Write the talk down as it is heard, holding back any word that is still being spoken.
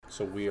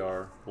So we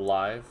are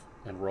live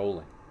and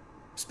rolling.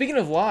 Speaking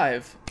of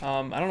live,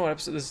 I don't know what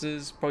episode this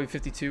is. Probably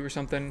 52 or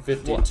something.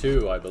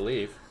 52, I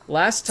believe.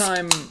 Last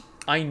time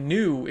I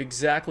knew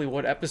exactly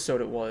what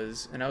episode it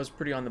was, and I was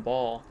pretty on the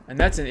ball. And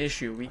that's an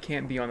issue. We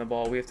can't be on the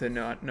ball. We have to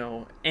not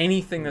know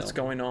anything that's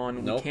going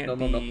on. We can't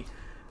be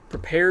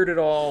prepared at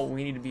all.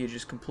 We need to be a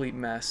just complete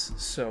mess.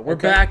 So we're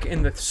back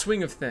in the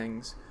swing of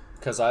things.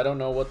 Because I don't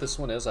know what this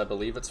one is. I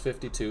believe it's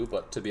 52,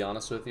 but to be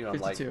honest with you, I'm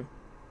 52. Like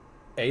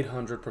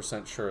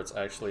 800% sure it's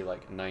actually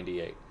like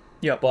 98.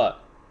 Yep.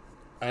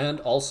 And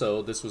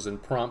also, this was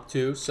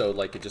impromptu, so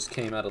like it just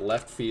came out of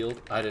left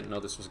field. I didn't know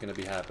this was going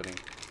to be happening.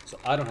 So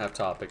I don't have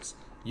topics.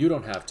 You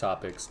don't have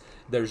topics.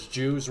 There's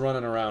Jews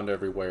running around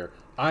everywhere.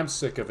 I'm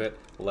sick of it.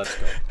 Let's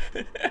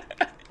go.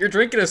 You're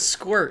drinking a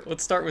Squirt.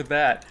 Let's start with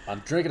that.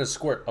 I'm drinking a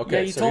Squirt. Okay.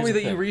 Yeah, you told me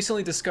that you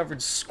recently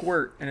discovered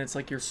Squirt, and it's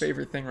like your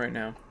favorite thing right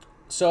now.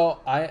 So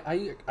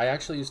I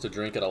actually used to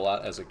drink it a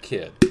lot as a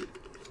kid,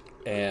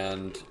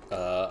 and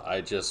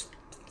I just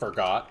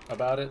forgot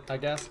about it, I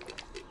guess.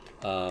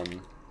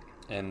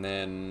 And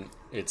then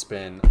it's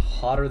been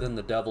hotter than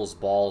the devil's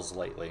balls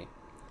lately,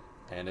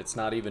 and it's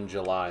not even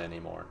July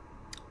anymore.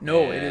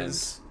 No, it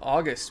is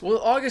August. Well,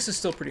 August is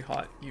still pretty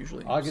hot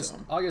usually.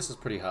 August is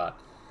pretty hot,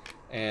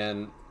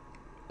 and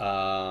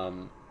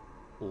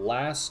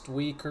last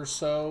week or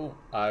so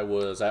I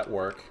was at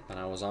work and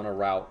I was on a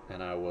route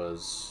and I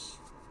was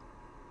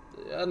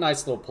a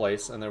nice little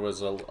place and there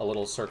was a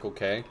little Circle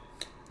K.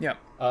 Yeah.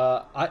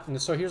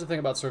 So here's the thing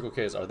about Circle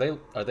K's. Are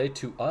they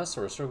to us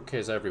or are Circle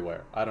K's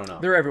everywhere? I don't know.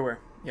 They're everywhere.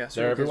 Yeah,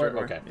 they're everywhere?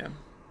 Okay. Yeah.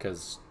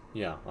 Because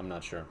I'm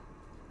not sure.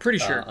 Pretty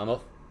sure.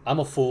 I'm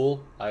a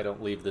fool. I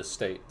don't leave this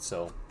state,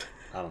 so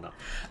I don't know.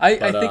 I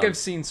think I've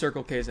seen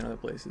Circle K's in other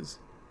places.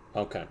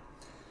 Okay.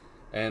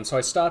 And so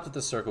I stopped at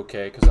the Circle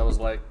K because I was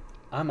like,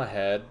 I'm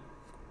ahead.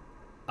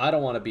 I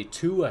don't want to be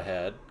too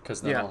ahead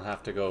because then I'll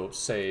have to go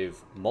save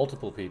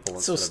multiple people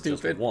instead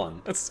of just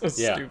one. That's so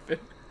stupid.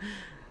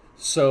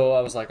 So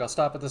I was like, I'll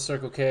stop at the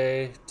Circle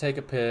K, take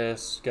a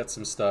piss, get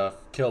some stuff,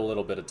 kill a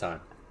little bit of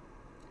time.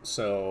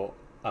 So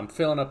I'm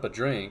filling up a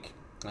drink,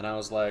 and I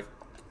was like,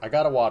 I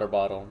got a water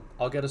bottle.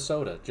 I'll get a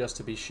soda just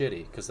to be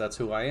shitty, because that's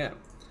who I am.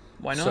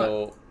 Why not?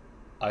 So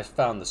I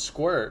found the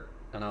Squirt,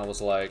 and I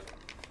was like,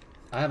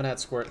 I haven't had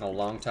Squirt in a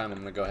long time.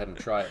 I'm going to go ahead and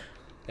try it.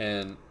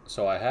 And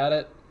so I had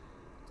it,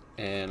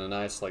 and a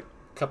nice like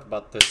cup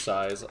about this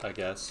size, I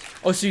guess.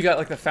 Oh, so you got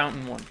like the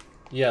fountain one.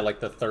 Yeah,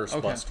 like the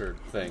Thirst Buster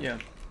thing. Yeah.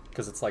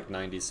 Because it's like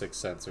 96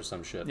 cents or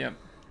some shit. Yeah.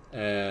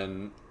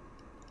 And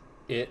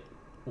it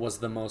was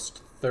the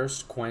most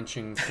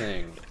thirst-quenching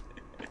thing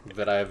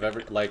that I've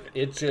ever... Like,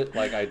 it just...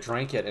 Like, I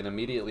drank it, and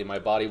immediately my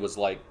body was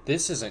like,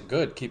 this isn't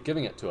good. Keep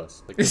giving it to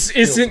us. Like, this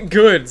isn't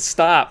good.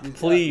 Stop,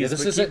 please. Yeah,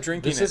 this isn't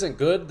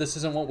good. This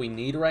isn't what we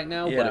need right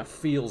now, but it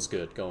feels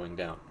good going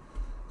down.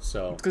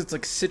 So... Because it's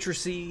like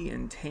citrusy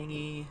and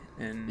tangy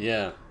and...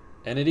 Yeah.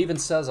 And it even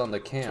says on the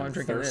can, so I'm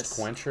drinking Thirst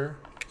Quencher.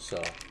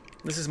 So...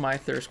 This is my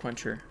Thirst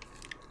Quencher.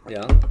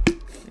 Yeah?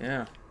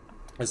 Yeah.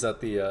 Is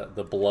that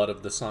the blood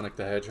of the Sonic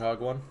the Hedgehog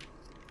one?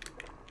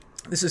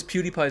 This is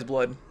PewDiePie's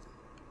blood.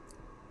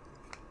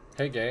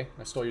 Hey, gay.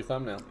 I stole your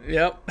thumbnail.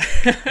 Yep.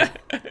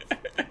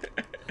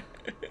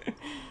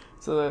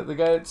 So the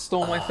guy that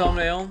stole my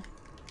thumbnail,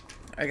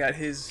 I got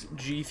his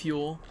G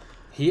Fuel.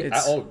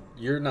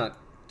 You're not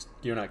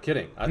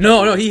kidding.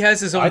 No, he has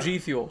his own G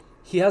Fuel.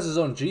 He has his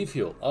own G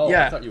Fuel. Oh,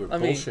 yeah, I thought you were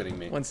bullshitting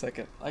me. 1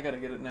 second. I gotta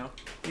get it now.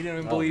 You didn't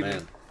even believe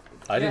it.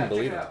 I didn't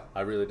believe it.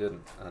 I really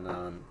didn't. And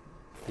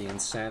the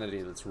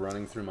insanity that's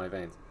running through my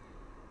veins.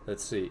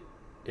 Let's see.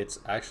 It's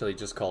actually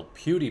just called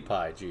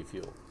PewDiePie G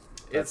Fuel.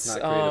 That's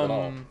not creative at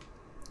all.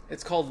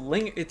 It's called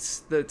It's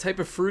the type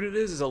of fruit it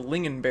is a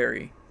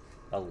lingonberry.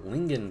 A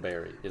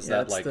lingonberry. Is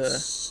that like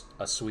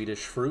a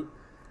Swedish fruit?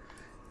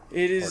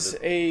 It is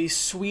a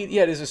sweet.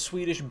 Yeah, it is a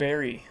Swedish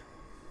berry.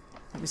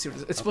 Let me see what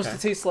it is. It's supposed to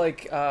taste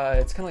like.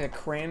 It's kind of like a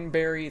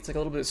cranberry. It's like a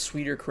little bit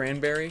sweeter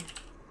cranberry.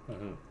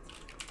 Mm-hmm.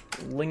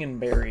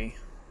 Lingonberry.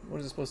 What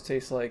is it supposed to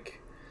taste like?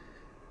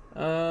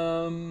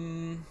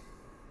 Doesn't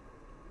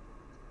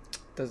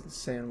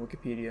say on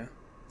Wikipedia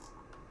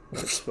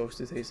what it's supposed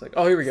to taste like.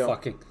 Oh, here we go.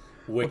 Fucking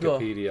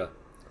Wikipedia.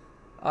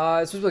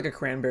 It's supposed to be like a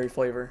cranberry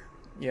flavor.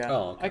 Yeah.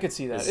 Oh, okay. I could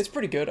see that. It's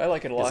pretty good. I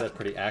like it a lot. Is that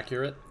pretty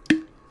accurate?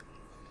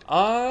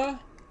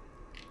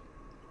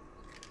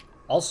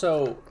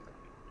 Also,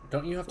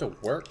 don't you have to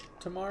work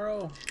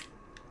tomorrow?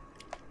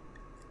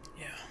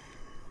 Yeah.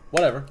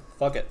 Whatever.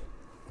 Fuck it.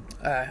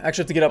 I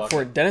actually have to get up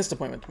for a dentist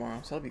appointment tomorrow,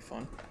 so that'll be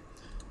fun.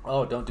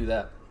 Oh, don't do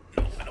that.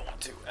 No, I don't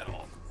want to at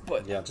all.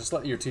 But yeah, just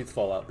let your teeth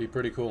fall out. Be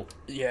pretty cool.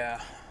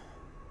 Yeah.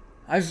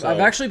 I've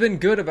actually been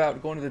good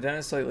about going to the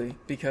dentist lately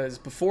because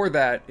before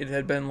that it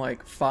had been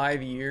like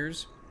 5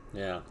 years.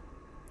 Yeah.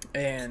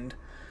 And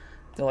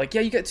they're like,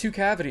 yeah, you got 2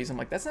 cavities. I'm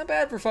like, that's not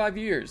bad for 5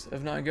 years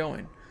of not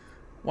going.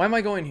 Why am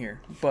I going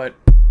here?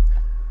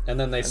 And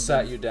then they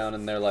sat you down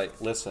and they're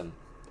like, listen,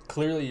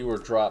 clearly you were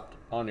dropped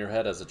on your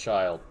head as a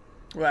child.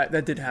 Right,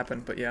 that did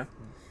happen, but yeah.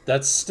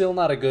 That's still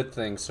not a good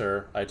thing,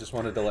 sir. I just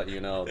wanted to let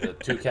you know that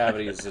 2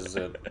 cavities is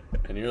a...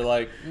 And you're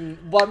like,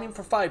 well, I mean,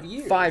 for 5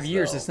 years. 5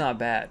 years, though. it's not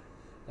bad.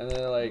 And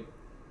they're like,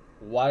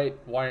 why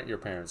aren't your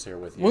parents here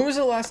with you? When was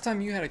the last time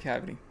you had a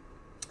cavity?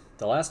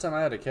 The last time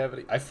I had a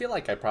cavity, I feel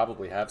like I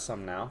probably have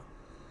some now.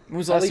 When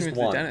was the last time you went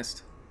to the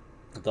dentist?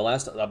 The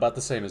last, about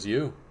the same as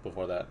you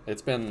before that.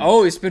 It's been...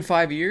 Oh, it's been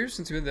 5 years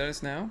since you went to the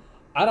dentist now?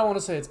 I don't want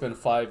to say it's been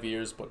 5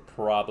 years, but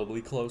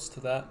probably close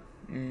to that.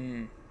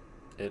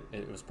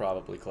 It was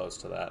probably close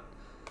to that.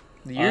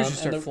 The years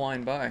just start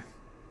flying by.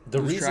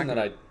 The reason that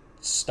I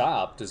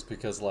stopped is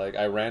because, like,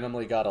 I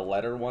randomly got a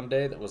letter one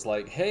day that was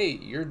like, hey,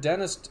 your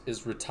dentist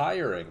is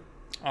retiring.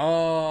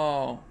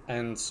 Oh.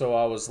 And so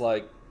I was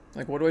like...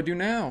 Like, what do I do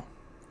now?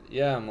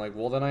 Yeah, I'm like,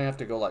 well, then I have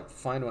to go, like,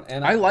 find one.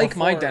 And I like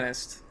my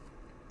dentist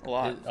a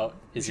lot.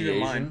 Is he Asian?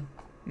 Mine.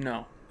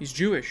 No. He's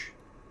Jewish.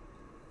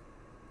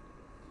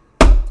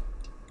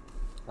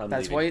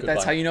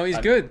 That's how you know he's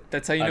good.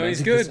 That's how you know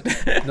he's good.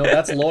 No,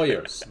 that's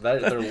lawyers.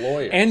 They're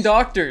lawyers. And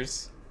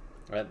doctors.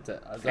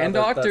 And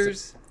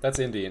doctors. That's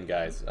Indian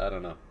guys. I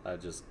don't know.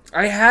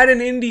 I had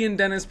an Indian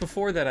dentist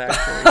before that,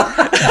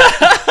 actually.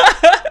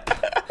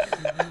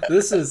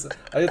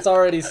 It's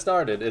already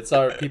started.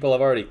 People have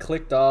already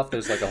clicked off.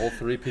 There's like a whole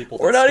 3 people.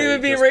 We're not even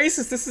being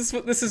racist.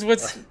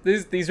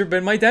 These have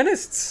been my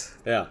dentists.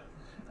 Yeah.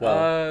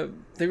 Well,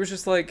 they were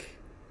just like,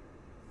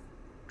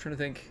 I'm trying to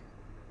think.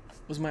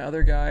 Was my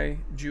other guy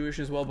Jewish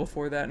as well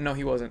before that? No,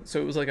 he wasn't. So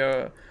it was like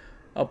a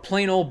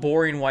plain old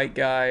boring white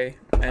guy.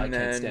 And I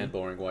can't stand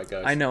boring white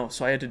guys. I know,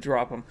 so I had to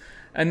drop him.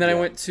 And then I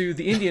went to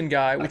the Indian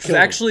guy, which was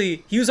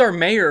actually, he was our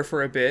mayor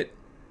for a bit.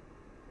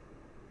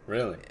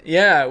 Really?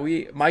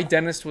 Yeah, my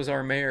dentist was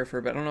our mayor for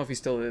a bit. I don't know if he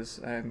still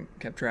is. I haven't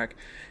kept track.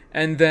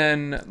 And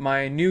then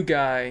my new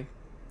guy,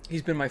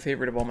 he's been my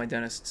favorite of all my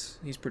dentists.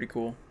 He's pretty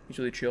cool. He's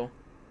really chill.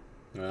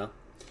 Yeah.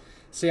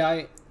 See,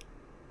 I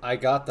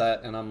got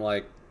that, and I'm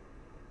like,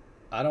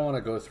 I don't want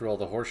to go through all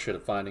the horse shit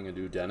of finding a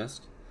new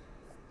dentist.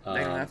 You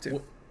don't have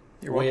to.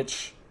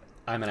 Which,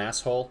 I'm an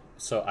asshole,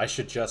 so I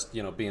should just,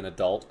 be an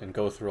adult and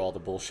go through all the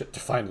bullshit to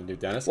find a new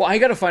dentist. Well, I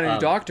got to find a new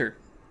doctor.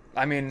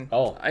 I mean,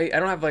 I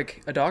don't have,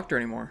 like, a doctor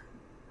anymore.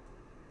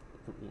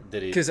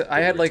 Did he? Because I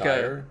had,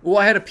 retire?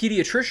 I had a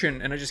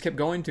pediatrician, and I just kept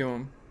going to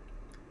him.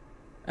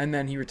 And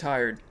then he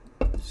retired.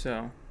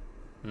 So.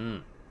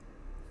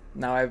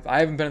 Now I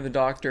haven't been to the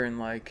doctor in,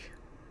 like...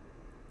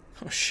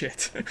 Oh,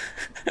 shit.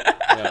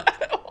 Yeah.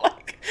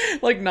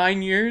 Like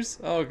 9 years?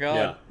 Oh, God.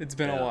 Yeah. It's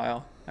been a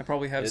while. I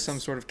probably have some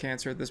sort of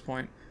cancer at this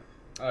point.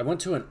 I went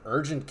to an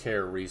urgent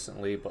care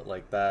recently, but,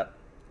 like, that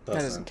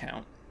doesn't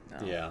count.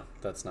 No. Yeah,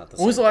 that's not the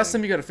same When was the last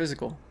time you got a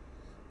physical?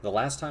 The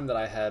last time that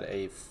I had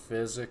a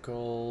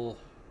physical...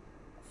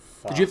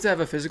 Did you have to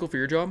have a physical for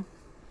your job?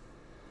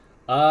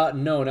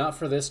 No, not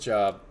for this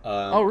job.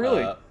 Oh,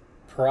 really?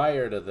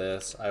 Prior to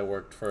this, I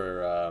worked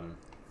for,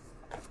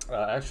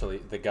 actually,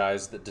 the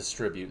guys that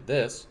distribute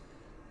this,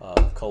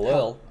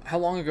 Khalil. How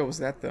long ago was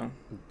that, though?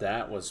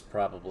 That was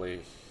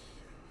probably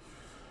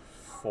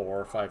 4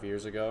 or 5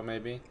 years ago,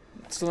 maybe.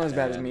 Still not as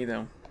bad as me,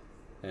 though.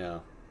 Yeah.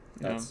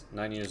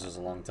 9 years is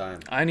a long time.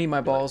 I need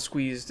my balls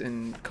squeezed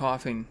and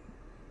coughing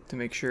to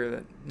make sure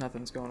that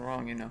nothing's going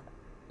wrong,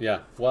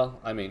 Yeah, well,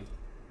 I mean,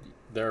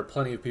 there are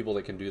plenty of people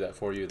that can do that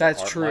for you.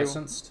 That's true.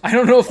 Licensed. I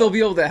don't know if they'll be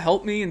able to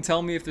help me and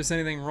tell me if there's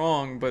anything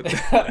wrong, but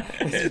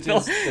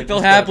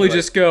they'll happily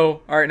just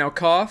go, all right, now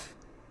cough.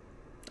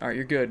 All right,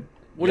 you're good.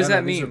 What does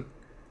that mean?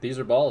 These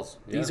are balls.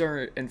 Yeah. These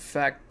are, in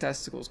fact,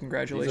 testicles.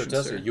 Congratulations,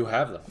 sir. You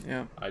have them.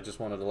 Yeah. I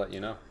just wanted to let you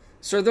know.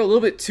 Sir, they're a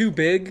little bit too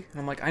big.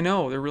 And I'm like, I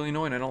know. They're really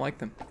annoying. I don't like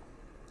them.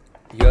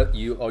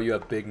 You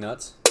have big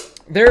nuts?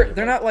 They're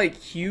not, like,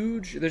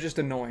 huge. They're just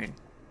annoying.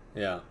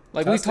 Yeah.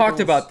 Like, we talked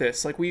about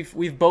this. Like,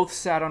 we've both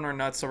sat on our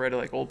nuts already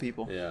like old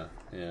people. Yeah.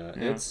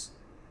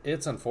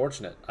 It's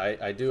unfortunate.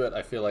 I do it,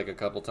 I feel like, a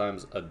couple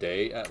times a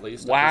day at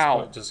least. Wow. At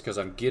this point, just because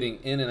I'm getting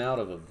in and out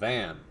of a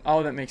van.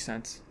 Oh, that makes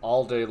sense.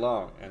 All day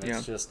long. And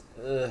it's just,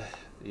 Yeah.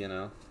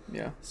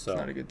 So, it's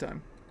not a good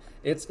time.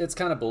 It's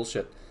kind of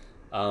bullshit.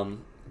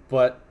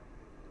 But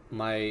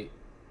my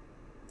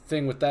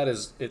thing with that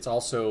is it's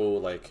also,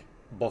 like,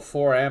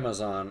 before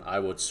Amazon, I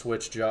would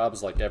switch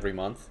jobs, like, every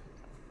month.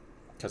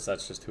 Because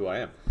that's just who I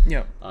am.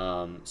 Yeah.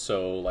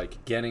 So,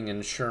 like, getting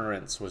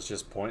insurance was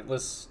just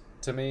pointless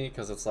to me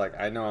because it's like,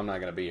 I know I'm not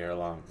going to be here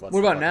long. What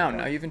about now?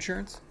 Now you have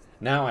insurance?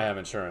 Now I have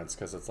insurance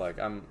because it's like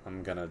I'm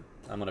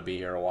gonna be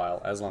here a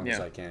while, as long as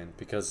I can,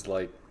 because,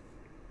 like,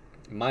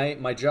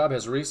 my job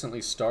has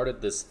recently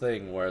started this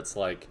thing where it's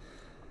like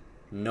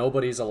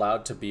nobody's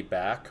allowed to be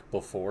back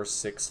before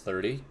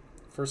 6:30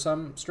 for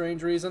some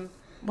strange reason.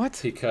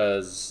 What?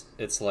 Because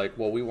it's like,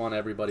 well, we want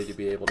everybody to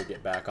be able to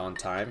get back on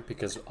time,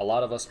 because a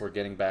lot of us were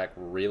getting back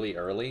really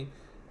early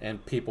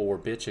and people were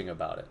bitching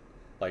about it.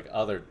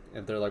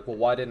 And they're like, well,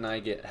 why didn't I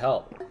get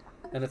help?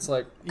 And it's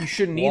like, you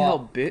shouldn't need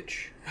help,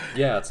 bitch.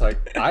 Yeah, it's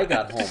like, I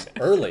got home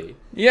early.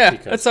 Yeah,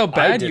 that's how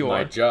bad you are. I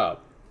did my job.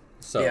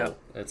 So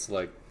it's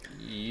like,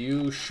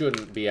 you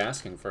shouldn't be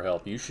asking for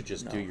help. You should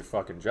just do your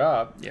fucking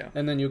job. Yeah.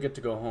 And then you'll get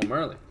to go home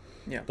early.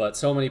 Yeah. But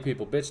so many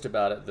people bitched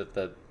about it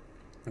that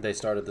they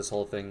started this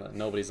whole thing that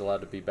nobody's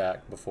allowed to be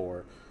back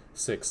before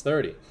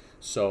 6:30.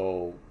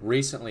 So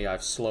recently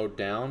I've slowed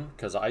down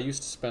because I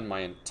used to spend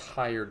my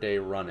entire day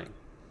running,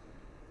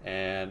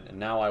 and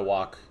now I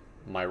walk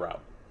my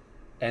route.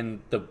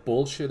 And the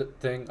bullshit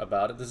thing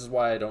about it, this is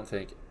why I don't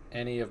think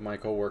any of my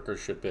coworkers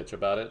should bitch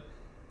about it.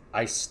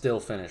 I still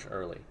finish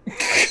early.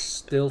 I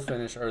still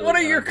finish early. What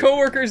are your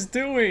coworkers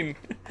doing?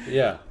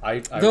 Yeah,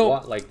 like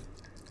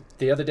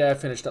the other day I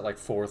finished at like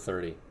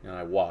 4:30 and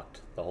I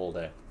walked the whole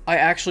day. I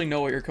actually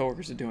know what your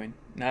coworkers are doing.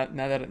 Now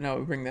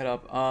we bring that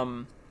up.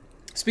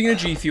 Speaking of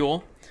G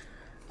Fuel,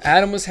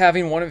 Adam was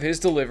having one of his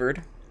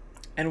delivered,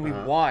 and we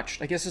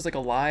watched. I guess there's like a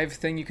live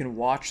thing you can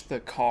watch the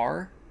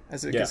car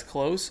as it gets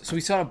close. So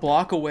we saw it a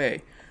block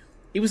away.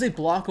 It was a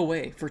block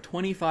away for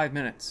 25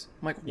 minutes.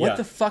 I'm like, what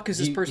the fuck is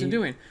this person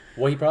doing?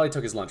 Well, he probably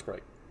took his lunch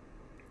break.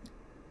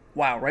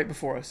 Wow, right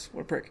before us.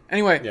 What a prick.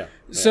 Anyway,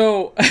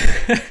 so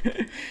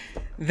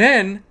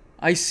then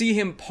I see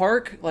him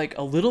park like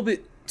a little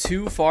bit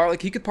too far.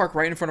 Like he could park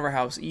right in front of our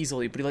house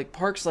easily, but he like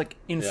parks like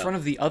in front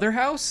of the other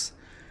house.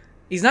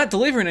 He's not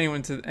delivering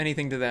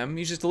anything to them.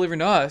 He's just delivering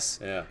to us.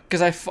 Yeah.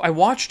 Because I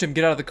watched him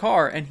get out of the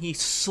car, and he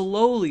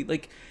slowly,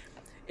 like,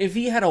 if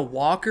he had a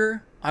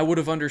walker, I would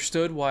have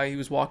understood why he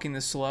was walking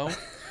this slow.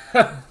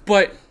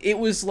 But it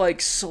was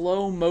like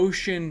slow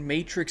motion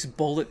Matrix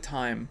bullet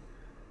time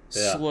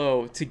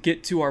slow to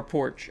get to our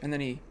porch. And then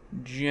he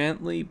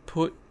gently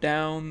put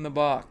down the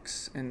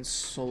box and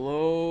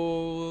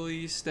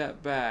slowly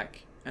stepped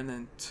back and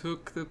then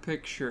took the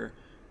picture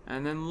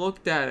and then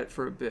looked at it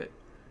for a bit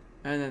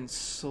and then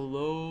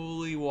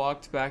slowly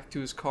walked back to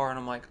his car. And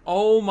I'm like,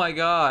 oh my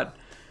God,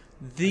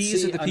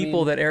 these are the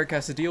people that Eric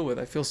has to deal with.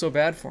 I feel so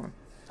bad for him.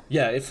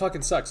 Yeah, it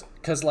fucking sucks.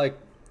 Because, like,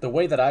 the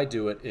way that I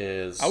do it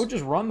is... I would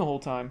just run the whole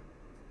time.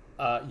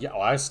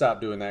 I stopped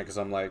doing that because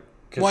I'm like...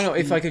 Why not?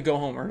 If I could go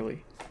home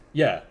early.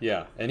 Yeah.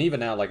 And even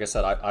now, like I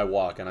said, I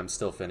walk and I'm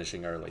still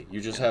finishing early.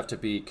 You just have to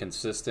be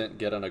consistent,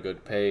 get on a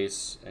good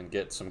pace, and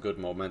get some good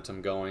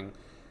momentum going,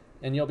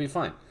 and you'll be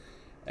fine.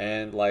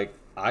 And, like,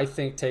 I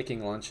think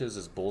taking lunches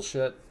is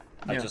bullshit.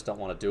 I just don't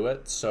want to do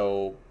it.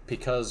 So,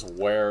 because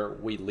where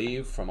we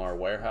leave from our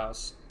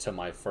warehouse to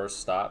my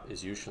first stop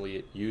is usually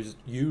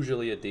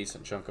a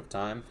decent chunk of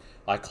time,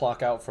 I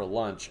clock out for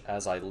lunch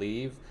as I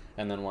leave,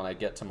 and then when I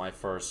get to my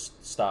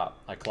first stop,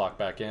 I clock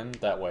back in.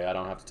 That way I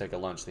don't have to take a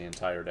lunch the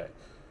entire day.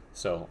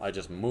 So I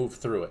just move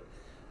through it.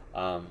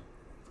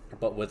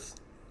 But with,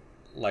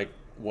 like,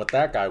 what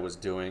that guy was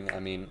doing, I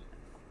mean,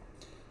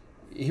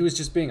 he was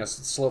just being a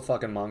slow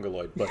fucking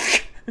mongoloid.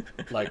 But,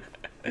 like,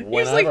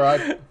 whenever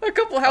a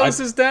couple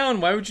houses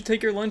down. Why would you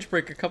take your lunch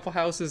break a couple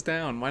houses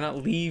down? Why not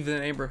leave the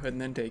neighborhood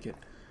and then take it?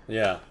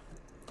 Yeah.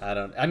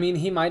 I mean,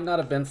 he might not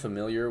have been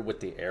familiar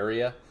with the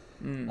area.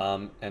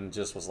 And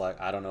just was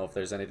like, I don't know if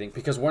there's anything.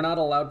 Because we're not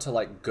allowed to,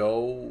 like,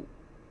 go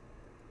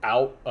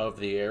out of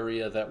the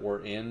area that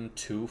we're in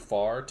too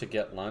far to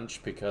get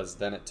lunch, because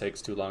then it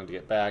takes too long to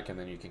get back and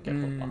then you can get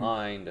put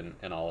behind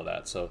and all of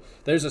that. So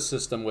there's a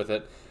system with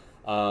it.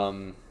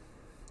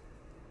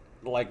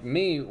 Like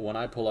me, when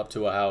I pull up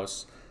to a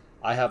house,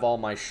 I have all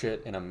my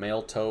shit in a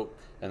mail tote,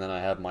 and then I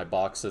have my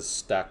boxes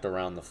stacked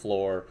around the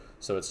floor.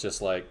 So it's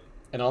just like,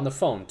 and on the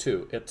phone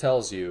too, it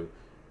tells you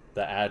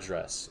the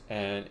address,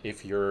 and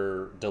if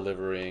you're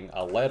delivering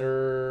a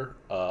letter,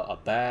 a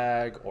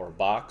bag, or a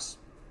box,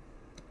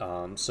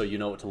 so you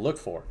know what to look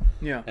for.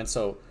 Yeah. And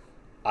so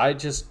I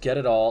just get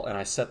it all, and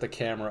I set the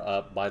camera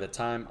up by the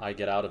time I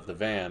get out of the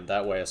van.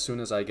 That way, as soon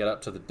as I get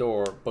up to the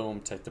door, boom,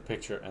 take the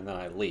picture, and then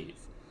I leave.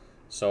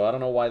 So I don't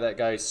know why that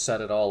guy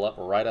set it all up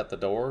right at the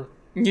door.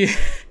 Yeah.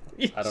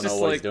 I don't know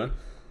what he's doing.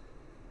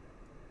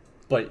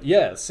 But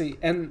yeah, see,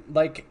 and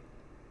like,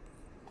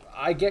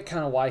 I get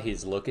kind of why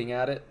he's looking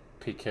at it,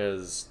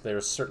 because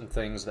there's certain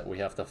things that we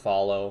have to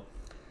follow.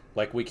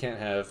 Like, we can't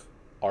have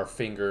our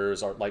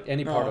fingers or like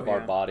any part of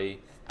our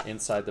body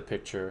inside the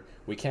picture.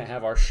 We can't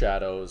have our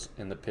shadows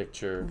in the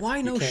picture.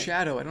 Why no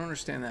shadow? I don't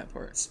understand that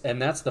part.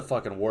 And that's the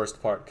fucking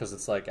worst part, because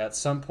it's like at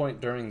some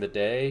point during the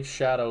day,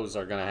 shadows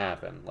are going to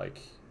happen. Like,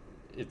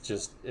 it's all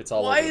over the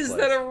place. Why is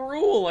that a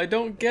rule? I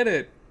don't get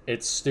it.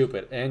 It's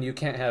stupid. And you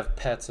can't have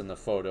pets in the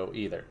photo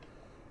either,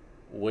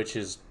 which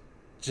is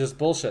just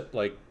bullshit.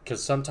 Like,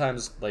 because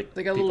sometimes, like,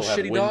 they got a people little have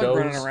shitty windows. dog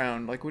running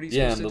around. Like, what are you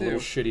supposed to do? Yeah, and the little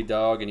shitty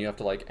dog, and you have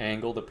to, like,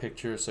 angle the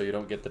picture so you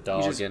don't get the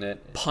dog in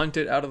it. Punt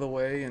it out of the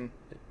way, and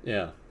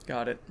yeah,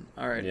 got it.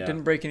 All right,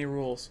 didn't break any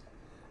rules.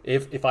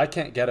 If I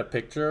can't get a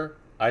picture,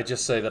 I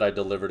just say that I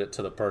delivered it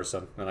to the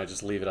person, and I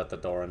just leave it at the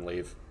door and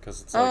leave,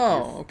 because it's like,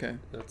 okay.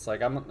 It's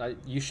like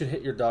you should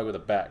hit your dog with a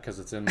bat because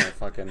it's in my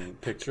fucking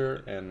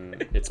picture,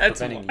 and it's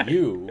preventing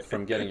you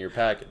from getting your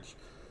package.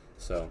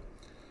 So.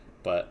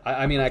 But,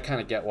 I mean, I kind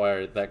of get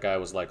why that guy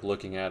was, like,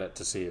 looking at it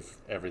to see if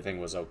everything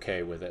was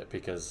okay with it.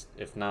 Because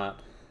if not,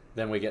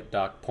 then we get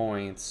docked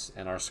points,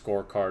 and our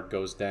scorecard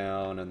goes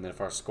down. And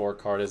if our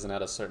scorecard isn't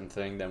at a certain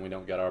thing, then we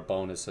don't get our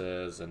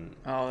bonuses. And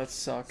oh, that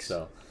sucks.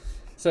 So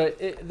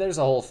there's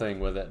a whole thing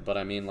with it. But,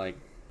 I mean, like,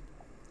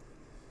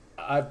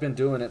 I've been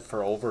doing it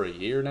for over a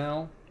year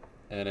now.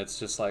 And it's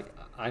just like,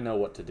 I know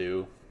what to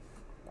do.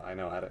 I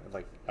know how to,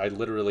 like, I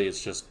literally,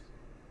 it's just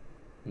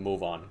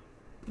move on.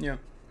 Yeah.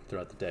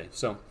 Throughout the day.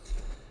 So,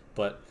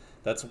 but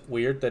that's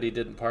weird that he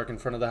didn't park in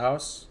front of the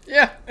house.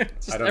 Yeah.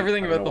 Just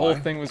everything about the whole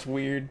thing was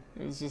weird.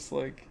 It was just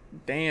like,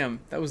 damn,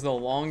 that was the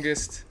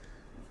longest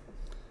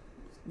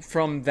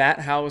from that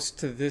house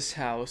to this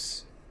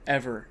house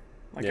ever.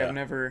 Like, I've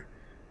never...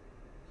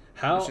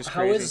 How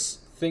is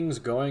things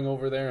going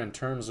over there in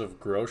terms of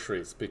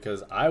groceries?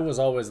 Because I was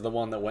always the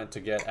one that went to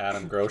get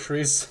Adam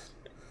groceries.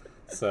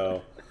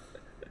 So...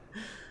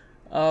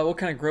 what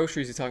kind of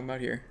groceries are you talking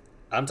about here?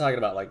 I'm talking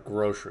about, like,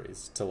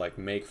 groceries to, like,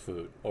 make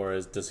food. Or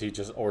does he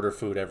just order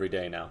food every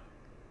day now?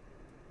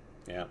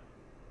 Yeah.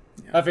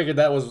 I figured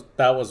that was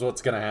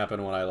what's going to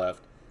happen when I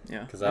left.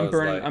 Yeah.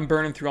 I'm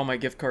burning through all my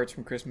gift cards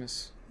from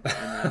Christmas.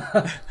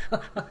 And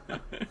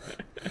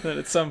then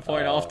at some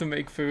point I'll have to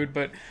make food,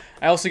 but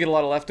I also get a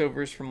lot of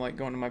leftovers from like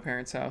going to my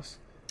parents' house.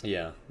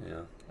 Yeah.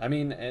 I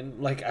mean,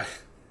 and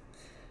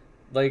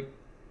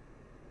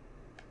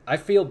I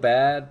feel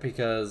bad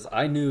because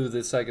I knew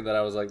the second that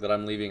I was like that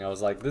I'm leaving, I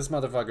was like, this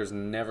motherfucker's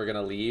never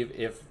gonna leave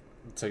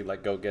to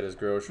like go get his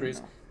groceries.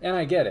 No. And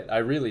I get it, I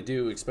really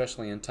do,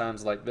 especially in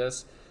times like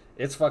this.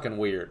 It's fucking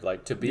weird,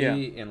 like to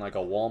be in like a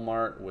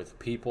Walmart with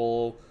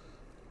people.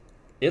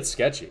 It's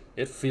sketchy.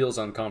 It feels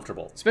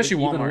uncomfortable. Especially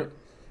Walmart.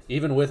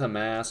 Even with a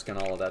mask and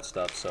all of that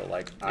stuff. So,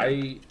 like,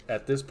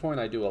 at this point,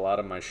 I do a lot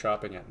of my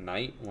shopping at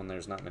night when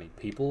there's not many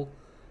people.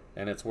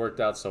 And it's worked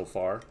out so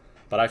far.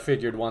 But I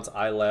figured once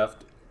I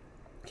left,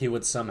 he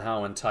would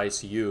somehow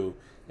entice you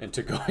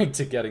into going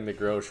to getting the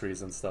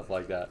groceries and stuff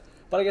like that.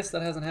 But I guess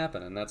that hasn't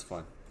happened, and that's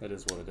fine. It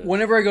is what it is.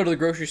 Whenever I go to the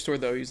grocery store,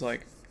 though, he's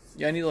like,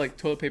 yeah, I need, like,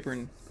 toilet paper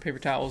and paper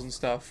towels and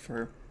stuff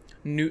for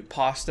new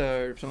pasta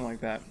or something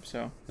like that.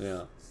 So,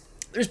 yeah.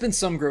 There's been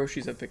some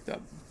groceries I've picked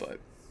up, but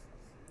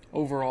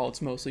overall it's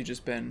mostly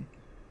just been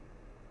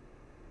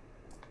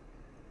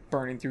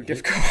burning through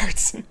gift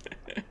cards.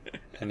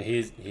 And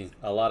he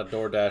a lot of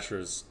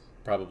DoorDashers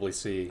probably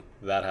see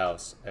that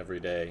house every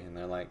day, and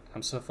they're like,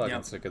 I'm so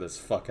fucking sick of this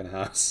fucking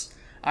house.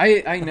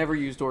 I never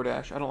use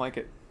DoorDash. I don't like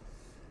it.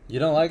 You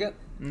don't like it?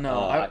 No,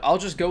 I'll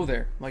just go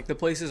there. Like, the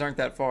places aren't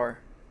that far.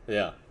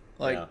 Yeah.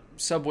 Like,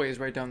 Subway is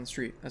right down the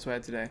street. That's what I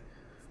had today.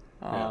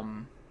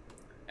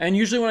 And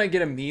usually when I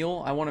get a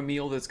meal, I want a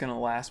meal that's going to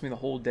last me the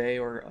whole day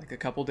or like a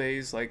couple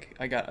days. Like,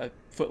 I got a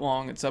foot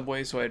long at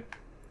Subway, so I had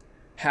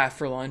half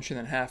for lunch and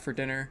then half for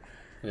dinner.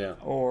 Yeah.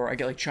 Or I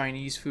get like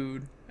Chinese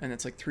food, and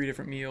it's like 3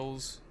 different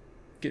meals.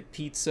 Get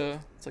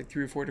pizza. It's like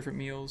 3 or 4 different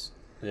meals.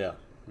 Yeah.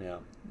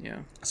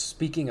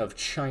 Speaking of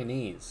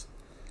Chinese,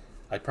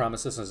 I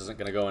promise this isn't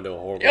going to go into a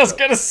horrible... I was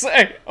going to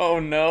say,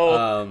 oh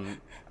no.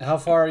 How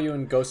far are you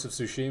in Ghost of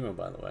Tsushima,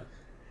 by the way?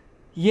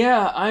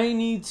 Yeah, I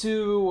need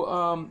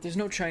to... there's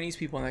no Chinese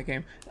people in that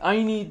game.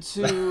 I need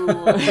to...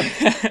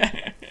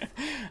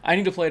 I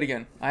need to play it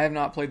again. I have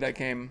not played that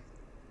game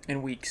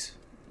in weeks.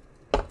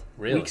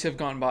 Really? Weeks have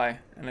gone by,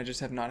 and I just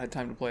have not had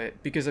time to play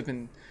it. Because I've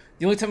been...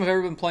 The only time I've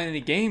ever been playing any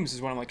games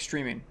is when I'm, like,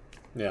 streaming.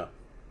 Yeah.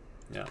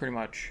 Pretty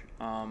much.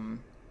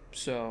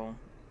 So...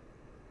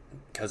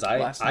 Because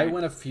I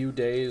went a few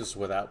days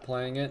without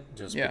playing it,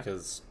 just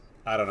because...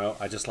 I don't know.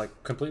 I just,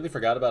 like, completely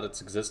forgot about its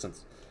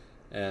existence.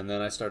 And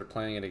then I started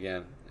playing it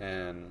again,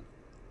 and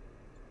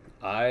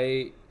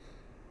I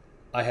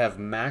have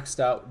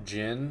maxed out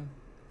Jin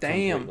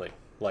completely.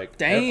 Like,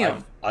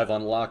 damn. I've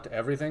unlocked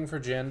everything for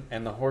Jin,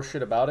 and the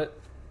horseshit about it,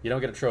 you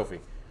don't get a trophy.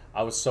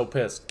 I was so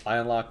pissed. I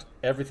unlocked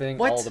everything,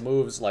 all the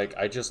moves. Like,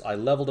 I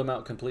leveled them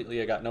out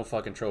completely. I got no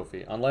fucking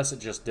trophy, unless it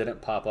just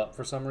didn't pop up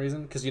for some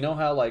reason. Because you know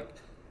how, like,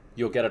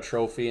 you'll get a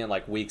trophy and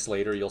like weeks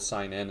later you'll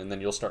sign in and then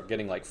you'll start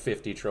getting like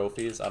 50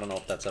 trophies. I don't know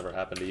if that's ever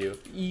happened to you.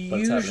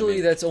 Usually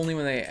that's only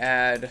when they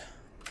add...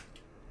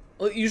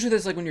 Well, usually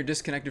that's like when you're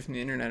disconnected from the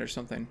internet or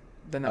something.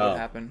 Then that would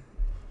happen.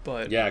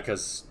 But yeah,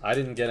 because I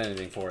didn't get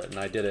anything for it, and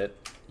I did it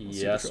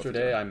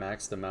yesterday. I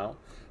maxed them out.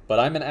 But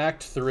I'm in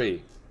Act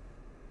 3.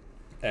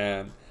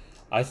 And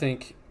I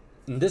think...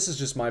 And this is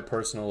just my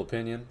personal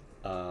opinion.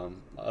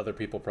 Other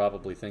people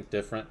probably think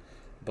different.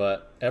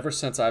 But ever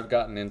since I've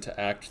gotten into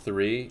Act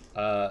 3,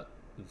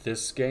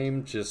 this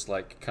game just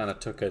like kind of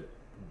took a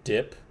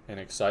dip in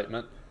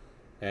excitement,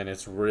 and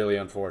it's really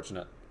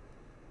unfortunate.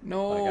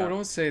 No, like,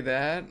 don't say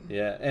that.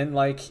 Yeah, and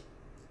like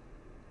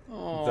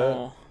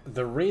the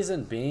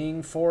reason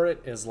being for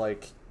it is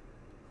like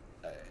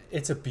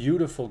it's a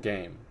beautiful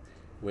game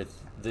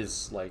with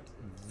this like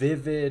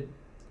vivid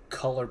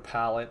color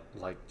palette.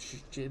 Like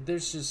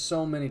there's just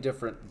so many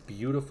different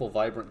beautiful,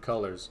 vibrant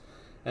colors.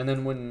 And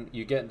then when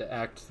you get into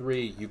Act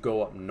 3, you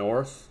go up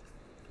north,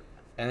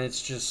 and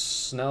it's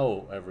just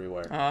snow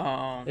everywhere.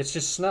 Oh. It's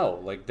just snow.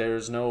 Like,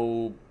 there's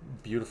no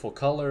beautiful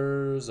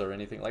colors or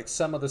anything. Like,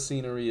 some of the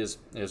scenery is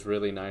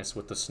really nice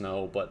with the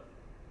snow, but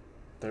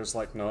there's,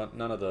 like,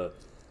 none of the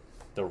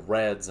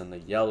reds and the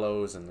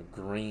yellows and the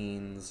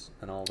greens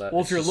and all that.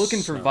 Well, if you're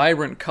looking for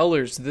vibrant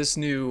colors, this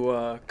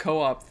new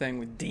co-op thing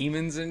with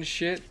demons and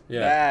shit,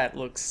 that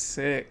looks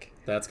sick.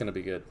 That's going to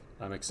be good.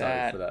 I'm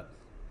excited for that.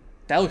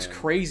 That looks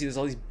crazy. There's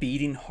all these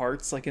beating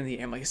hearts like in the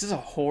air. I'm like, is this a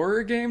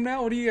horror game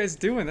now? What are you guys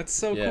doing? That's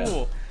so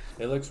cool.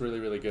 It looks really,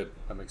 really good.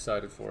 I'm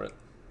excited for it.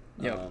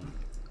 Yeah.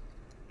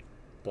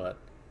 But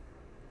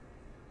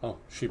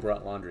she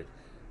brought laundry.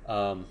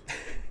 Are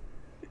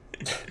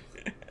you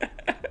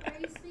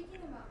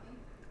speaking about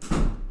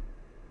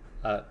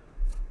me?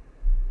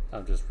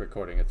 I'm just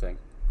recording a thing.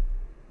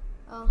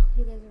 Oh,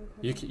 he doesn't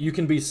record. You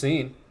can be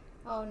seen.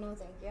 Oh no,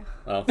 thank you.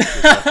 Oh.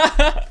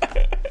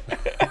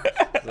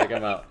 It's like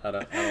I'm out. I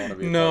don't want to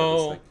be a part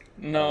of this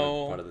thing. I don't want to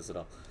be part of this at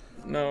all.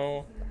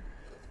 No.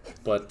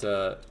 But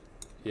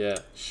yeah,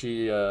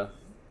 she's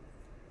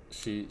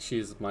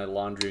my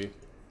laundry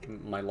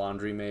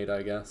maid,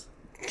 I guess.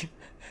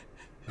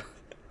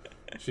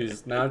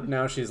 She's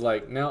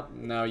like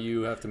now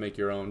you have to make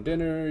your own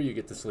dinner. You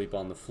get to sleep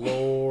on the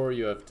floor.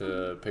 You have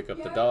to pick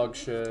up the dog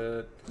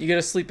shit. You get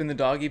to sleep in the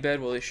doggy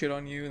bed while they shit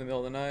on you in the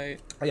middle of the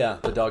night. Yeah,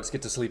 the dogs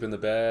get to sleep in the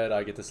bed.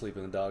 I get to sleep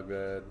in the dog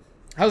bed.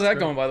 How's that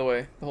going, by the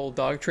way? The whole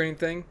dog training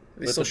thing?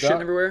 Are they still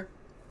shitting everywhere?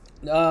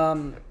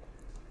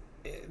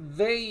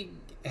 They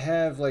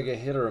have like a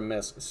hit or a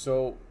miss.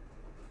 So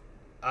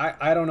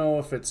I don't know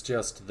if it's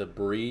just the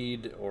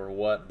breed or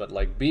what, but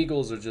like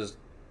beagles are just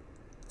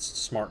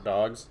smart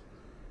dogs.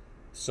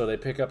 So they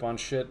pick up on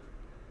shit.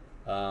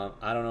 I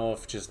don't know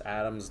if just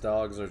Adam's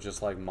dogs are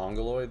just like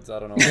mongoloids. I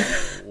don't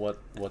know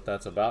what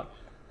that's about.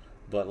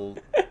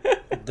 But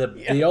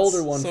the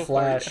older one, so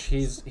Flash,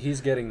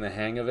 he's getting the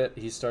hang of it.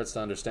 He starts to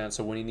understand.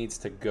 So when he needs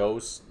to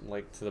go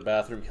like to the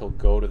bathroom, he'll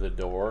go to the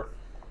door.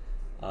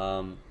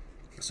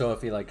 So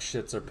if he like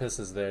shits or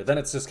pisses there, then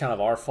it's just kind of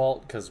our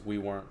fault because we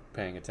weren't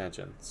paying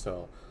attention.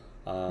 So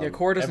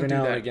Cora doesn't do that. Every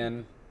now and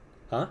again,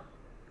 huh?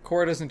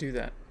 Cora doesn't do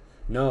that.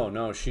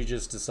 No, she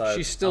just decides.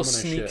 She still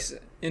sneaks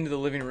into the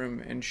living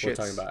room and shits. We're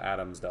talking about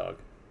Adam's dog.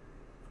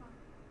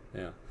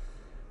 Yeah.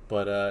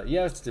 But,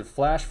 yeah, the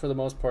Flash, for the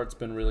most part, has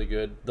been really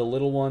good. The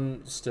little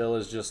one still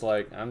is just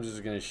like, I'm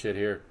just going to shit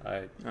here.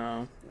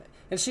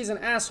 And she's an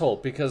asshole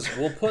because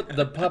we'll put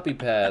the puppy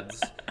pads,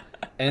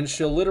 and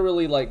she'll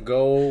literally, like,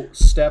 go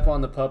step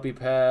on the puppy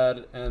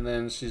pad, and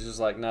then she's just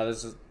like, no,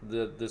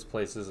 this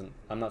place isn't,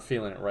 I'm not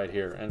feeling it right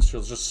here. And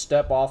she'll just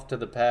step off to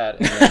the pad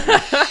and then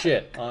just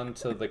shit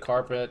onto the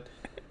carpet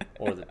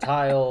or the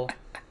tile.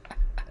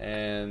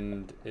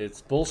 And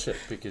it's bullshit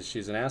because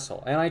she's an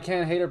asshole. And I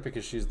can't hate her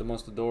because she's the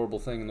most adorable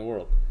thing in the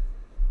world.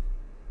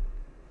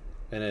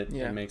 And it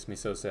makes me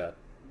so sad.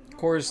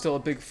 Cora's still a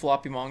big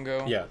floppy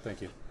mongo. Yeah,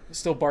 thank you.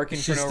 Still barking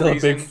she's for no reason.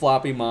 She's still a big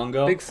floppy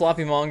mongo? Big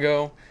floppy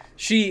mongo.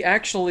 She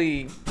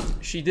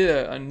did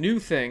a new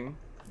thing.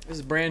 This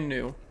is brand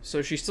new.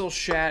 So she still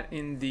shat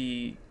in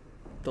the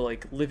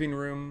like living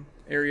room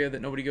area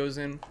that nobody goes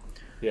in.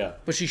 Yeah.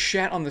 But she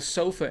shat on the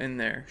sofa in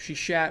there. She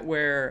shat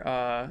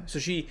where, so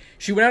she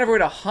went out of her way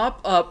to hop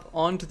up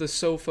onto the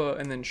sofa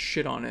and then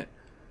shit on it.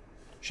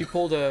 She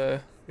pulled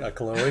a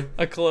Chloe?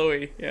 A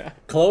Chloe, yeah.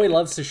 Chloe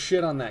loves to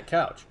shit on that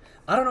couch.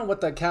 I don't know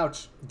what that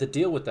couch, the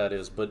deal with that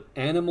is, but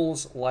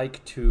animals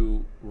like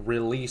to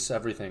release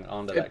everything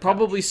onto that couch. It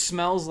probably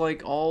smells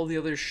like all the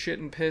other shit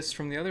and piss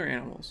from the other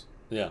animals.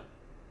 Yeah.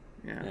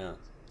 Yeah.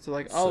 So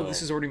like,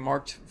 this is already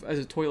marked as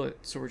a toilet,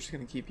 so we're just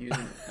going to keep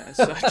using it as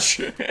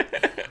such.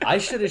 I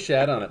should have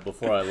shat on it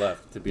before I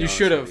left, to be honest.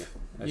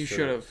 You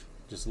should have.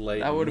 Just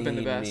laid That would have been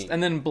the best.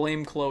 And then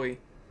blame Chloe.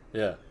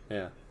 Yeah.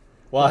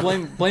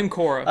 Well, blame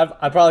Cora.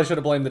 I probably should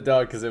have blamed the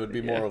dog because it would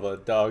be more of a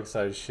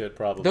dog-sized shit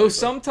probably. Though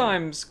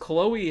sometimes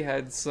Chloe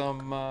had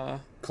some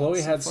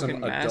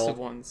adult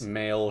ones.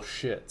 Male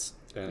shits.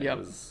 And it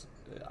was,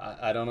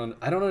 I don't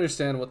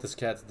understand what this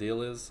cat's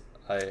deal is.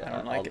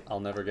 I'll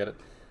never get it.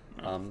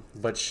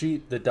 But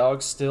the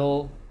dog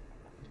still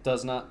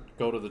does not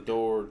go to the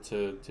door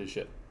to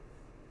shit.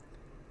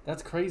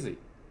 That's crazy.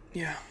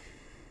 Yeah.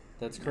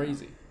 That's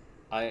crazy.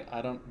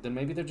 I don't. Then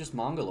maybe they're just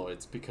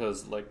mongoloids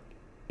because like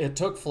it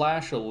took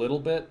Flash a little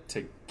bit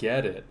to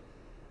get it,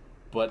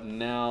 but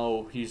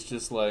now he's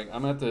just like,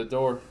 I'm at the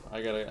door.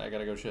 I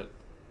gotta go shit.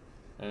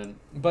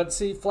 But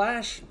see,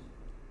 Flash,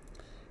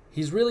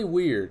 he's really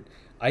weird.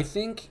 I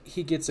think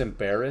he gets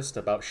embarrassed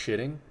about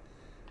shitting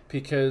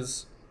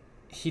because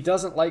he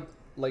doesn't like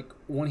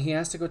when he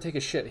has to go take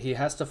a shit, he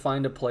has to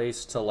find a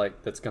place to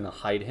like that's gonna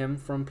hide him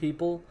from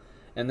people,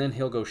 and then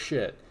he'll go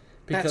shit.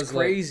 Because that's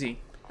crazy.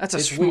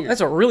 That's weird.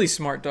 That's a really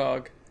smart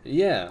dog.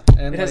 Yeah,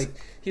 and he has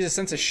a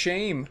sense of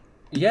shame.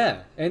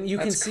 Yeah, and you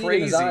can see it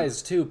in his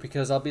eyes too,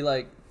 because I'll be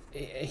like,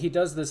 he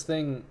does this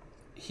thing.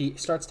 He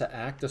starts to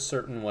act a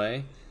certain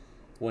way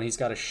when he's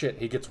got a shit.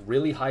 He gets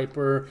really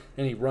hyper,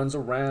 and he runs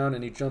around,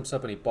 and he jumps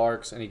up, and he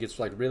barks, and he gets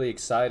like really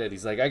excited.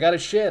 He's like, I got a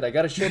shit.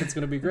 It's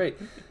gonna be great.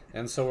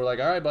 And so we're like,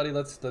 all right, buddy,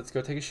 let's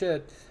go take a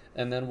shit,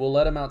 and then we'll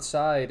let him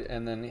outside,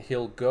 and then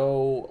he'll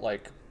go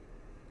like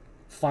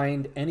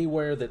find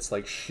anywhere that's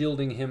like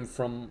shielding him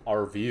from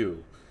our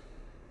view,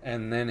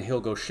 and then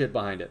he'll go shit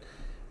behind it.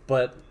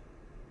 But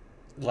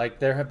like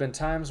there have been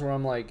times where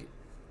I'm like,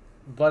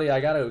 buddy,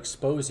 I got to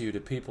expose you to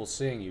people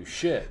seeing you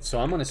shit, so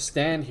I'm gonna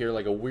stand here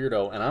like a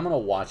weirdo and I'm gonna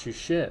watch you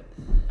shit.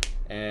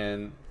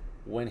 And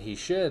when he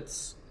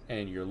shits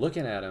and you're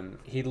looking at him,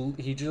 he'll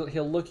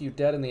look you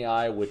dead in the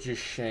eye with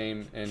just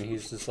shame, and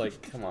he's just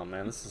like, come on,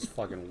 man, this is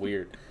fucking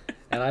weird,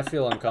 and I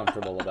feel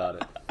uncomfortable about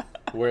it.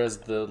 Whereas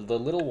the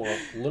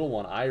little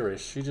one,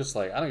 Irish, she just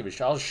like, I don't give a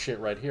shit. I'll shit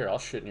right here. I'll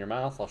shit in your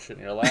mouth. I'll shit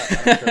in your lap.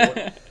 I don't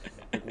care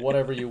like,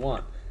 whatever you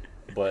want.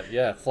 But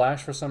yeah,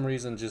 Flash for some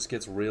reason just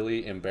gets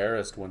really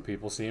embarrassed when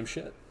people see him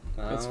shit.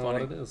 That's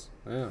funny. What it is.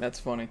 Yeah. That's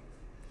funny.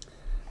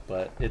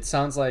 But it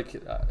sounds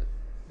like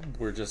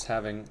we're just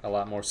having a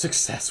lot more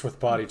success with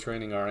potty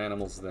training our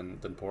animals than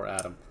poor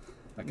Adam.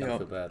 I kind of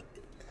feel bad.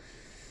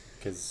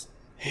 Because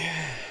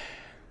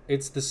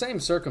it's the same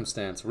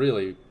circumstance,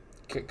 really.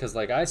 Because,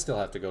 like, I still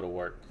have to go to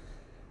work.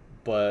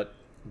 But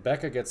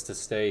Becca gets to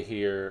stay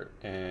here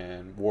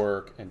and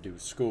work and do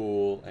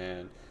school.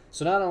 And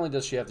so not only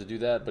does she have to do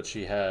that, but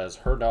she has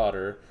her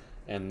daughter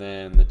and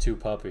then the 2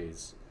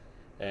 puppies.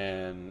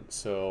 And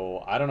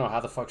so I don't know how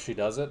the fuck she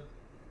does it.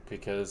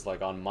 Because,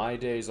 like, on my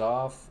days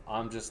off,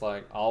 I'm just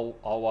like, I'll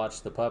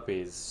watch the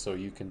puppies so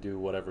you can do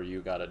whatever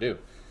you gotta do.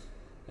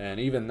 And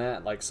even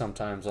that, like,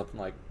 sometimes I'm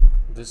like,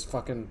 this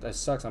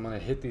sucks. I'm gonna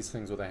hit these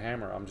things with a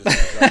hammer. I'm just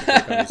gonna try to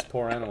pick on these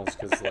poor animals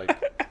because,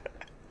 like,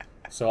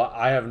 so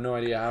I have no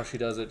idea how she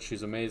does it.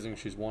 She's amazing.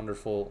 She's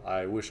wonderful.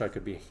 I wish I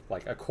could be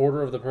like a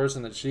quarter of the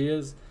person that she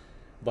is,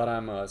 but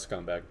I'm a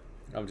scumbag.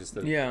 I'm just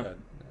a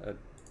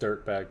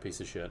dirtbag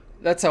piece of shit.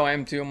 That's how I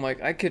am too. I'm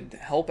like, I could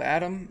help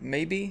Adam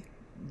maybe,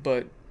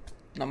 but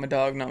not my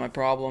dog, not my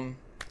problem.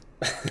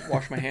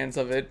 Wash my hands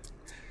of it.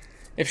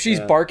 If she's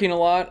barking a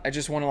lot, I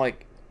just want to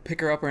like pick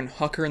her up and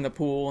huck her in the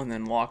pool and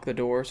then lock the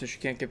door so she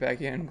can't get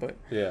back in. But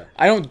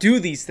I don't do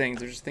these things.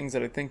 There's just things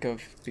that I think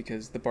of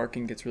because the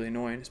barking gets really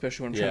annoying,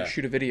 especially when I'm trying to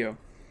shoot a video.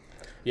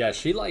 Yeah,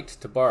 she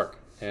liked to bark,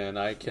 and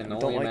I can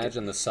only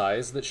imagine the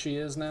size that she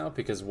is now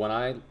because when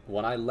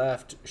I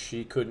left,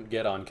 she couldn't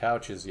get on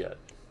couches yet.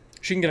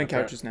 She can get on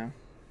couches now.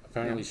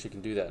 Apparently she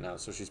can do that now,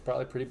 so she's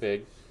probably pretty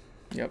big.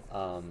 Yep.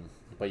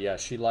 But yeah,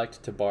 she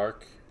liked to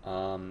bark.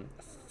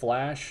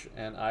 Flash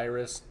and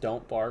Iris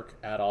don't bark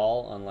at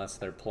all unless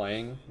they're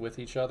playing with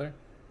each other.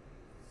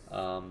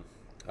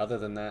 Other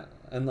than that,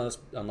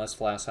 unless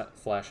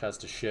Flash has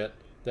to shit,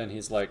 then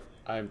he's like,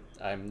 I'm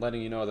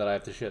letting you know that I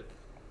have to shit,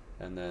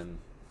 and then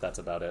that's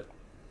about it.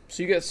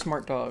 So you got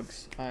smart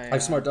dogs. I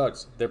have smart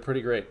dogs. They're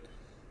pretty great.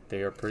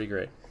 They are pretty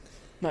great.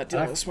 Not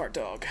dealing with a smart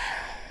dog.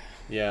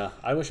 Yeah,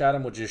 I wish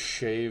Adam would just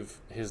shave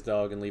his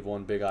dog and leave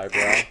one big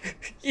eyebrow.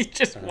 You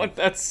just want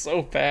that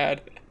so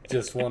bad.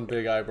 Just one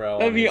big eyebrow.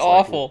 That'd be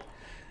awful.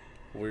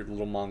 Like, weird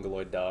little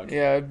mongoloid dog.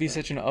 Yeah, it'd be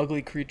such an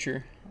ugly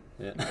creature.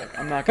 Yeah. Like,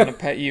 I'm not gonna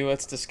pet you.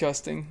 That's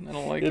disgusting. I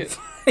don't like it.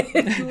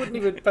 You wouldn't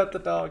even pet the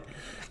dog.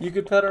 You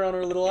could pet her on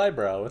her little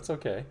eyebrow. It's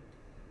okay.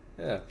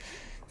 Yeah.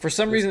 For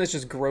some reason, it's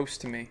just gross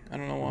to me. I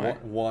don't know why.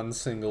 One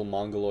single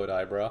mongoloid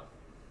eyebrow,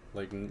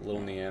 like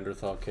little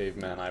Neanderthal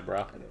caveman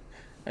eyebrow.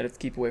 I'd have to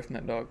keep away from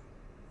that dog.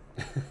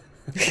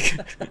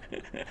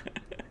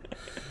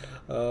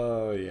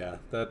 Oh yeah,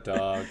 that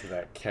dog,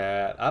 that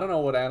cat. I don't know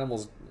what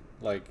animals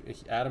like.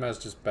 Adam has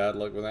just bad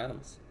luck with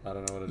animals. I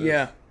don't know what it is.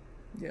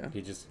 Yeah.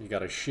 He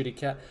got a shitty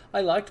cat.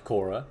 I liked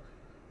Cora.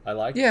 I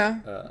liked.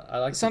 I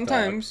like.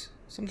 Sometimes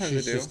I do.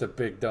 She's just a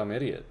big dumb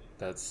idiot.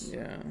 That's.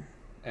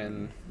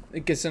 And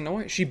it gets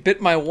annoying. She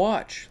bit my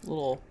watch,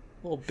 little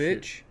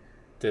bitch.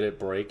 Did it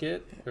break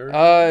it?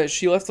 Or?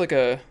 She left like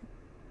a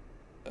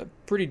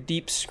pretty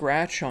deep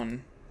scratch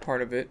on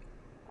part of it.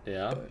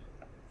 Yeah. But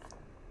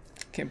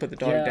can't put the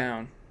dog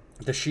down.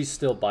 Does she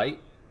still bite?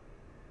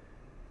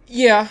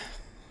 Yeah.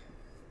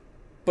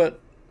 But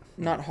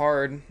not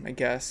hard, I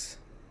guess.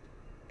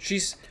 She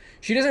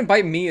doesn't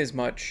bite me as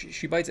much.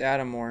 She bites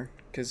Adam more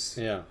cuz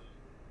Yeah.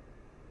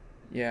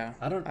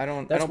 I don't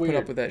put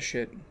up with that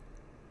shit.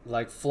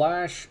 Like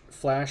Flash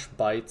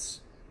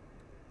bites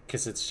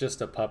cuz it's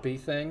just a puppy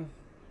thing.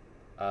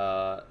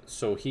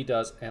 So he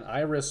does, and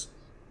Iris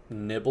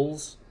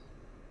nibbles.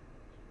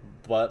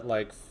 But,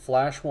 like,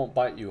 Flash won't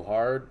bite you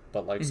hard,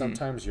 but, like,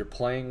 sometimes you're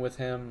playing with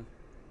him,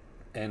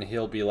 and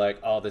he'll be like,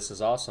 oh, this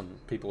is awesome.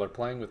 People are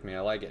playing with me.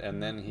 I like it.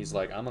 And then he's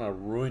like, I'm going to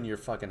ruin your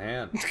fucking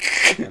hand.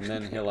 And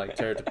then he'll, like,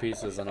 tear it to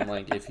pieces. And I'm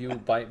like, if you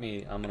bite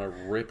me, I'm going to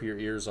rip your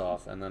ears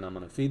off, and then I'm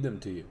going to feed them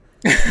to you.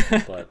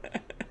 But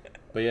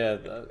yeah,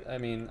 I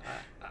mean,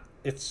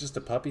 it's just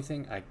a puppy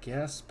thing, I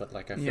guess. But,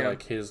 like, I feel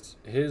like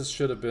his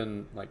should have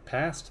been, like,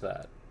 past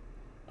that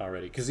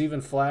already, because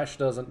even Flash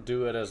doesn't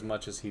do it as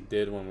much as he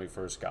did when we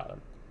first got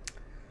him.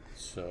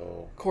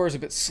 So Cora's a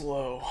bit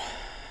slow.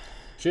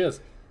 She is,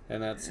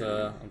 and that's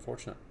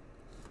unfortunate.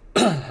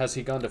 Has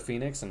he gone to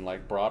Phoenix and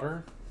like brought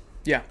her?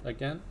 Yeah.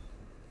 Again?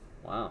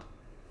 Wow.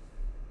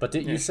 But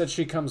you said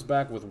she comes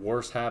back with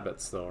worse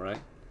habits, though,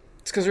 right?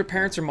 It's because her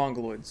parents are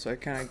Mongoloids, so I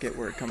kind of get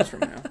where it comes from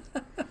now.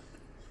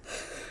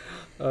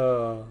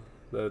 Oh.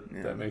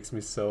 That makes me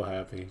so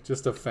happy.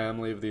 Just a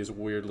family of these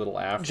weird little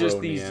Afro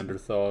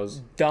Neanderthals.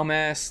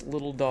 Dumbass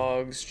little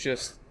dogs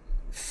just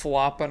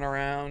flopping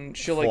around.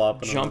 She'll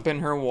like jump in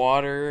her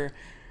water.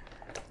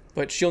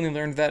 But she only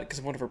learned that because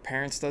one of her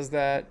parents does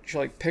that.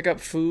 She'll like pick up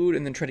food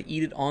and then try to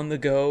eat it on the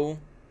go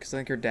because I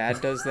think her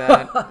dad does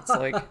that. It's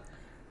like,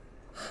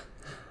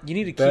 you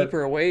need to keep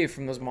her away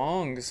from those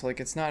Mongs. Like,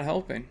 it's not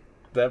helping.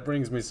 That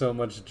brings me so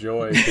much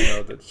joy to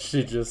know that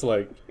she just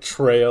like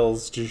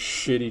trails just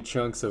shitty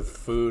chunks of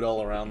food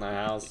all around the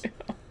house.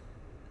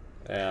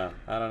 Yeah,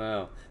 I don't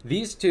know.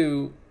 These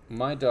two,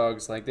 my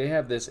dogs, like they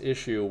have this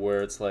issue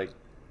where it's like,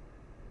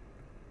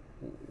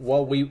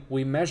 well,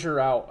 we measure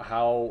out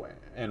how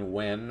and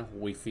when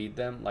we feed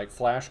them. Like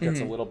Flash gets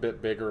a little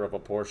bit bigger of a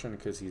portion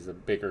because he's a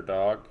bigger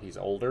dog. He's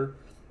older.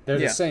 They're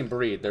the same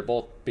breed. They're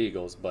both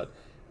beagles, but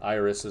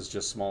Iris is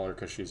just smaller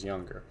because she's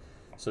younger.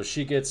 So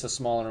she gets a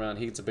smaller amount,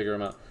 he gets a bigger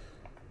amount.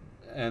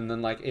 And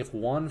then, like, if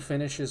one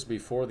finishes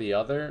before the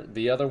other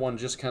one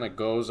just kind of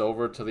goes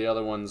over to the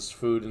other one's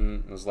food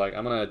and is like,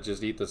 I'm going to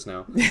just eat this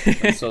now.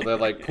 And so they,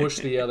 like, push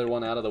the other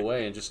one out of the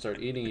way and just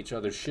start eating each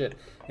other's shit.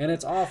 And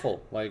it's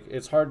awful. Like,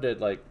 it's hard to,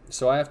 like...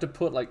 So I have to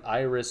put, like,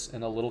 Iris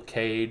in a little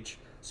cage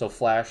so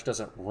Flash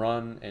doesn't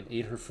run and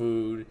eat her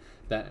food.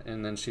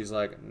 And then she's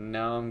like,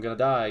 now I'm going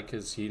to die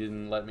because he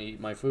didn't let me eat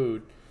my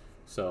food.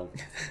 So,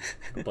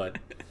 but...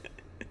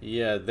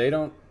 Yeah, they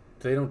don't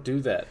do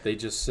that. They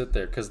just sit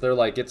there because they're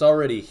like, it's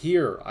already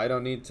here. I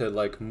don't need to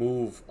like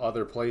move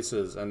other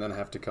places and then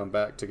have to come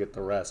back to get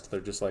the rest.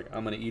 They're just like,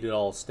 I'm gonna eat it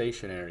all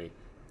stationary.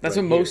 That's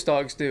right what most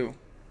dogs do.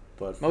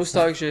 But most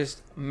dogs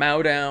just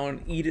mow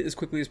down, eat it as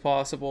quickly as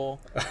possible.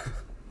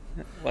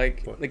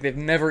 like they've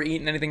never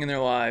eaten anything in their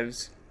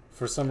lives.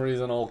 For some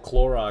reason, old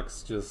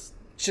Clorox just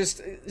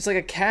it's like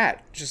a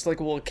cat. Just like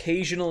will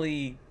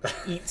occasionally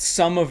eat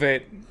some of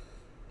it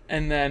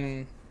and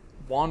then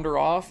wander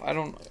off.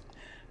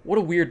 What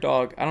a weird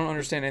dog. I don't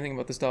understand anything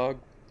about this dog.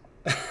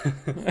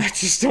 I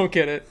just don't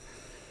get it.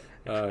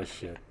 Oh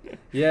shit.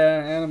 Yeah,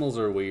 animals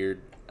are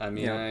weird. I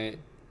mean,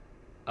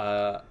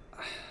 I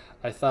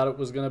thought it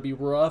was gonna be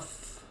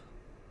rough.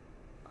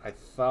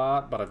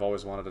 But I've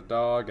always wanted a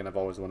dog, and I've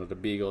always wanted a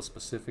beagle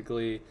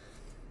specifically.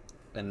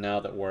 And now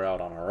that we're out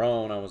on our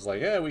own, I was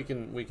like, yeah, we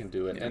can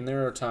do it. Yeah. And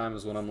there are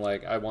times when I'm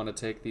like, I want to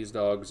take these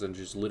dogs and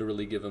just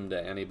literally give them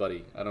to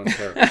anybody. I don't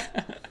care.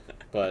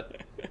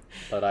 But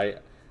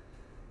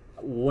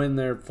when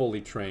they're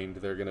fully trained,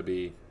 they're going to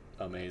be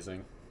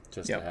amazing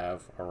just to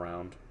have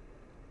around.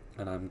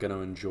 And I'm going to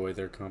enjoy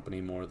their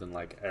company more than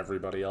like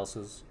everybody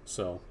else's.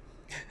 So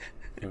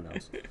who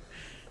knows?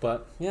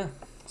 But yeah,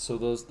 so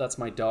that's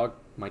my dog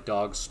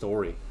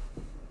story.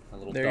 My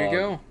little there dog, you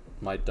go.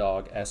 My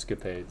dog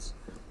escapades.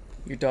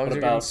 Your dogs are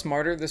getting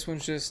smarter. This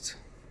one's just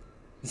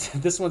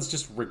this one's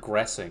just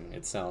regressing,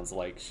 it sounds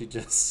like.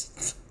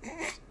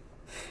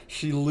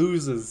 She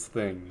loses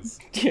things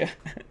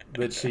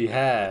that she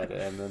had,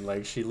 and then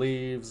like she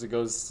leaves, it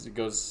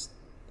goes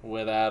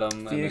with Adam,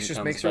 Phoenix and then just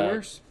comes makes back. her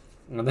worse.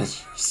 And then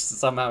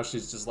somehow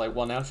she's just like,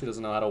 well, now she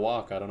doesn't know how to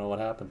walk. I don't know what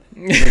happened.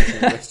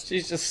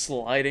 She's just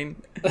sliding.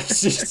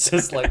 She's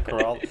just like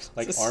army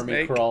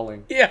snake.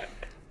 Crawling. Yeah.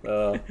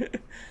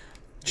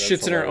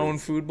 Shits in her own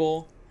food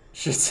bowl.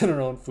 Shits in her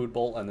own food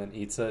bowl and then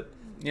eats it.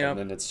 Yeah. And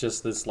then it's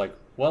just this like,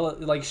 well,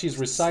 like she's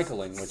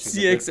recycling, which is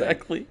a good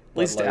exactly. thing. At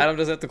least Adam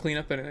doesn't have to clean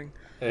up anything.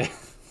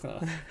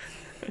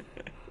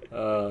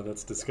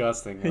 That's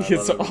disgusting.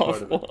 It's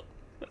awful.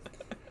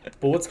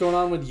 But what's going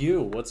on with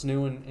you? What's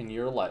new in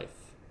your life?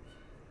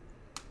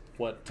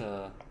 What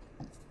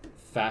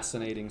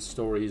fascinating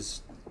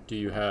stories do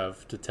you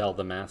have to tell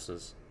the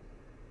masses?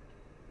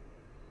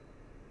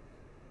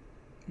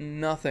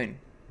 Nothing.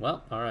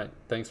 Well, all right.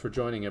 Thanks for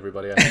joining,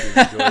 everybody. I hope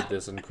you enjoyed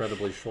this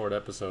incredibly short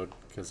episode,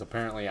 because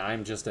apparently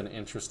I'm just an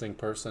interesting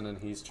person and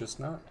he's just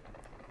not.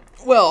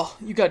 Well,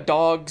 you got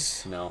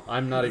dogs. No,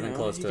 I'm not even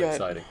close to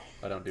exciting.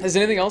 I don't do. Has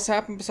anything else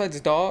happened besides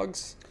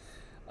dogs?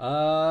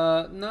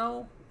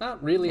 No,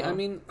 not really. No. I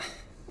mean,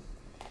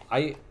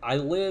 I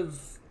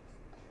live,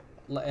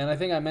 and I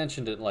think I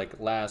mentioned it like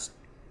last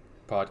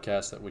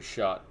podcast that we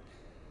shot.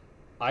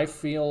 I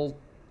feel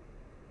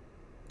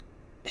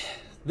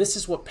this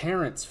is what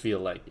parents feel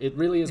like. It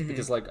really is,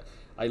 because like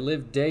I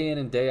live day in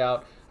and day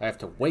out. I have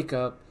to wake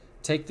up,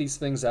 take these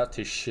things out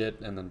to shit,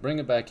 and then bring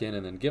it back in,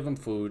 and then give them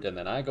food, and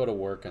then I go to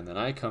work, and then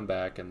I come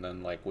back, and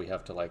then like we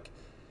have to like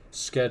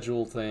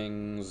schedule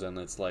things, and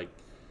it's like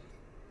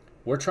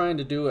we're trying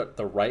to do it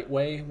the right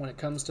way when it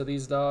comes to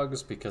these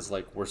dogs, because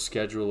like we're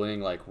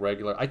scheduling like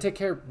regular. I take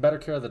better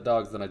care of the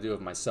dogs than I do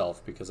of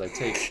myself, because I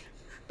take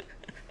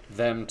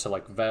them to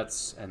like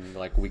vets, and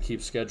like we keep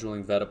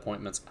scheduling vet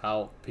appointments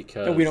out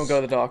because and we don't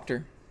go to the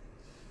doctor.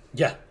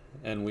 Yeah,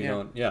 and we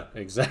don't. Yeah,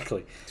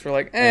 exactly. So we're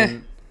like,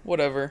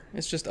 whatever.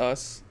 It's just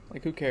us.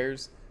 Like, who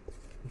cares?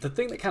 The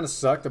thing that kind of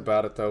sucked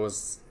about it though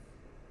is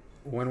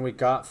when we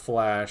got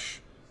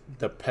Flash,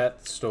 the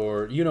pet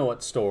store. You know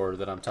what store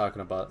that I'm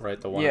talking about, right?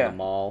 The one in the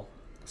mall.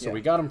 So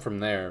we got him from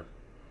there,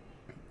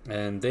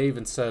 and they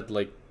even said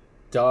like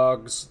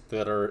dogs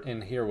that are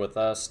in here with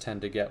us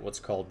tend to get what's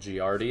called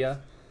Giardia.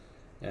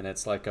 And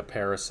it's like a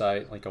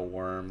parasite, like a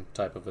worm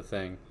type of a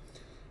thing.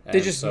 And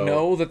they just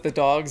know that the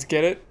dogs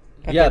get it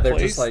at they're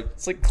place? Just like,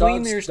 it's like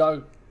clean their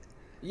dog.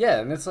 Yeah,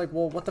 and it's like,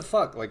 well, what the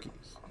fuck? Like,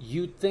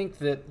 you'd think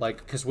that,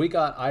 like, because we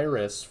got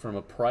Iris from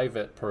a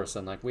private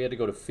person. Like, we had to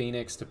go to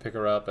Phoenix to pick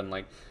her up. And,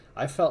 like,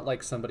 I felt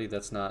like somebody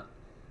that's not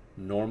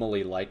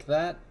normally like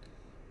that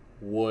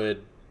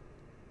would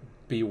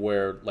be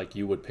where like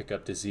you would pick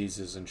up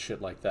diseases and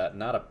shit like that.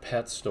 Not a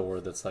pet store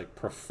that's like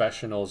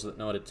professionals that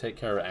know how to take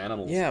care of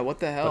animals. Yeah, what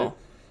the hell?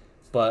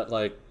 But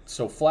like,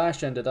 so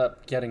Flash ended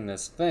up getting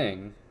this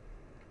thing,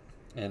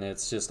 and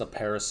it's just a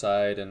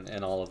parasite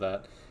and all of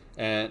that.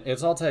 And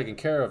it's all taken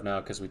care of now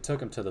because we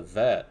took him to the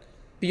vet.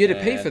 But you had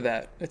to pay for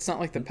that. It's not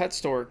like the pet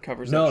store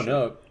covers that shit.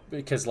 No,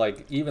 because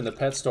like even the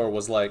pet store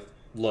was like,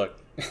 look,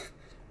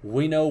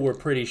 we know we're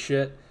pretty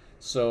shit,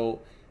 so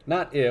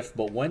not if,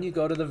 but when you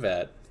go to the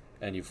vet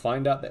and you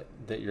find out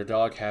that your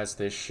dog has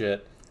this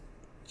shit,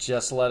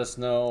 just let us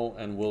know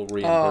and we'll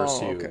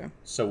reimburse you. Okay.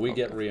 So we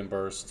get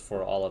reimbursed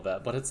for all of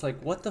that. But it's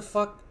like, what the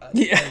fuck?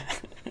 Yeah.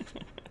 What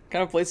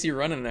kind of place are you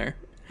running there?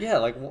 Yeah,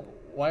 like,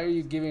 why are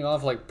you giving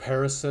off like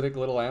parasitic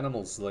little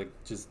animals? Like,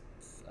 just,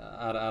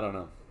 I don't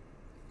know.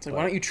 It's like,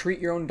 why don't you treat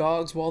your own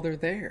dogs while they're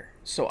there?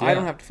 So I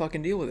don't have to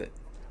fucking deal with it.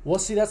 Well,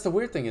 see, that's the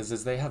weird thing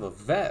is they have a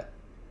vet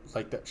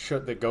like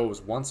that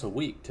goes once a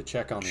week to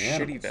check on the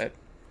animals. Shitty vet.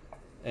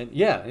 And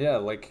yeah,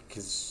 like,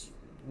 because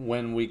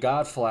when we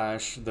got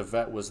Flash, the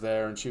vet was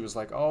there, and she was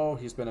like, oh,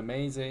 he's been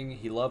amazing.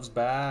 He loves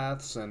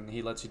baths, and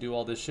he lets you do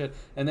all this shit.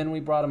 And then we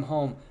brought him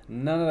home.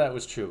 None of that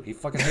was true. He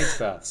fucking hates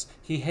baths.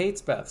 He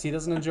hates baths. He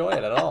doesn't enjoy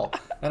it at all.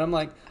 And I'm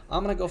like,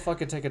 I'm going to go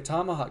fucking take a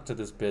tomahawk to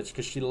this bitch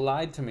because she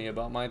lied to me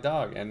about my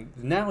dog. And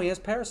now he has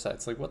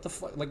parasites. Like, what the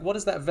fuck? Like, what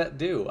does that vet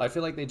do? I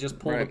feel like they just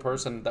pulled a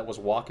person that was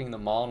walking the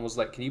mall and was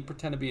like, can you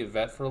pretend to be a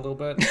vet for a little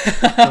bit?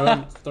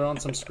 throw on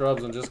some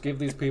scrubs and just give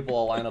these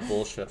people a line of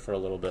bullshit for a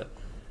little bit.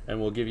 And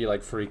we'll give you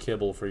like free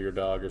kibble for your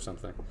dog or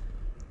something.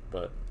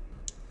 But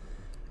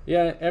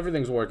yeah,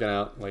 everything's working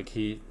out. Like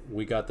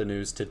we got the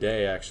news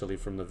today actually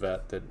from the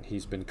vet that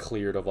he's been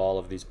cleared of all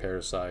of these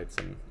parasites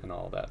and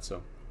all that.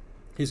 So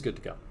he's good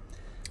to go.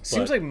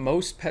 Seems like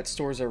most pet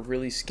stores are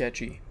really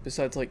sketchy.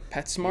 Besides like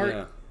PetSmart.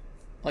 Yeah.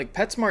 Like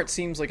PetSmart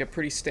seems like a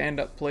pretty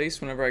stand-up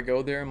place. Whenever I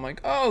go there, I'm like,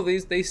 oh,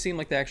 they seem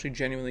like they actually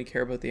genuinely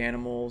care about the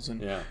animals,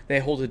 and they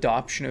hold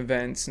adoption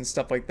events and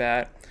stuff like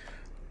that.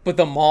 But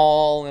the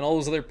mall and all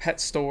those other pet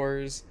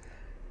stores,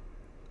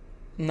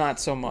 not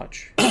so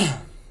much.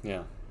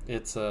 Yeah,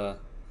 it's a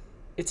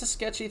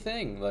sketchy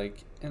thing.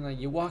 Like, and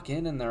you walk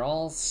in and they're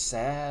all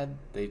sad.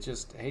 They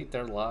just hate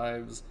their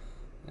lives,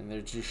 and they're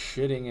just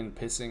shitting and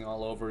pissing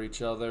all over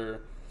each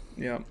other.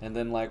 Yeah. And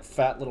then like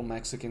fat little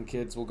Mexican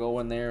kids will go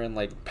in there and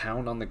like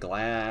pound on the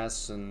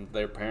glass, and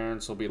their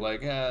parents will be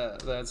like, "Yeah,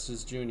 that's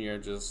just Junior,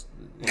 just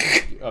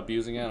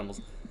abusing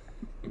animals.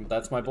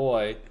 That's my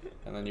boy."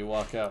 And then you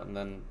walk out, and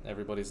then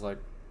everybody's like,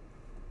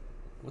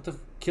 "What the?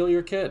 Kill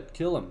your kid!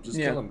 Kill him! Just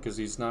kill him because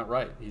he's not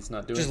right. He's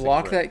not doing." Just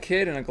lock that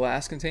kid in a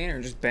glass container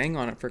and just bang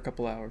on it for a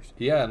couple hours.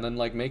 Yeah, and then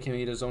like make him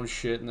eat his own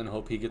shit, and then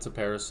hope he gets a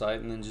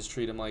parasite, and then just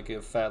treat him like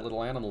a fat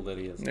little animal that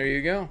he is. There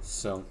you go.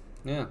 So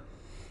yeah,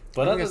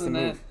 but other than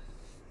that,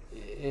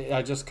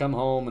 I just come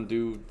home and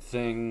do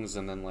things,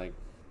 and then like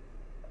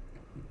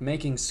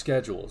making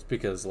schedules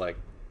because like,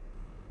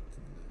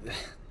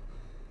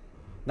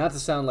 not to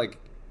sound like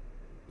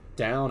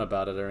down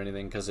about it or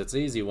anything, because it's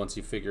easy once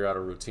you figure out a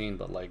routine,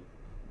 but like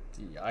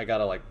I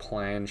gotta like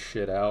plan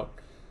shit out.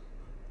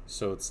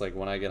 So it's like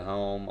when I get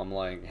home, I'm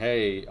like,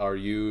 hey, are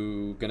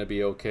you gonna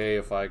be okay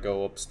if I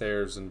go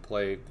upstairs and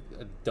play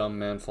A Dumb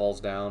Man Falls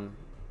Down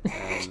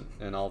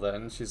and all that?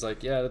 And she's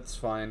like, yeah, that's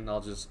fine,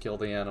 I'll just kill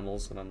the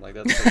animals. And I'm like,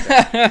 that's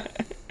okay.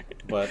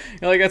 But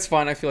you're like, that's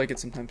fine, I feel like it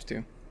sometimes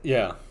too.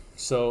 Yeah,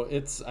 so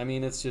it's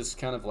just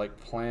kind of like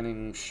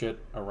planning shit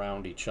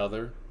around each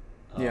other.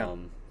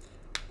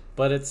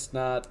 But it's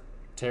not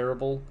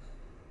terrible.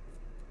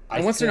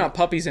 And once they're not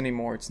puppies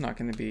anymore, it's not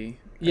going to be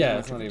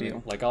it's not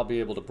even like I'll be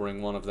able to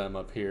bring one of them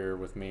up here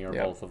with me or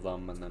both of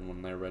them, and then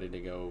when they're ready to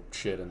go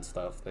shit and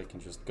stuff, they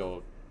can just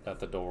go at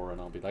the door,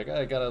 and I'll be like,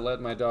 I gotta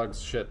let my dogs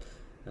shit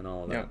and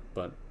all of that.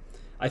 But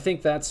I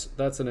think that's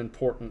an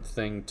important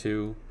thing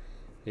too,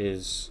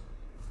 is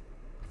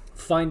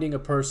finding a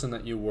person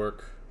that you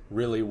work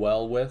really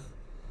well with.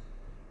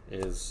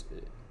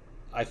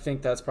 I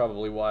think that's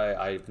probably why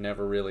I've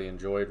never really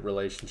enjoyed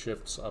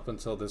relationships up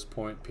until this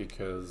point,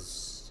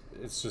 because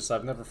it's just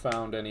I've never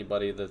found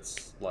anybody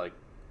that's like,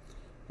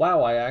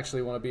 wow, I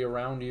actually want to be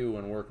around you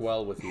and work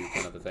well with you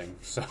kind of a thing.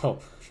 So,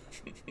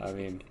 I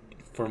mean,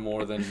 for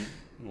more than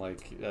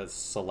like a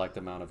select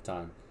amount of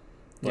time.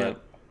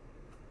 But,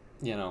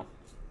 you know,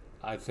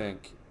 I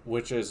think,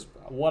 which is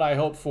what I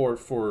hope for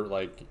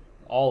like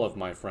all of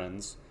my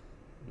friends,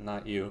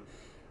 not you.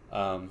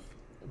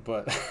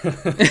 But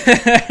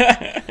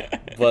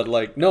but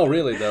like, no,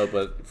 really though,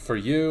 but for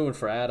you and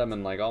for Adam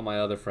and like all my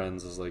other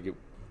friends is like,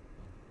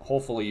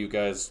 hopefully you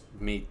guys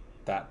meet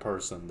that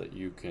person that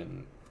you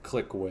can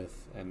click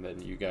with, and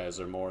then you guys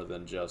are more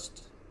than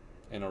just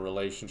in a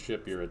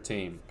relationship, you're a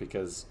team.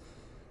 Because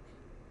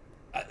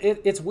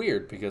it's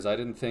weird, because I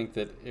didn't think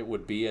that it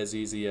would be as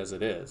easy as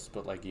it is,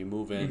 but like you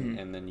move in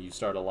and then you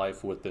start a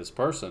life with this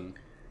person,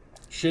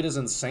 shit is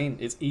insane.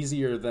 It's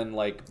easier than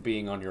like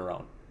being on your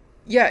own.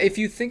 Yeah, if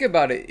you think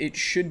about it, it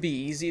should be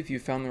easy if you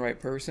found the right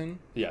person.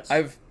 Yes.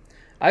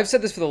 I've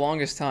said this for the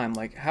longest time.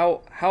 Like, how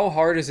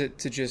hard is it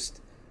to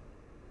just,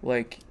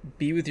 like,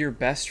 be with your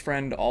best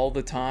friend all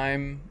the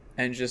time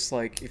and just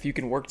like if you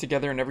can work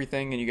together and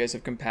everything and you guys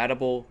have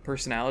compatible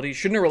personalities,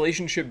 shouldn't a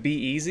relationship be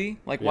easy?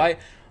 Like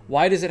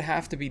why does it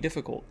have to be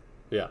difficult?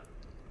 Yeah,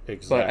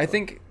 exactly.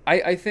 But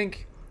I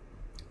think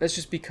that's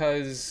just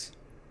because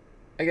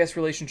I guess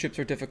relationships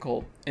are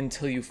difficult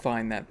until you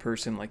find that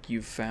person like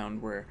you've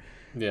found where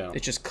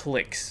it just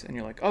clicks and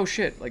you're like, oh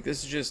shit, like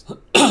this is just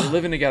we're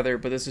living together,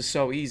 but this is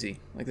so easy.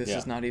 Like this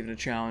is not even a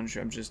challenge.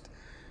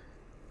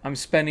 I'm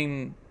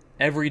spending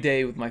every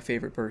day with my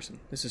favorite person.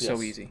 This is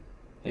so easy.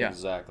 Yeah.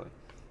 Exactly.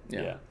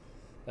 Yeah.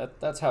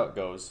 That's how it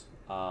goes.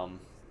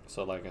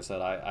 So like I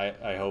said,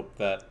 I hope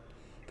that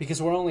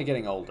because we're only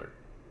getting older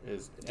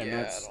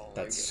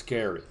that's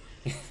scary.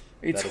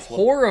 It's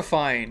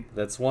horrifying.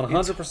 That's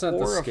 100%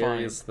 the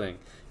scariest thing.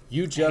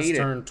 You just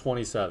turned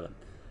 27,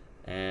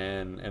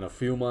 and in a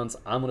few months,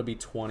 I'm going to be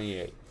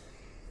 28.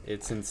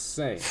 It's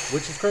insane,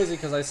 which is crazy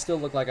because I still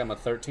look like I'm a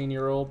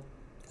 13-year-old.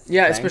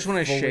 Yeah, especially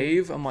when I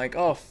shave, I'm like,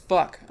 oh,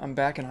 fuck, I'm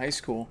back in high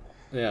school.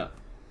 Yeah.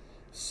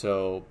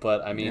 So,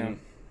 but I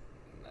mean,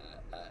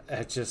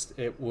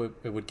 it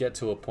would get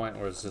to a point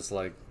where it's just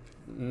like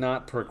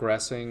not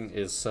progressing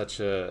is such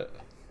a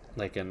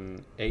like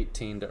an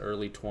 18 to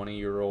early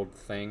 20-year-old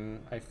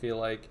thing, I feel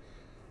like.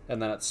 And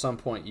then at some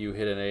point you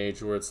hit an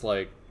age where it's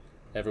like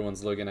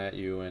everyone's looking at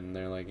you and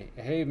they're like,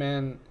 hey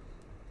man,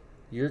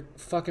 you're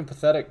fucking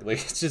pathetic. Like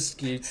it's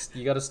just you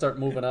got to start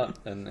moving up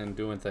and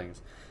doing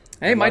things.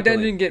 Hey, my dad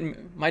didn't get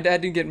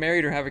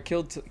married or have a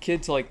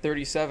kid till like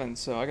 37,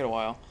 so I got a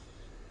while.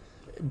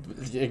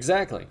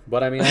 Exactly.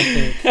 But I mean, I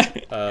think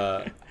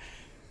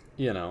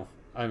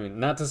I mean,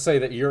 not to say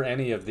that you're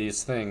any of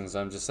these things.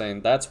 I'm just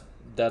saying that's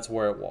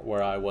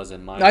where I was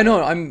in my I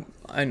know.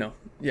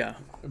 Yeah.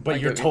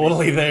 But you're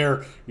totally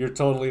there. You're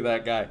totally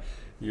that guy.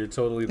 You're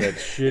totally that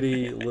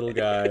shitty little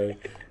guy.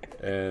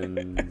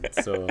 And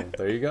so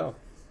there you go.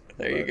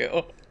 You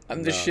go.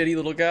 I'm the shitty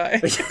little guy.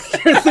 You're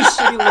the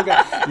shitty little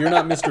guy. You're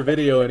not Mr.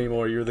 Video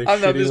anymore. You're the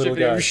shitty little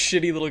guy. I'm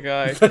shitty little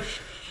guy.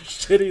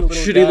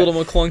 Shitty little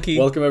McClunky.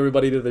 Welcome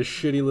everybody to the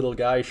Shitty Little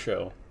Guy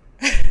show,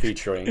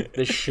 featuring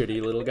the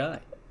shitty little guy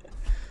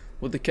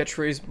with the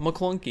catchphrase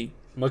McClunky.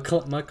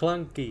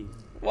 McClunky.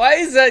 Why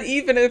is that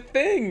even a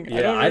thing?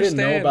 Yeah, I didn't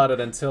know about it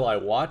until I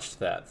watched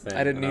that thing.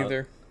 I didn't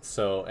either.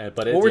 So,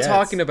 but what we're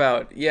talking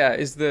about,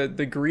 is the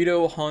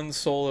Greedo Han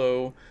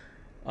Solo.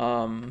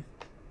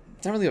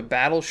 It's not really a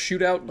battle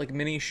shootout, like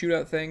mini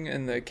shootout thing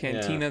in the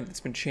cantina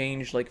that's been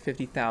changed like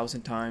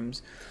 50,000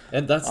 times.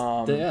 And that's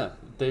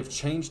they've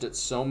changed it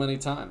so many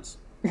times.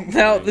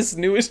 Now this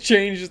newest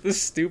change is the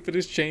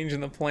stupidest change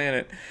in the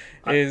planet.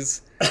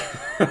 Is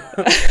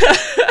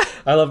I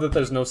love that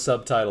there's no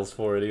subtitles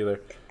for it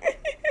either.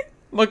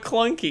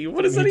 McClunky.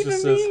 What does that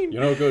even mean?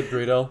 You're no good,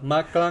 Greedo.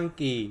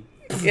 McClunky.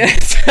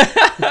 Yes.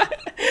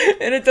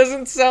 And it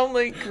doesn't sound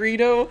like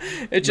Greedo.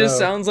 It just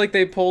sounds like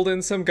they pulled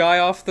in some guy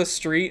off the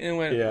street and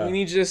went, we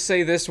need you to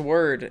say this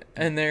word.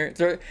 And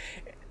they're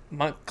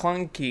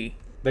McClunky.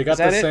 They got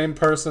the same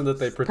person that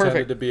they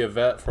pretended to be a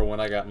vet for when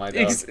I got my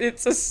dog.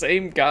 It's the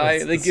same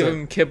guy. They give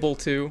him kibble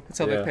too. That's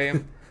how they pay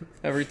him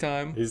every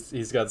time.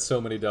 He's got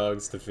so many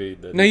dogs to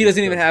feed. No, he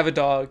doesn't even have a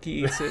dog.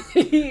 He eats it.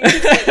 He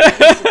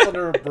sits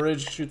under a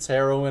bridge, shoots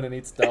heroin, and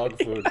eats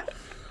dog food.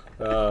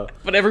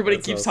 But everybody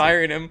keeps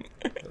hiring him.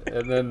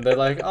 And then they're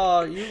like,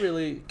 oh, you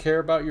really care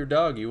about your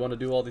dog. You want to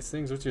do all these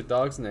things. What's your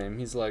dog's name?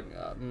 He's like,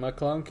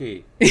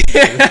 McClunky.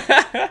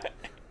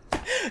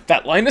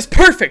 That line is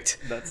perfect.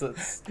 That's it.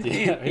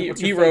 Yeah. Hey,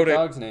 what's your wrote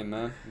dog's name,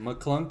 man?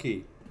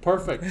 McClunky.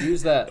 Perfect.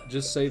 Use that.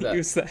 Just say that.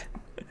 Use that.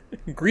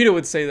 Greedo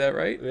would say that,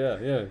 right?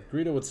 Yeah.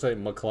 Greedo would say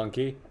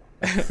McClunky.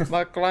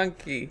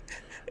 McClunky.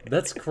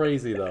 That's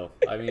crazy, though.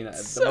 I mean,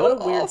 so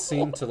what a weird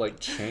scene to, like,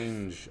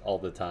 change all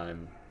the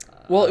time.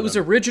 Well, it was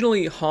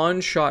originally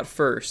Han shot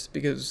first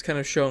because it was kind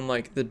of shown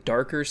like the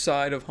darker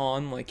side of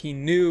Han. Like he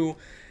knew,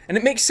 and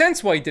it makes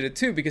sense why he did it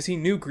too, because he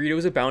knew Greedo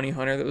was a bounty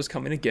hunter that was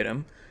coming to get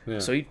him. Yeah.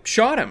 So he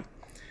shot him.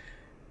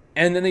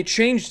 And then they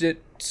changed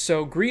it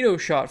so Greedo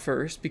shot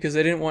first because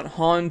they didn't want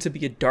Han to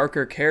be a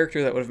darker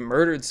character that would have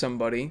murdered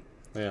somebody.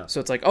 Yeah. So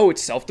it's like, oh,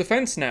 it's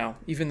self-defense now.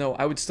 Even though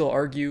I would still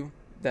argue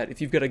that if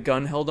you've got a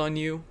gun held on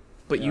you,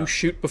 but you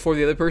shoot before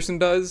the other person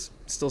does,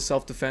 it's still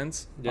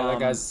self-defense. Yeah,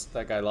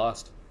 that guy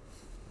lost.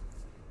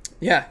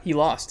 Yeah, he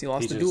lost. He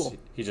lost the duel.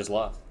 He just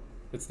lost.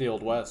 It's the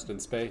Old West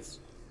in space.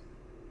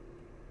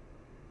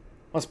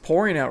 Well, it's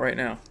pouring out right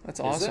now.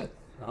 That's awesome. Is it?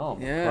 Oh,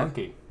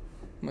 McClunky.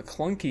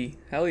 McClunky.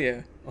 Hell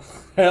yeah.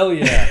 Hell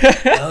yeah.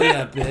 Hell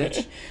yeah,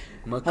 bitch.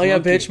 McClunky. Hell yeah,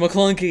 bitch.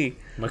 McClunky.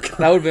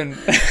 That would have been...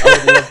 I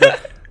would love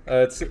that.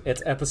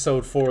 It's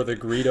episode 4, the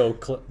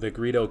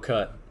Greedo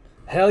cut.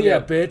 Hell yeah,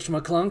 bitch.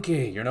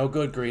 McClunky. You're no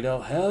good,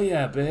 Greedo. Hell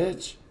yeah,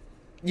 bitch.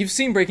 You've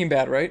seen Breaking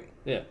Bad, right?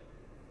 Yeah.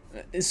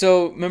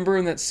 So, remember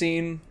in that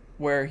scene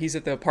where he's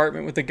at the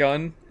apartment with the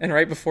gun, and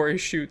right before he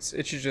shoots,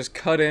 it should just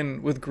cut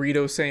in with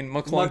Greedo saying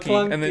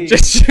McClunky, and then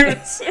just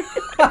shoots.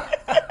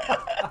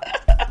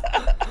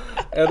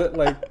 And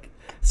it,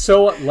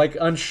 so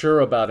unsure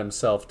about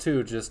himself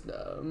too, just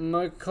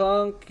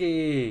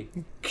McClunky.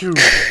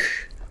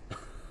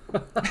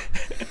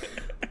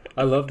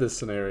 I love this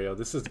scenario.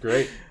 This is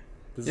great.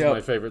 This is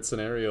my favorite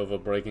scenario of a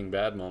Breaking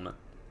Bad moment.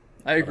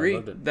 I agree.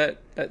 That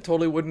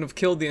totally wouldn't have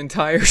killed the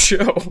entire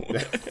show.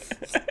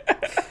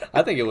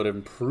 I think it would have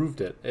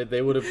improved it.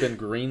 They would have been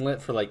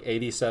greenlit for like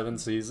 87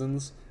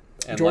 seasons.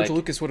 And George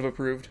Lucas would have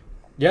approved.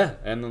 Yeah,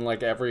 and then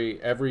like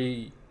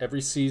every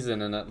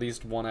season and at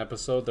least one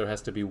episode, there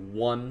has to be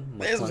one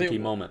McClunky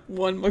moment.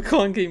 One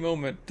McClunky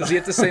moment. Does he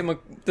have to say?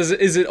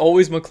 Is it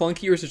always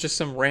McClunky, or is it just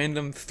some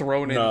random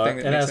thrown in thing?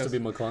 It has to be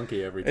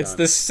McClunky every time. It's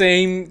the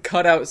same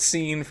cutout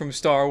scene from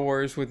Star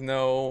Wars with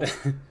no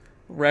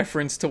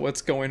reference to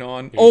what's going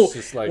on.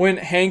 When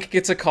Hank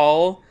gets a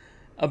call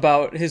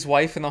about his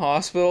wife in the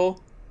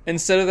hospital,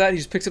 instead of that, he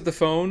just picks up the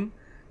phone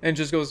and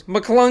just goes,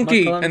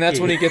 McClunky! And that's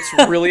when he gets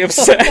really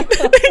upset. He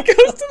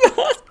goes to the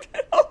hospital.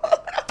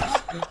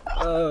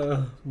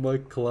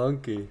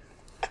 McClunky.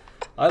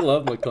 I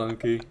love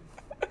McClunky.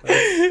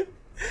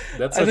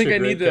 That's such a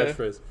great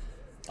catchphrase.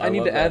 I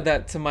need to add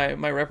that to my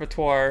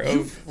repertoire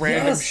of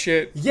random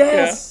shit.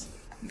 Yes!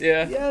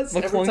 Yeah. Yes!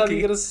 McClunky. Every time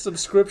you get a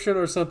subscription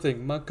or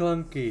something,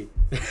 McClunky.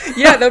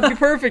 Yeah, that'd be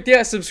perfect.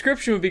 Yeah,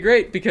 subscription would be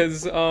great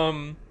because...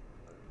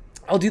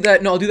 I'll do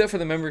that. No, I'll do that for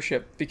the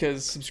membership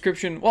because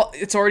subscription. Well,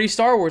 it's already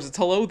Star Wars. It's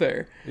hello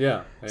there.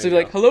 Yeah. So you're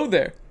like, hello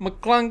there,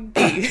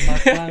 McClunky.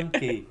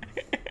 McClunky.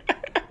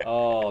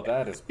 Oh,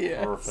 that is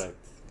perfect.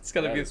 It's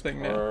gotta be a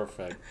thing now.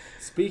 Perfect.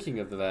 Speaking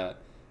of that,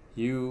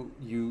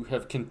 you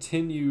have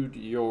continued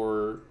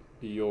your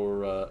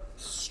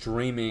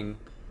streaming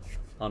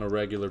on a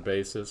regular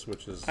basis,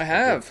 which is a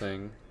good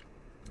thing.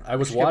 I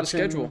was watching.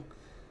 Schedule.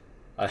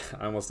 I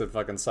almost did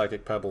fucking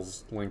Psychic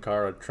Pebbles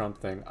Linkara Trump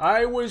thing.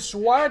 I was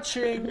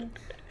watching,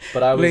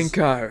 but I was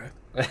Linkara.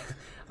 I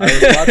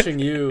was watching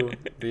you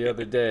the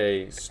other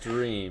day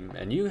stream,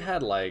 and you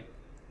had like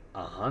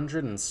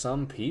 100 and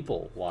some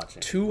people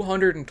watching.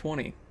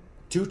 220.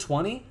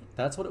 220?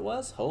 That's what it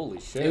was? Holy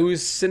shit! It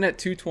was sitting at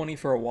 220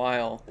 for a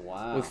while.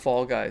 Wow. With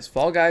Fall Guys.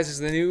 Fall Guys is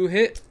the new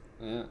hit.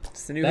 Yeah.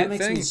 It's the new hit thing.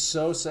 That makes me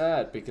so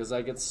sad because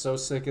I get so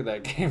sick of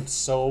that game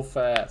so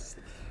fast.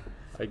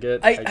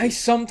 I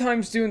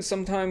sometimes do, and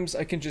sometimes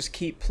I can just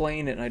keep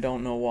playing it, and I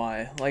don't know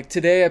why. Like,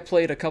 today I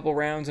played a couple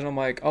rounds, and I'm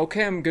like,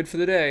 okay, I'm good for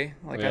the day.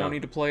 Like, I don't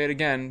need to play it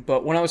again.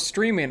 But when I was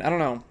streaming, I don't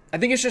know. I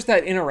think it's just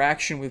that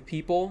interaction with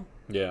people.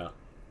 Yeah.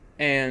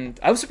 And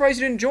I was surprised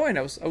you didn't join.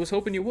 I was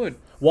hoping you would.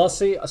 Well,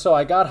 see, so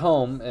I got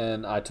home,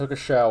 and I took a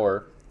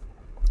shower,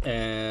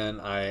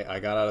 and I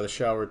got out of the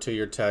shower to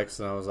your text,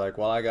 and I was like,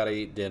 well, I got to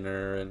eat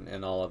dinner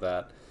and all of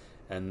that.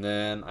 And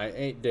then I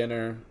ate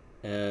dinner.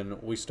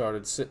 And we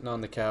started sitting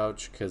on the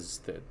couch because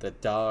the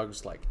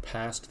dogs, like,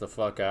 passed the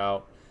fuck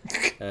out.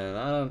 And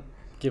I don't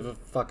give a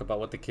fuck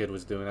about what the kid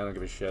was doing. I don't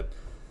give a shit.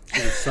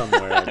 She was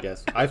somewhere, I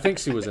guess. I think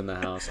she was in the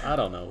house. I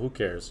don't know. Who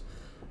cares?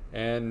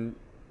 And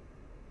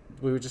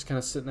we were just kind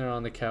of sitting there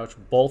on the couch,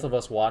 both of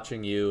us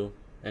watching you.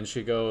 And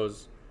she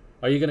goes,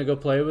 are you going to go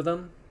play with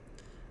them?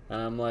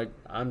 And I'm like,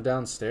 I'm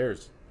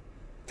downstairs.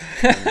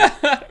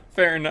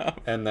 Fair enough.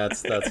 And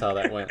that's how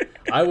that went.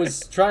 I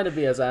was trying to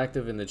be as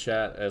active in the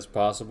chat as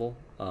possible.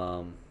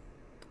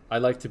 I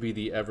like to be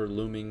the ever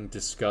looming,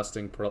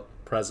 disgusting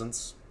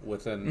presence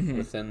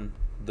within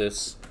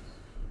this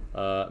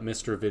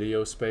Mr.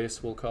 Video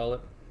space. We'll call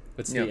it.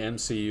 It's the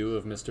MCU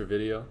of Mr.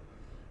 Video.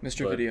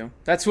 Mr. Video.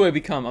 That's who I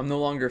become. I'm no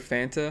longer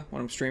Fanta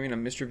when I'm streaming.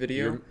 I'm Mr.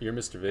 Video. You're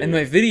Mr. Video. In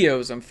my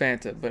videos, I'm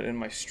Fanta, but in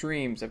my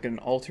streams, I've got an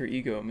alter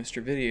ego, Mr.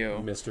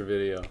 Video. Mr.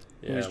 Video.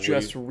 Yeah, who's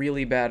just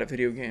really bad at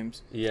video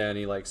games. Yeah, and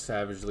he like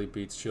savagely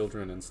beats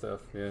children and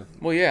stuff. Yeah.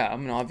 Well, yeah. I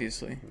mean,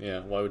 obviously.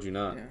 Yeah. Why would you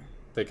not? Yeah.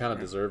 They kind of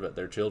deserve it.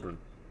 They're children.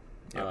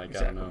 Yeah, exactly.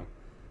 I don't know.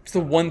 It's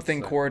the one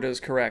thing Cora does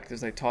correct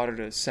is they taught her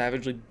to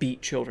savagely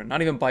beat children.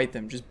 Not even bite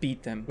them, just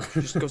beat them. She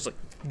just goes like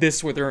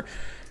this with her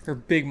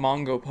big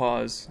Mongo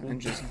paws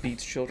and just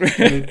beats children.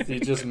 He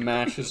just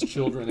mashes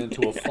children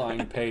into a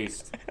fine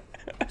paste,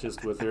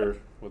 just with her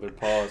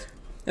paws.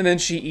 And then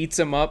she eats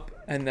them up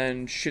and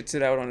then shits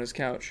it out on his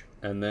couch.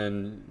 And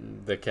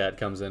then the cat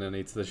comes in and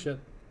eats the shit.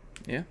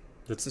 Yeah.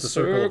 It's the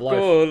circle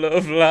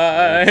of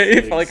life.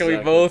 Exactly. Like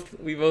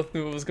we both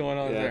knew what was going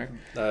on there.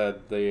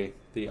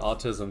 The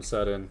autism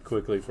set in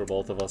quickly for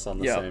both of us on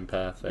the same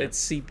path there. It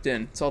seeped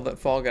in. It's all that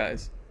Fall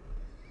Guys.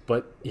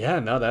 But yeah,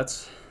 no,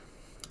 that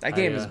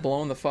game is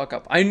blowing the fuck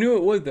up. I knew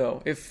it would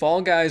though. If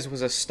Fall Guys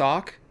was a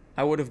stock,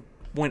 I would have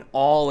went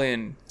all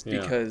in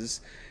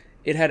because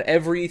it had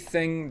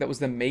everything that was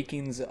the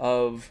makings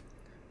of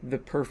the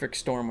perfect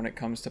storm when it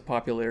comes to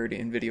popularity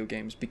in video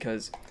games,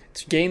 because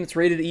it's a game that's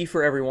rated E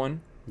for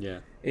everyone. Yeah.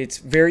 It's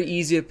very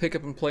easy to pick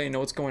up and play and know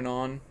what's going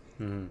on.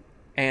 Mm-hmm.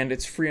 And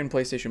it's free on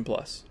PlayStation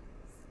Plus.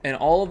 And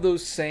all of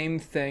those same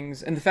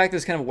things, and the fact that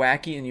it's kind of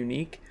wacky and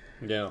unique,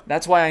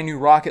 that's why I knew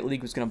Rocket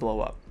League was going to blow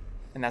up.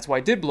 And that's why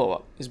it did blow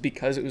up, is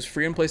because it was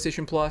free on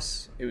PlayStation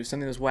Plus, it was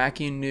something that was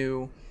wacky and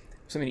new,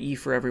 something to E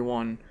for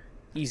everyone,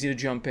 easy to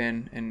jump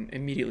in and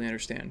immediately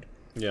understand.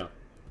 Yeah.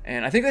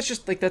 And I think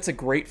that's a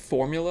great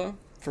formula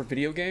for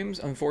video games.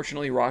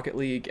 Unfortunately, Rocket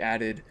League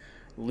added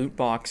loot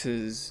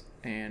boxes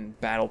and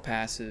battle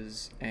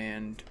passes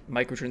and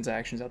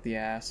microtransactions out the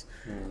ass,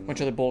 a bunch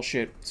of other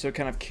bullshit. So it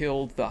kind of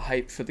killed the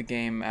hype for the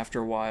game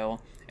after a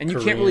while. And you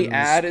can't really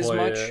add as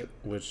much.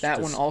 That's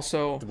why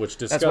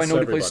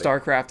nobody plays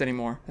StarCraft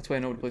anymore.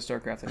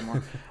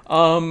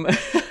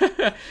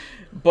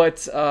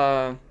 But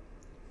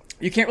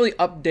you can't really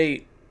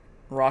update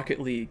Rocket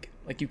League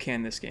like you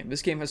can this game.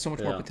 This game has so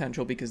much more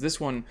potential because this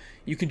one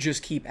you can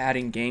just keep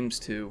adding games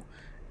to,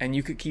 and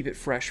you could keep it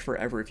fresh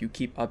forever if you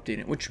keep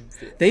updating it, which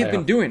they've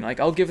been doing. Like,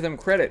 I'll give them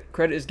credit.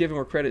 Credit is given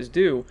where credit is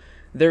due.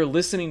 They're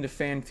listening to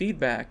fan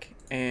feedback,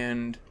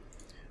 and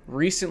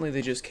recently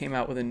they just came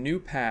out with a new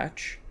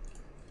patch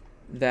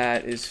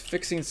that is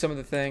fixing some of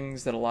the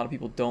things that a lot of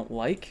people don't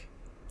like.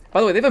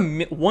 By the way, they have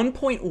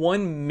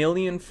 1.1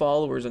 million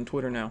followers on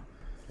Twitter now.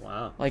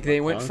 Wow. Like,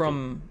 they went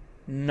from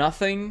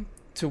nothing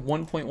to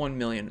 1.1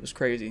 million. It was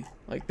crazy.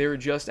 Like, they were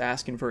just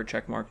asking for a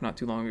check mark not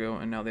too long ago,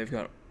 and now they've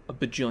got a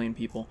bajillion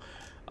people.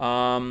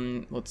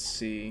 Let's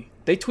see.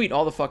 They tweet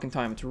all the fucking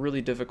time. It's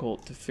really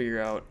difficult to figure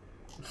out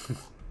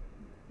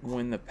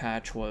when the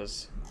patch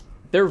was.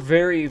 They're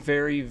very,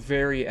 very,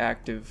 very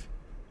active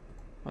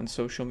on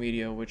social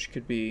media, which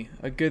could be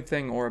a good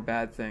thing or a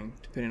bad thing,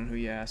 depending on who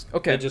you ask.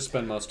 Okay. They just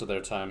spend most of their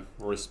time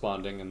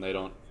responding, and they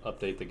don't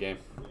update the game.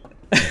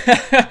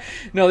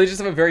 No, they just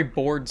have a very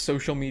bored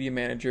social media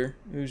manager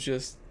who's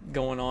just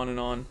going on and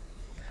on.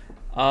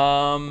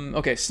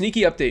 Okay,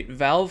 sneaky update.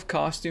 Valve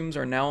costumes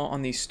are now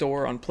on the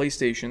store on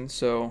PlayStation,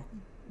 so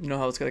you know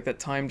how it's got like that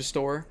time to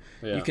store?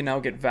 Yeah. You can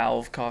now get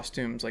Valve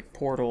costumes like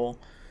Portal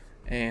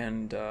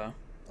and... I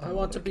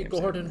want to be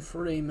Gordon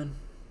Freeman.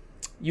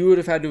 You would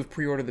have had to have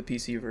pre-ordered the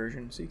PC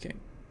version, so you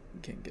can't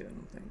get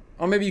anything.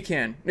 Oh, maybe you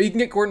can. No, you can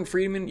get Gordon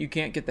Freeman. You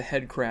can't get the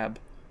head crab.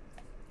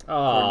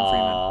 Gordon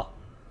Freeman.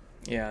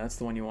 Yeah, that's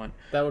the one you want.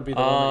 That would be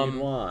the one that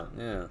you'd want.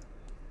 Yeah.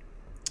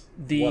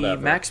 The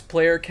max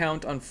player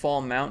count on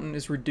Fall Mountain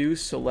is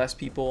reduced, so less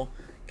people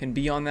can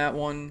be on that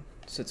one.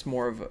 So it's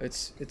more of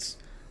it's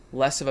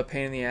less of a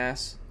pain in the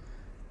ass.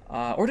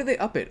 Or did they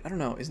up it? I don't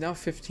know. It's now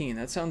 15.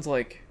 That sounds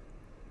like...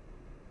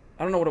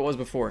 I don't know what it was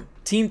before.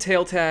 Team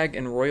Tail Tag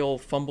and Royal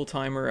Fumble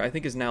Timer, I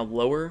think, is now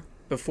lower.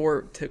 Before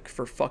it took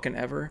for fucking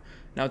ever.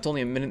 Now it's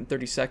only 1 minute and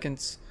 30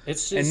 seconds.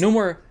 It's just... And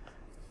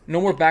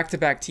no more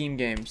back-to-back team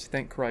games.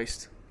 Thank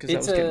Christ, because that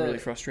was getting really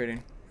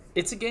frustrating.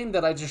 It's a game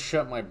that I just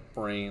shut my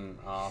brain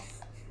off,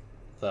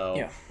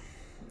 though.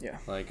 Yeah.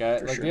 Like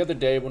the other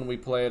day when we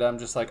played, I'm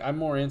just like, I'm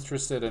more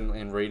interested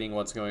in reading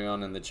what's going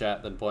on in the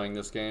chat than playing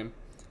this game.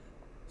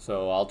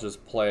 So I'll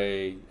just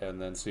play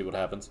and then see what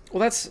happens.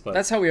 Well,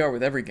 that's how we are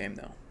with every game,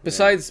 though.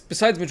 Besides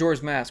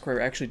Majora's Mask, where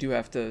we actually do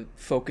have to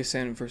focus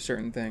in for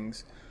certain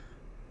things.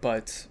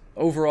 But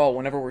overall,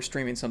 whenever we're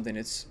streaming something,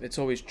 it's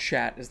always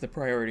chat is the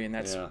priority, and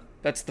that's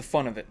the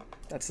fun of it.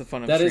 That's the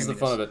fun of that is the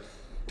fun of it.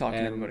 Talking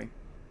to everybody.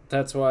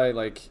 That's why,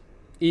 like,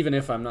 even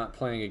if I'm not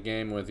playing a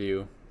game with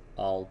you,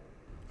 I'll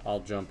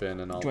jump in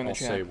and I'll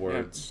say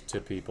words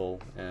to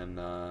people, and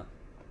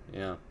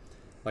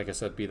like I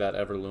said, be that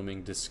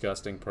ever-looming,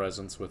 disgusting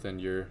presence within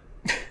your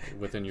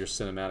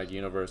cinematic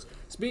universe.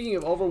 Speaking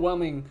of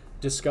overwhelming,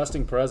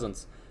 disgusting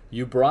presence,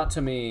 you brought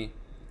to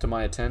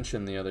my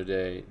attention the other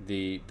day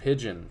the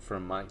pigeon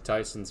from Mike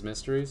Tyson's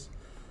Mysteries.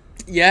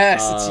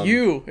 Yes, it's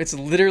you. It's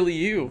literally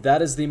you.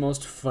 That is the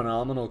most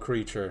phenomenal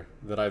creature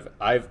that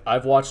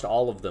I've watched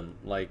all of them.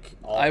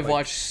 I've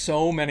watched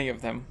so many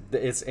of them.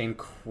 It's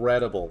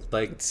incredible.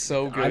 Like, it's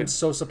so good. I'm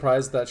so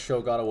surprised that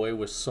show got away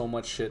with so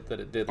much shit that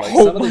it did. Like,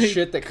 some of the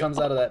shit that comes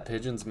out of that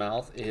pigeon's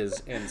mouth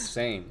is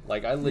insane.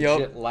 Like, I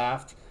legit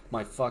laughed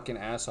my fucking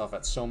ass off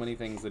at so many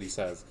things that he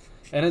says.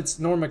 And it's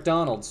Norm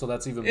Macdonald, so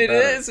that's even better.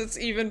 It is. It's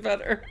even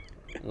better.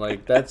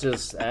 Like, that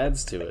just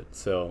adds to it.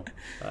 So,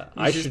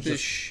 I should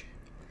just...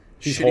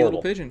 He's shitty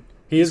little pigeon.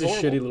 He is a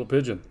shitty little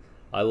pigeon.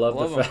 I love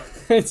the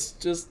fact it's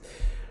just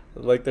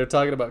like they're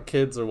talking about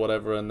kids or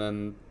whatever, and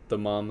then the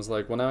mom's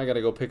like, "Well, now I got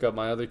to go pick up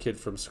my other kid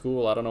from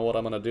school. I don't know what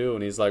I'm gonna do."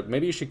 And he's like,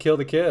 "Maybe you should kill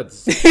the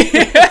kids."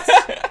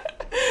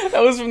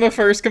 That was from the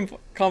first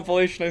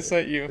compilation I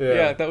sent you.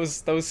 Yeah, that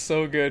was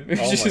so good.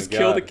 Maybe you should just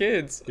kill the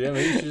kids. Yeah,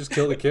 maybe you should just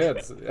kill the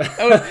kids.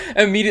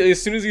 Immediately,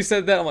 as soon as you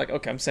said that, I'm like,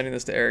 okay, I'm sending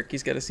this to Eric.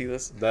 He's got to see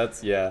this.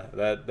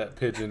 That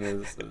pigeon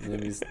is.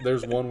 And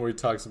there's one where he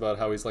talks about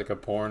how he's like a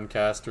porn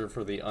caster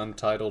for the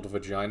Untitled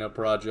Vagina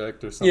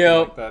Project or something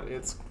like that.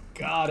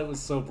 It was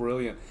so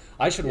brilliant.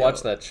 I should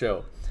watch that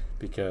show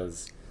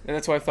because. And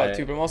that's what I thought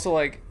too. But I'm also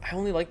like, I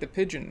only like the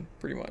pigeon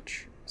pretty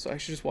much. So I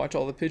should just watch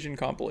all the pigeon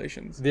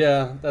compilations.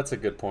 Yeah, that's a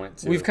good point,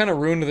 too. We've kind of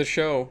ruined the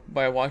show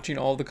by watching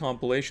all the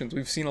compilations.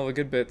 We've seen all the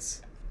good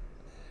bits.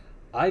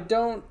 I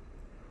don't...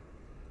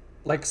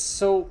 Like,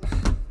 so...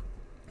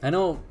 I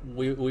know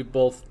we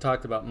both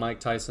talked about Mike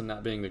Tyson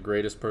not being the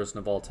greatest person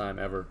of all time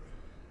ever.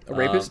 A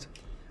rapist?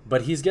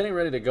 But he's getting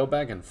ready to go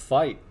back and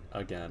fight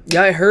again.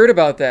 Yeah, I heard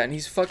about that, and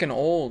he's fucking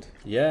old.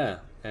 Yeah.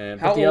 And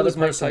how old is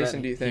Mike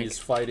Tyson, do you think? He's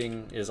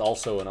fighting is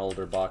also an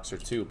older boxer,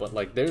 too. But,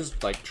 like,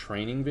 there's, like,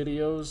 training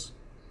videos...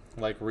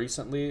 like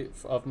recently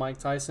of Mike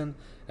Tyson,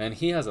 and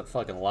he hasn't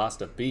fucking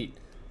lost a beat.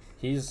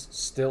 He's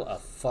still a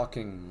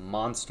fucking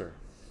monster.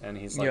 and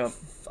he's like,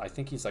 I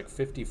think he's like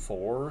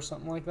 54 or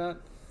something like that.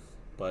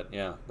 But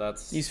yeah,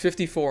 he's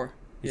 54.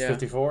 He's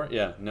 54?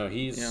 Yeah. No,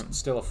 he's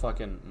still a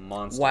fucking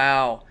monster.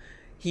 Wow.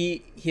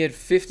 He had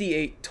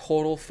 58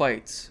 total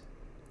fights.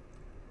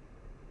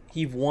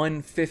 He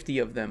won 50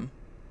 of them.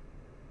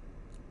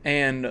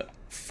 And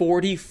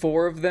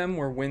 44 of them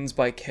were wins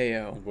by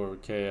KO.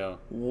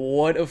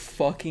 What a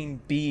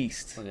fucking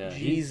beast. Yeah,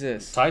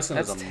 Jesus. Tyson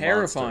is a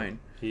terrifying.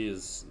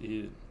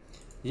 Monster.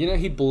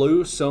 He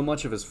blew so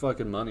much of his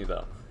fucking money,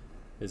 though,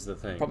 is the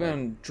thing. Probably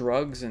on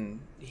drugs,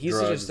 and he's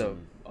just a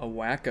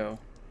wacko.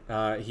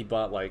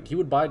 He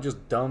would buy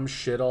just dumb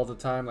shit all the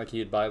time. Like,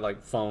 he'd buy,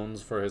 like,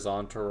 phones for his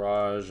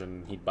entourage,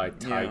 and he'd buy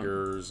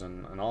tigers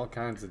and all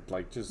kinds of,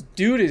 like, just...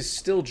 Dude is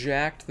still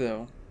jacked,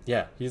 though.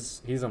 Yeah,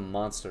 he's a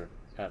monster.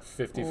 At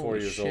 54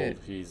 years old,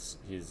 he's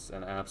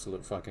an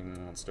absolute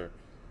fucking monster.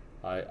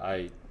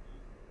 I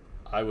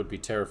would be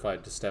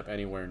terrified to step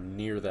anywhere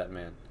near that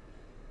man.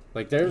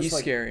 Like, he's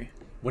scary.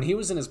 When he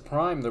was in his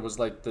prime, there was,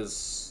 like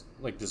this,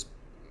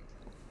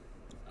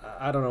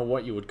 I don't know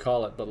what you would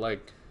call it, but,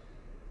 like...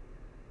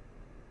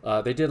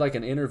 they did like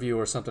an interview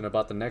or something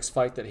about the next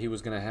fight that he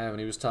was going to have, and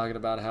he was talking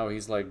about how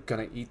he's like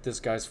going to eat this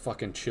guy's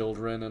fucking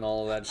children and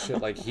all of that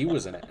shit. Like, he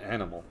was an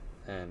animal,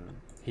 and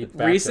he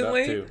backed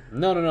recently? it up too.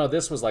 No,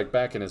 this was like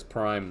back in his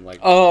prime. Like,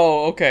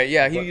 oh, okay,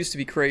 yeah, he used to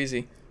be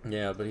crazy.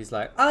 Yeah, but he's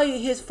like, I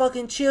eat his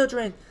fucking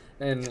children,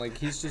 and like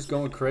he's just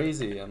going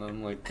crazy, and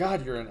I'm like,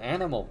 God, you're an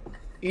animal.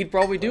 He'd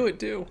probably do it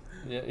too.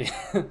 Yeah.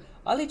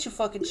 I'll eat your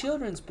fucking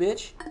children's,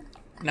 bitch.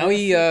 Now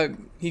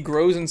he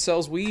grows and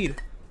sells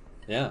weed.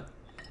 Yeah.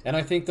 And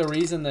I think the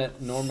reason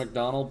that Norm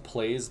Macdonald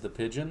plays the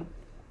pigeon,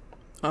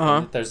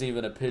 that there's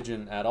even a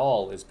pigeon at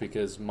all, is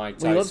because Mike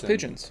Tyson... he loves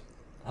pigeons.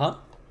 Huh?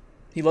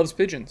 He loves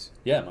pigeons.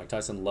 Yeah, Mike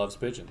Tyson loves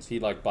pigeons. He,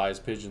 like, buys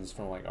pigeons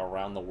from, like,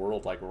 around the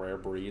world, like, rare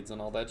breeds and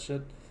all that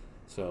shit.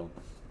 So...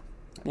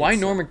 Why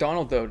Norm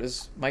Macdonald, though?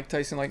 Does Mike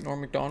Tyson like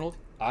Norm Macdonald?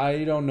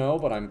 I don't know,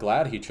 but I'm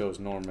glad he chose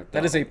Norm Macdonald.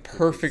 That is a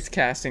perfect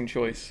casting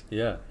choice.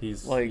 Yeah,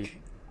 he's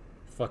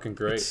fucking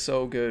great. It's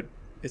so good.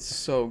 It's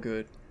so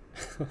good.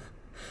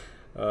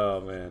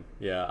 Oh, man.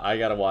 Yeah, I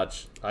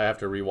have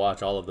to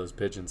rewatch all of those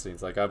pigeon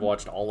scenes. Like, I've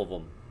watched all of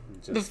them.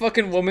 The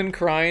fucking woman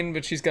crying,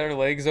 but she's got her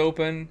legs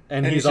open.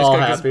 And he's just all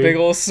got happy. This big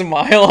old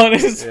smile on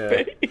his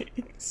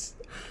face.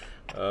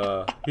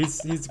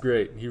 He's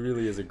great. He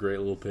really is a great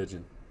little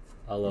pigeon.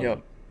 I love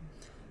him.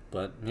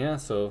 But, yeah,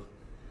 so...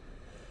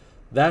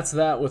 That's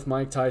that with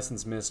Mike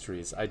Tyson's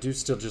Mysteries. I do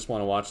still just want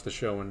to watch the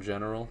show in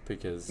general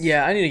because...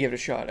 Yeah, I need to give it a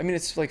shot. I mean,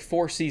 it's like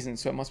 4 seasons,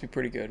 so it must be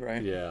pretty good,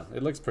 right? Yeah,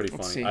 it looks pretty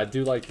funny. I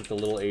do like that the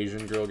little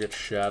Asian girl gets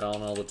shat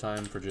on all the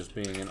time for just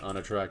being an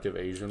unattractive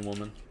Asian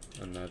woman.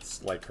 And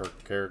that's like her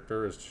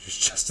character is she's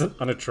just an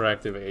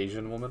unattractive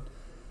Asian woman.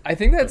 I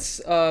think that's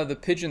the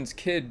pigeon's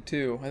kid,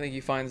 too. I think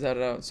he finds that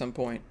out at some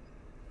point.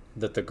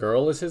 That the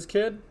girl is his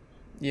kid?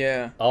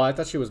 Yeah. Oh, I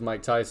thought she was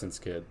Mike Tyson's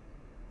kid.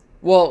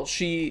 Well,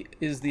 she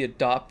is the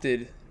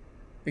adopted... Are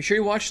you sure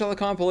you watched all the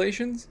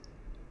compilations?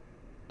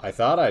 I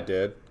thought I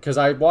did. Because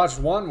I watched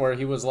one where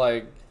he was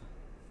like,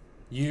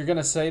 you're going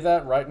to say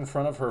that right in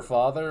front of her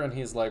father? And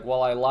he's like,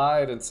 well, I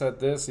lied and said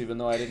this even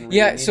though I didn't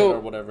really mean it or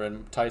whatever.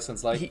 And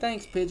Tyson's like,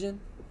 thanks, pigeon.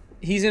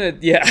 He's in a...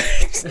 Yeah.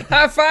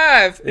 High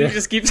five! Yeah. He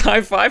just keeps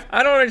high five.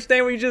 I don't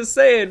understand what you just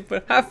said,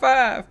 but high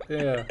five.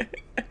 Yeah.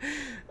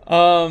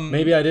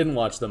 Maybe I didn't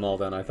watch them all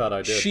then. I thought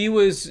I did. She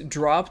was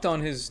dropped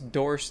on his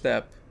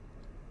doorstep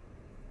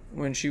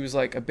when she was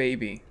like a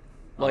baby.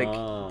 Like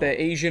the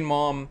Asian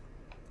mom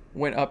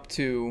went up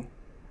to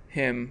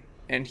him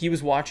and he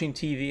was watching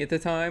TV at the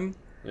time.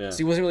 Yeah. So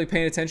he wasn't really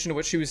paying attention to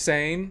what she was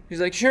saying. He's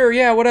like, sure,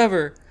 yeah,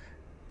 whatever.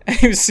 And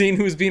he was seeing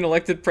who was being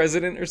elected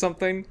president or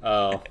something.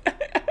 Oh.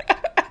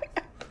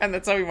 And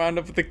that's how he wound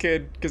up with the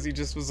kid, because he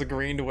just was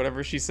agreeing to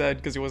whatever she said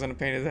because he wasn't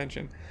paying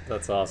attention.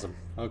 That's awesome.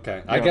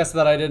 Okay. Yeah. I guess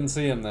that I didn't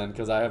see him then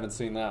because I haven't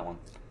seen that one.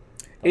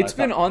 But it's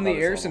been on the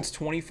air since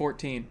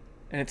 2014.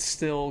 And it's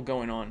still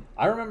going on.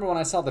 I remember when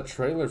I saw the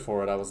trailer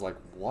for it, I was like,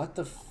 what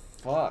the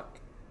fuck?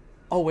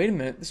 Oh, wait a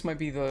minute. This might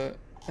be I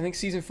think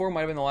season 4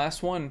 might have been the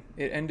last one.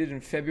 It ended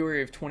in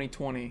February of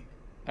 2020.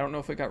 I don't know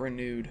if it got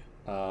renewed.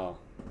 Oh.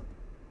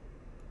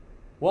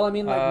 Well, I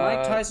mean, like,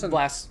 Mike Tyson,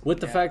 with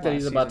the fact that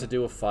he's about to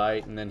do a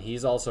fight, and then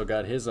he's also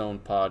got his own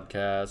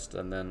podcast,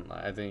 and then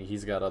I think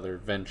he's got other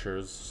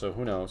ventures, so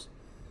who knows?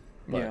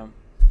 But, yeah.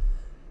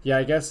 Yeah,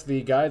 I guess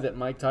the guy that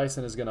Mike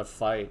Tyson is going to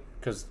fight,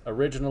 because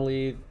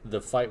originally the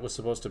fight was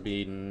supposed to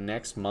be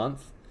next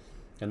month,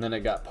 and then it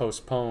got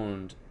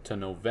postponed to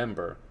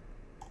November.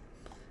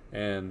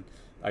 And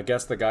I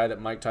guess the guy that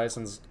Mike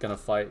Tyson's going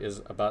to fight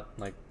is about,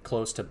 like,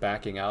 close to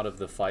backing out of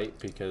the fight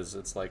because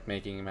it's, like,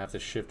 making him have to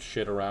shift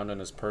shit around in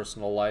his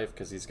personal life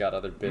because he's got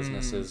other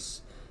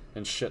businesses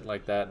and shit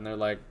like that. And they're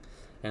like...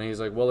 And he's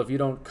like, well, if you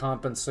don't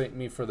compensate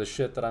me for the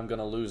shit that I'm going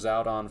to lose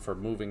out on for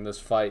moving this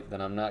fight, then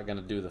I'm not going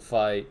to do the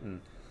fight. And...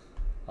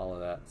 all of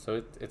that.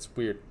 So it's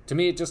weird. To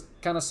me, it just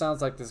kind of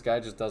sounds like this guy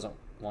just doesn't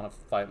want to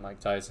fight Mike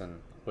Tyson,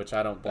 which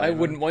I don't blame him. I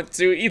wouldn't want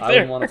to either. I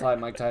wouldn't want to fight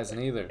Mike Tyson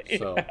either.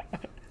 So,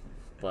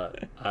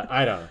 but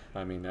I don't know.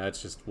 I mean,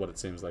 that's just what it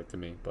seems like to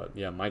me. But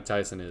yeah, Mike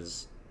Tyson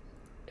is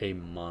a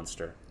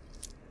monster.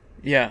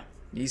 Yeah,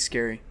 he's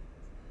scary.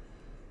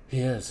 He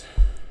is.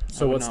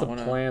 So what's the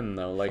plan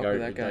though? Like,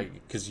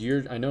 because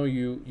I know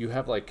you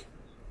have like,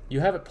 you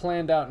have it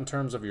planned out in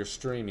terms of your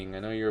streaming. I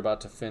know you're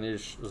about to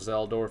finish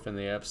Zeldorf and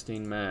the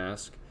Epstein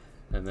Mask,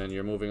 and then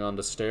you're moving on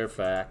to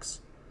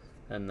Stairfax,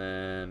 and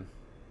then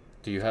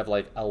do you have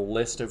like a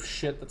list of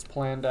shit that's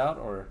planned out,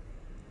 or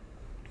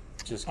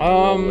just gonna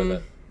roll with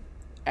it?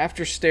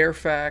 After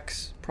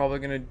Stairfax, probably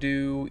gonna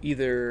do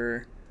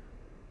either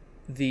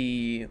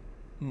the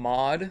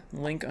mod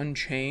Link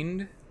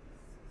Unchained.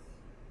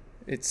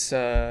 It's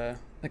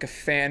like a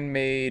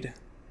fan-made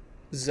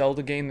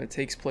Zelda game that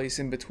takes place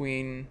in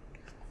between.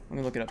 Let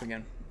me look it up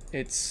again.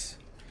 It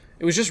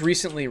was just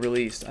recently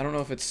released. I don't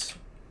know if it's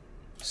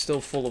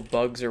still full of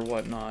bugs or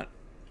whatnot.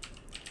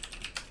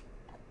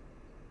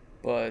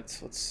 But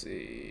let's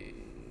see.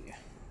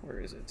 Where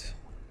is it?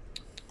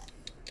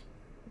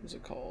 What is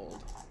it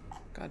called?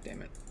 God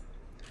damn it.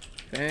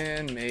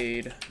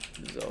 Fan-made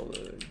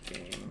Zelda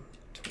game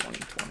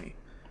 2020.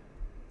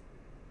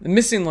 The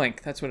Missing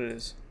Link. That's what it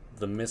is.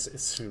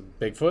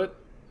 Bigfoot?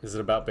 Is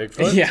it about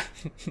Bigfoot? Yeah.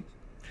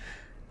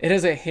 It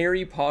has a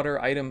Harry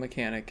Potter item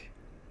mechanic.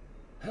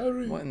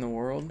 Harry. What in the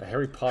world? A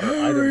Harry Potter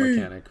item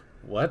mechanic.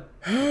 What?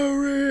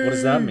 Harry. What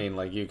does that mean?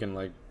 Like you can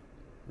like.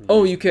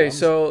 Oh, okay.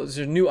 So there's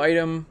a new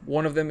item.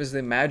 One of them is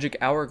the Magic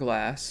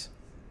Hourglass.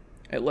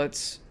 It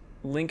lets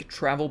Link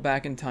travel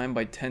back in time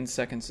by 10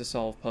 seconds to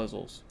solve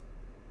puzzles.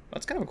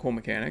 That's kind of a cool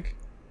mechanic.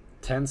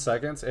 10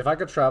 seconds? If I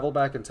could travel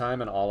back in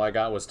time and all I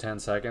got was 10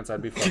 seconds,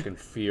 I'd be fucking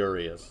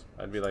furious.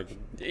 I'd be like...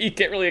 You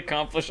can't really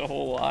accomplish a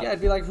whole lot. Yeah,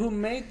 I'd be like, who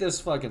made this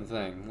fucking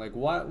thing? Like,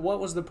 what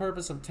was the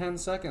purpose of 10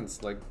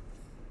 seconds? Like,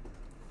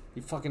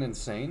 you fucking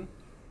insane?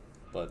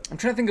 But I'm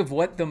trying to think of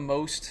what the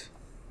most...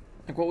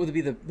 Like, what would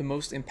be the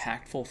most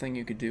impactful thing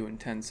you could do in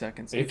 10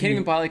 seconds? You can't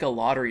even buy, like, a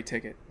lottery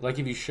ticket. Like,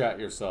 if you shot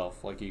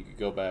yourself, like, you could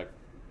go back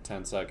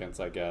 10 seconds,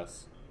 I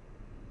guess.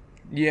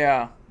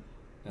 Yeah.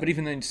 But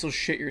even then, you still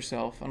shit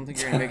yourself. I don't think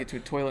you're going to make it to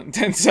a toilet in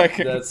 10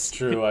 seconds. That's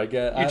true, I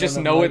guess. You just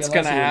know it's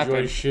going to happen.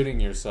 Unless you enjoy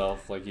shitting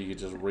yourself, like, you could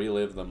just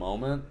relive the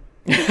moment.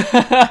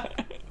 I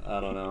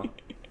don't know.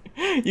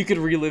 You could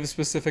relive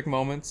specific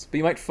moments, but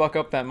you might fuck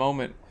up that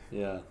moment.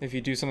 Yeah. If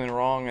you do something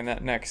wrong in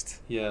that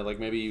next. Yeah, like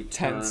maybe you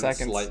 10 turn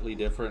seconds. Slightly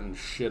different and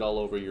shit all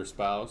over your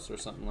spouse or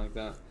something like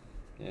that.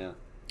 Yeah.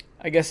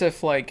 I guess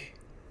if, like,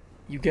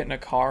 you get in a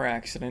car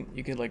accident,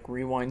 you could, like,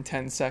 rewind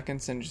 10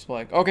 seconds and just be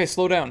like, okay,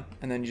 slow down.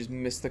 And then you just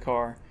miss the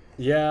car.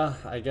 Yeah,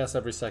 I guess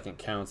every second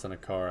counts in a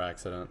car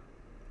accident.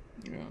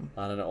 Yeah.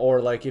 I don't know.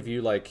 Or, like, if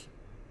you, like...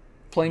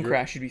 Plane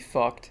crash, you'd be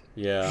fucked.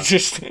 Yeah.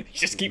 just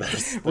keep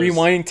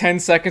rewinding 10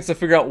 seconds to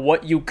figure out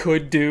what you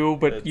could do,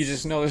 but you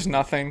just know there's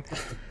nothing.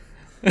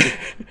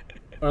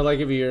 Or like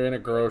if you're in a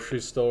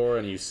grocery store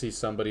and you see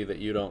somebody that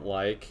you don't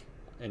like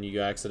and you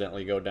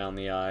accidentally go down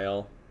the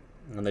aisle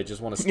and they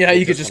just want to... Yeah,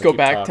 you could just go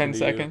back 10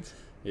 seconds.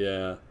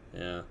 Yeah.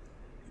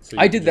 So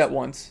I did that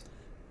once.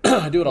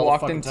 I do it all the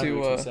fucking time. It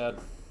makes me sad.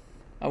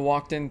 I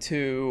walked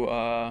into...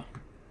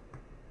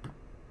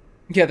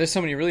 Yeah, there's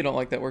somebody you really don't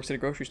like that works at a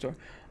grocery store.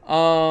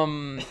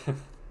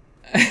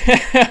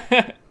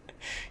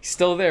 He's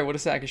still there. What a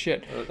sack of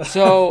shit.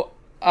 So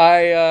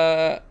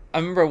I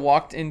remember I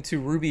walked into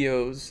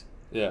Rubio's.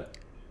 Yeah.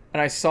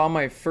 And I saw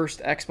my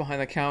first X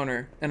behind the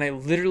counter, and I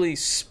literally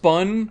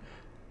spun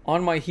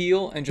on my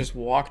heel and just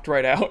walked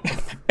right out.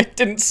 I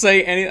didn't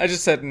say anything. I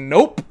just said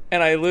nope,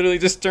 and I literally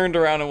just turned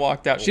around and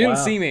walked out. She didn't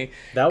see me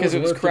because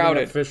it was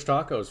crowded. Fish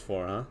tacos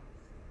for, huh?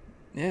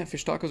 Yeah,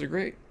 fish tacos are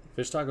great.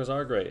 Fish tacos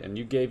are great, and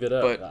you gave it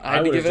up. But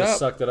I would have just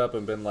sucked it up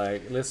and been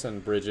like, listen,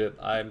 Bridget,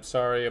 I'm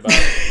sorry about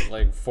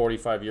like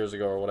 45 years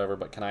ago or whatever,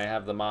 but can I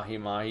have the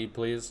mahi-mahi,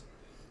 please?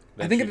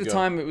 Then I think at the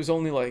time it was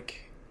only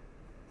like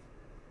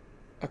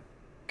a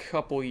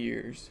couple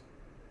years.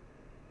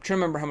 I'm trying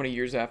to remember how many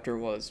years after it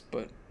was,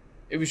 but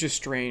it was just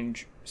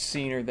strange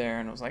seeing her there,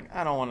 and I was like,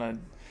 I don't want to...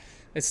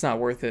 It's not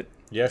worth it.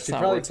 Yeah, she'd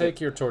probably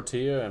take your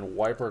tortilla and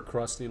wipe her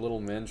crusty little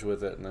minge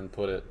with it and then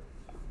put it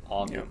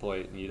on your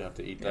plate, and you'd have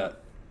to eat that.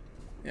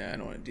 Yeah, I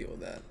don't want to deal with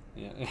that.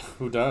 Yeah,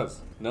 who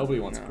does? Nobody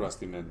wants a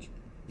crusty minge.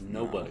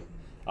 Nobody.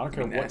 I don't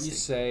care what you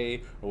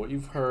say or what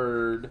you've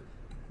heard.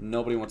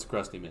 Nobody wants a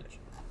crusty minge.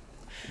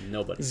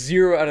 Nobody.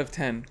 0 out of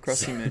 10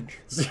 crusty minge.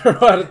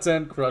 0 out of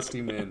 10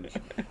 crusty minge.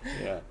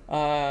 Yeah.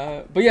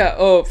 But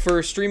yeah,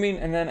 for streaming,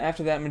 and then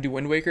after that I'm going to do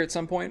Wind Waker at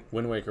some point.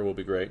 Wind Waker will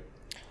be great.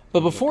 But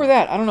before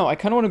that, I don't know. I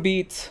kind of want to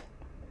beat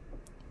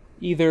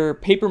either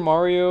Paper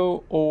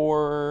Mario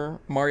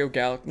or Mario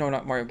Galaxy. No,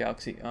 not Mario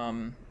Galaxy.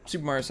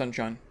 Super Mario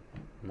Sunshine.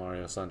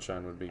 Mario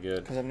Sunshine would be good.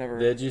 Because I've never...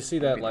 Did you see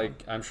that,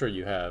 like, I'm sure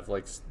you have,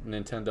 like,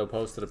 Nintendo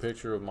posted a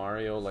picture of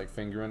Mario, like,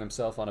 fingering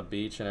himself on a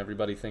beach, and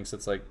everybody thinks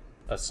it's, like,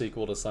 a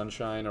sequel to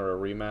Sunshine or a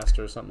remaster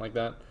or something like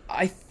that?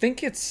 I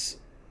think it's...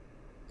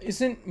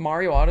 Isn't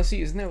Mario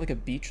Odyssey, isn't there, like, a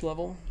beach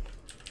level?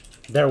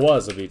 There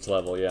was a beach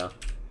level, yeah.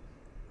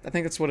 I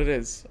think that's what it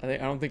is. I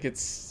don't think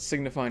it's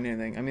signifying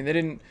anything. I mean, they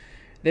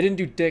didn't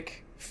do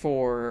dick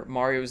for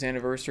Mario's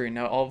anniversary.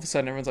 Now all of a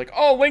sudden everyone's like,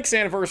 oh, Link's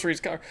anniversary is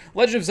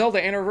Legend of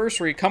Zelda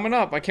anniversary coming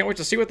up. I can't wait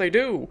to see what they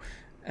do.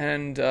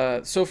 And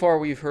so far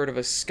we've heard of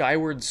a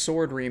Skyward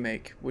Sword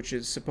remake, which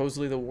is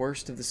supposedly the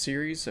worst of the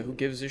series, so who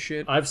gives a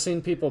shit? I've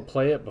seen people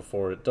play it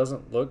before. It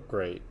doesn't look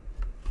great.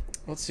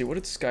 Let's see, what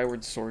did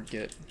Skyward Sword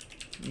get?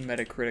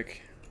 Metacritic.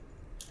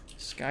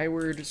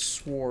 Skyward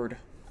Sword.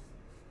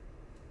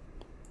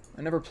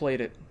 I never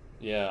played it.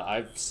 Yeah,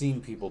 I've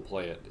seen people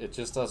play it. It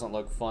just doesn't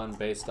look fun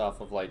based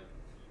off of, like,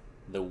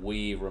 the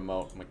Wii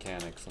remote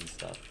mechanics and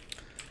stuff.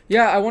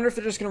 Yeah, I wonder if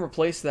they're just going to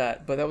replace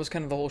that, but that was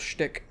kind of the whole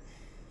shtick.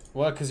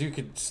 Well, because you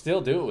could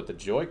still do it with the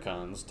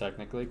Joy-Cons,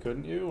 technically,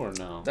 couldn't you, or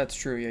no? That's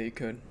true, yeah, you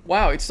could.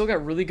 Wow, it's still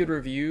got really good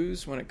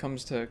reviews when it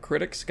comes to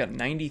critics. It got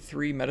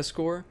 93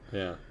 Metascore.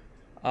 Yeah.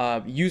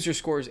 User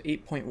score is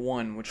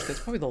 8.1, which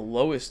that's probably the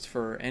lowest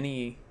for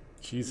any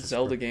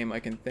Zelda game I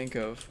can think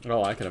of.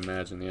 Oh, I can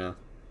imagine, yeah.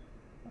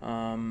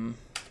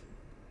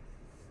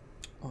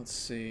 Let's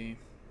see.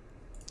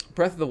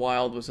 Breath of the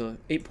Wild was a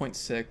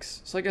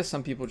 8.6, so I guess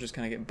some people just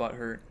kind of get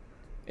butthurt.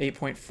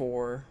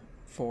 8.4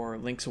 for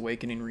Link's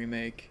Awakening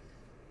remake.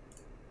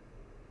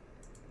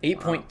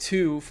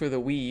 8.2 for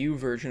the Wii U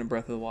version of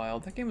Breath of the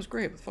Wild. That game was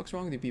great. What the fuck's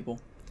wrong with you people?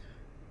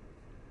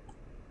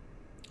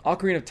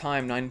 Ocarina of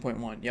Time,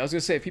 9.1. Yeah, I was going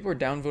to say, if people are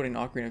downvoting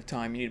Ocarina of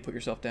Time, you need to put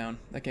yourself down.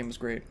 That game was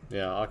great.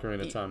 Yeah,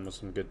 Ocarina of Time was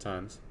some good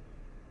times.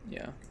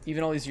 Yeah.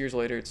 Even all these years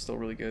later, it's still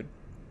really good.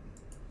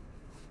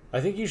 I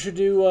think you should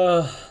do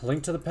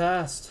Link to the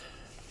Past.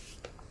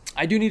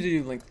 I do need to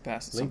do Link to the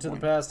Past at Link to some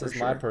the point, Past is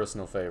my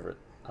personal favorite.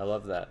 I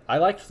love that. I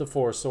liked the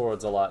Four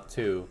Swords a lot,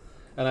 too.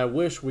 And I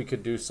wish we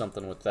could do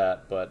something with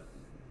that, but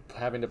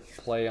having to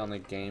play on the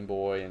Game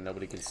Boy and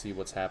nobody can see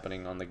what's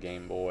happening on the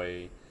Game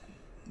Boy...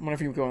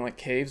 Whenever you go in like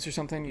caves or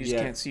something, you just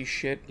can't see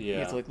shit. Yeah. You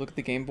have to like look at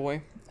the Game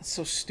Boy. That's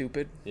so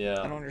stupid. Yeah.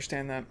 I don't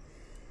understand that.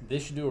 They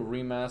should do a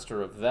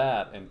remaster of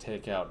that and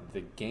take out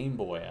the Game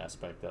Boy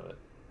aspect of it.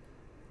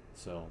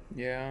 So.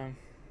 Yeah.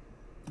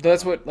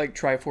 That's what like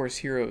Triforce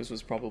Heroes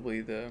was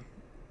probably the.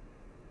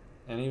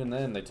 And even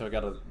then, they took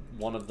out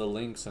one of the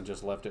links and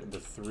just left it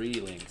with 3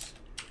 links.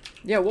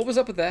 Yeah, what was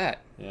up with that?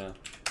 Yeah.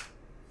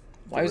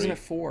 Why wasn't it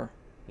 4?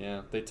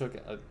 Yeah, they took.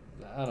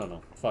 I don't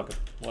know. Fuck it.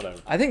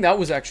 Whatever. I think that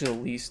was actually the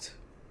least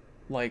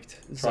liked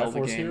Zelda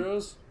Triforce game.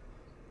 Heroes?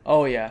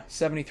 Oh yeah,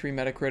 73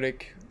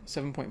 Metacritic,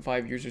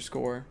 7.5 user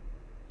score.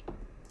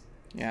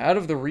 Yeah, out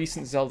of the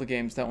recent Zelda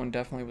games, that one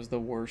definitely was the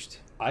worst.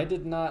 I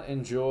did not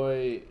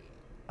enjoy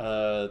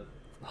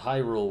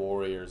Hyrule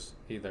Warriors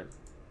either.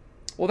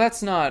 Well,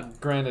 that's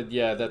not. Granted,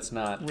 yeah, that's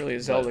not really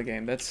a Zelda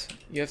game. That's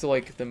you have to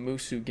like the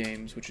Musu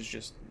games, which is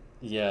just.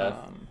 Yeah.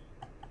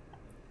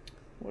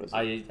 What is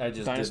it? I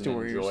just Dynasty didn't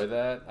Warriors. enjoy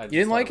that. You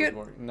didn't like it?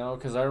 No,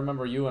 because I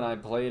remember you and I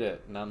played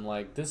it, and I'm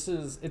like, it's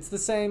the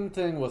same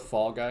thing with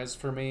Fall Guys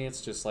for me.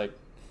 It's just like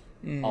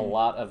a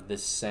lot of the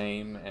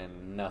same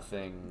and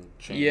nothing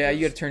changes. Yeah,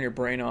 you got to turn your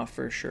brain off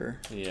for sure.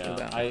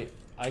 Yeah,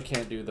 I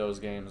can't do those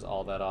games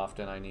all that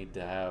often. I need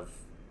to have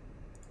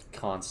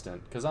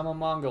constant, because I'm a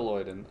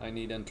mongoloid and I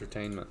need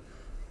entertainment.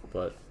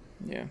 But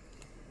yeah.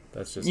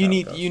 That's just you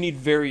need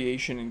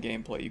variation in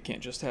gameplay. You can't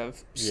just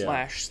have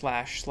slash,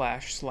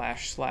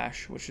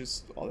 which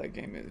is all that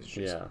game is.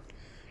 Just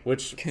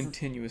which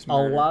continuous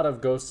murder. A lot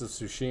of Ghost of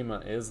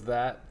Tsushima is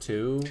that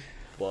too,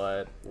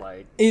 but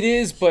like it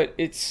is, but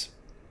it's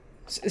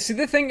see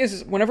the thing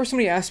is whenever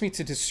somebody asks me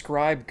to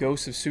describe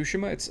Ghost of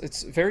Tsushima,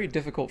 it's very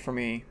difficult for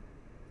me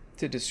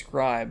to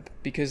describe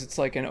because it's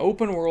like an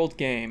open world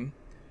game,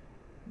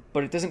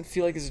 but it doesn't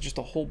feel like there's just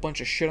a whole bunch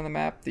of shit on the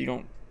map that you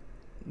don't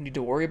need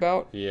to worry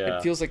about. Yeah.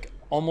 It feels like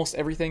almost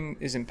everything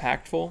is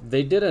impactful.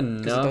 They did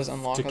enough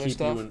to keep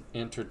stuff. you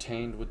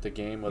entertained with the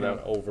game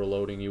without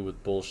overloading you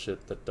with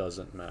bullshit that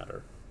doesn't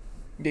matter.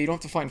 Yeah, you don't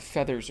have to find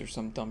feathers or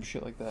some dumb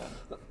shit like that.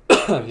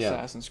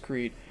 Assassin's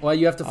Creed. Well,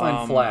 you have to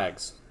find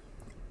flags.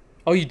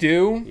 Oh, you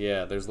do?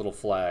 Yeah, there's little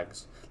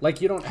flags. Like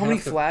you don't. How many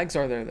flags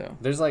are there though?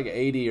 There's like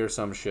 80 or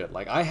some shit.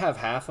 Like I have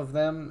half of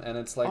them, and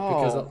it's like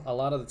because a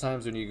lot of the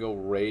times when you go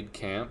raid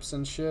camps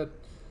and shit,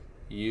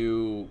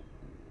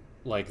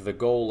 like the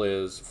goal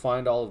is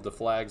find all of the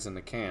flags in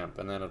the camp,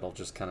 and then it'll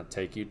just kind of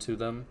take you to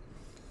them.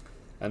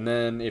 And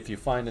then if you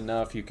find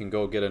enough, you can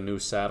go get a new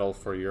saddle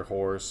for your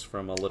horse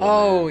from a little man.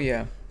 Oh,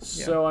 yeah.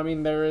 So, I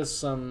mean, there is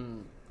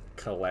some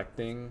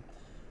collecting.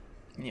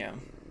 Yeah.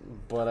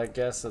 But I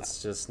guess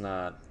it's just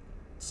not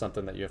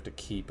something that you have to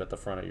keep at the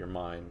front of your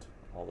mind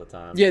all the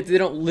time. Yeah, they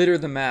don't litter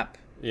the map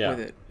with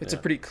it. It's a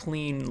pretty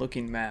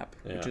clean-looking map,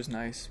 which is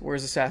nice.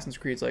 Whereas Assassin's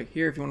Creed's like,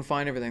 here, if you want to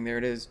find everything, there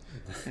it is.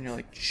 And you're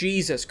like,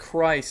 Jesus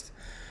Christ.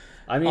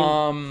 I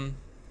mean,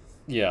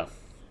 yeah.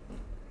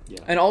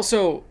 And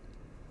also,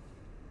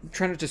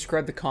 trying to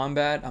describe the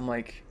combat, I'm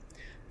like,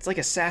 it's like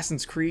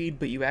Assassin's Creed,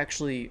 but you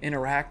actually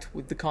interact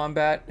with the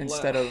combat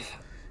instead of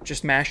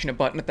just mashing a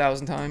button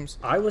 1,000 times.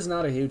 I was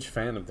not a huge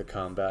fan of the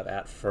combat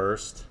at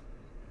first,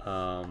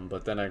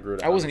 but then I grew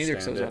to I wasn't either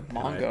understand because it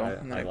was a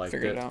Mongo, and then I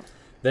figured it out.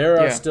 There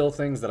are still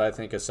things that I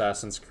think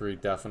Assassin's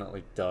Creed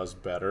definitely does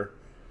better.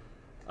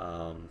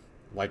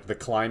 Like the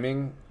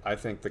climbing, I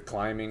think the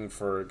climbing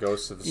for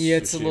Ghost of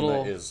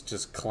Tsushima is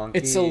just clunky.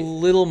 It's a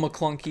little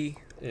McClunky.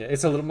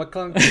 It's a little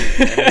McClunky.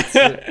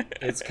 And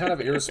it's kind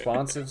of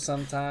irresponsive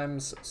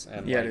sometimes.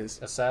 And yeah, it is.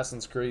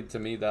 Assassin's Creed, to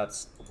me,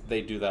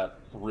 they do that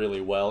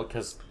really well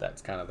because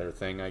that's kind of their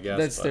thing, I guess.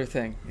 That's their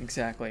thing,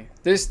 exactly.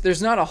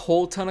 There's not a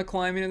whole ton of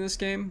climbing in this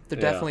game. There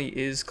definitely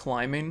is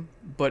climbing,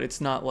 but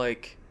it's not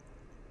like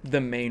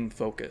the main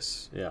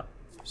focus. Yeah.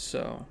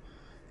 So,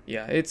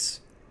 yeah, it's...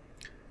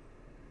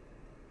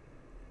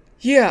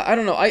 Yeah, I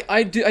don't know.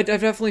 I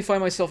definitely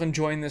find myself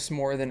enjoying this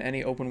more than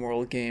any open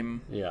world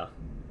game. Yeah.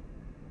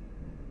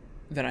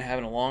 Than I have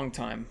in a long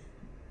time.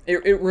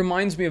 It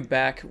reminds me of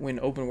back when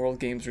open world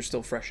games were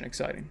still fresh and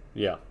exciting.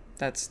 Yeah.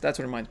 That's what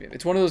it reminds me of.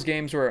 It's one of those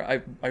games where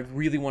I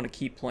really want to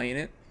keep playing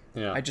it.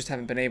 Yeah. I just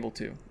haven't been able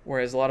to.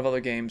 Whereas a lot of other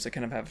games, I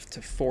kind of have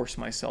to force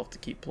myself to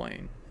keep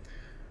playing,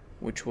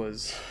 which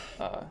was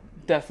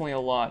definitely a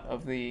lot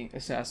of the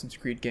Assassin's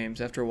Creed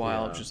games. After a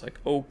while, it's just like,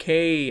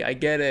 okay, I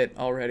get it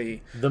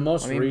already. The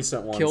most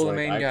recent ones,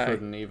 I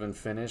couldn't even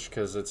finish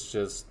because it's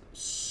just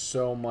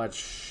so much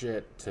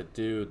shit to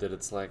do that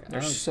it's like, they're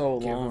I don't so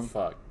give long. a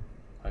fuck.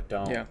 I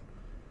don't. Yeah.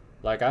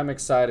 Like, I'm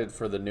excited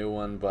for the new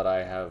one, but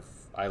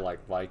I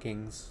like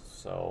Vikings,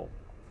 so...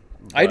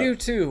 I do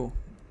too,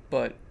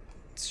 but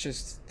it's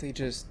just, they'll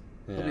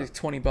be like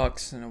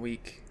 $20 in a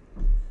week.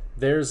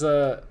 There's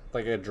a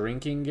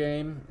drinking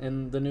game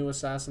in the new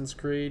Assassin's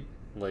Creed.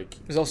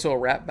 There's also a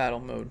rap battle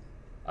mode.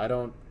 I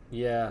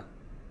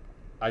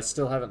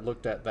still haven't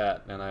looked at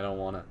that, and I don't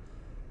want to,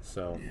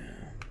 so... Yeah.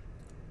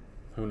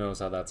 Who knows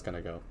how that's going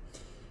to go.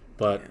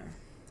 But...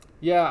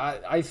 Yeah,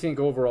 I think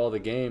overall the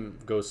game,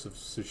 Ghost of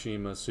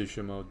Tsushima,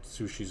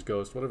 Sushi's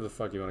Ghost, whatever the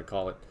fuck you want to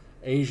call it,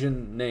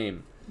 Asian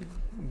name.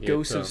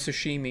 Ghost of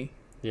Tsushima.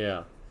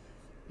 Yeah.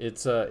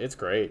 It's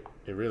great.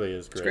 It really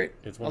is great.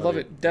 It's great. I love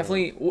it.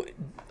 Definitely.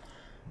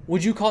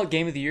 Would you call it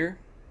Game of the Year?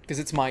 Because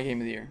it's my Game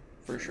of the Year,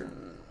 for sure.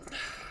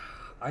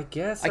 I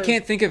guess. I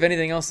can't think of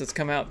anything else that's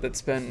come out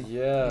that's been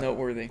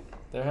noteworthy.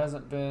 There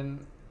hasn't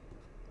been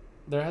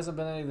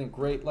anything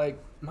great.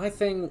 Like, my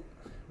thing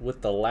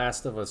with The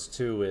Last of Us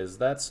 2 is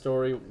that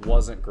story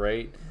wasn't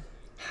great.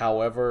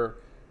 However,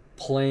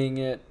 playing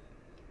it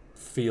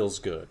feels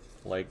good.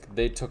 Like,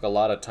 they took a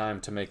lot of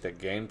time to make the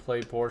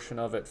gameplay portion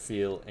of it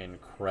feel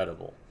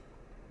incredible.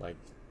 Like,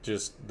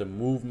 just the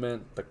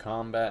movement, the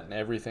combat, and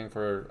everything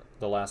for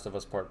The Last of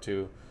Us Part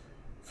 2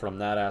 from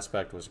that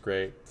aspect was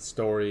great. The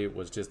story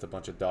was just a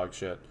bunch of dog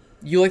shit.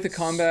 You like the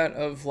combat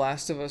of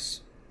Last of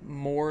Us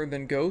more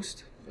than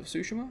Ghost of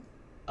Tsushima?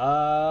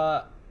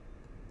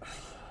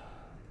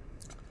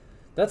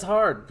 That's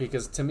hard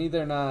because to me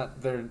they're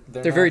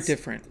very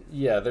different.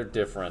 Yeah, they're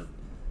different.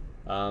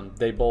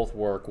 They both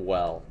work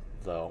well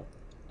though.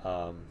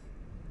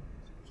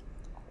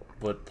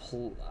 But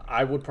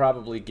I would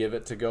probably give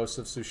it to Ghost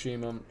of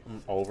Tsushima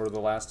over The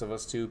Last of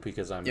Us 2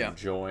 because I'm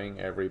enjoying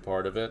every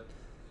part of it.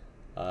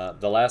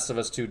 The Last of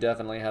Us 2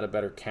 definitely had a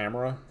better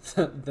camera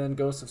than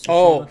Ghost of Tsushima.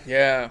 Oh,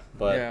 yeah.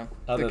 But yeah.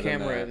 The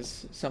camera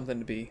is something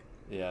to be.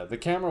 Yeah, the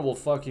camera will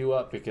fuck you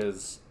up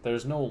because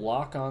there's no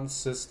lock-on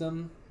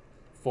system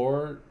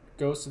for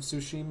Ghost of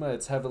Tsushima.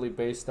 It's heavily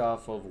based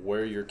off of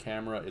where your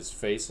camera is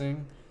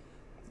facing.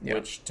 Yeah.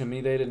 Which, to me,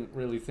 they didn't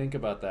really think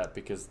about that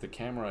because the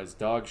camera is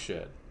dog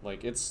shit.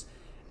 Like, it's...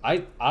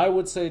 I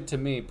would say, to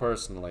me,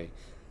 personally,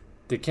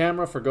 the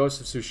camera for Ghost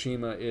of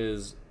Tsushima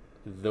is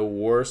the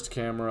worst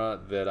camera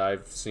that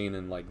I've seen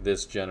in, like,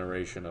 this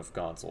generation of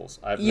consoles.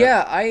 I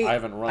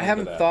haven't run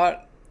into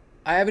that.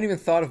 I haven't even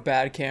thought of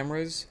bad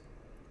cameras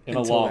in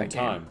a long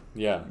time.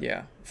 Yeah.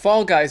 Yeah.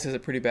 Fall Guys has a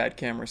pretty bad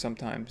camera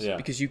sometimes. Yeah.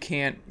 Because you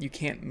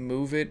can't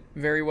move it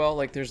very well.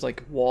 Like, there's,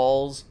 like,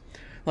 walls...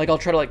 Like, I'll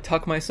try to, like,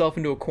 tuck myself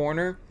into a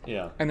corner.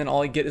 Yeah. And then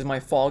all I get is my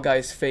Fall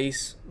Guy's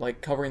face,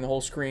 like, covering the whole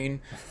screen.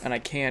 And I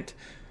can't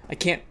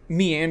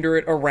meander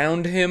it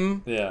around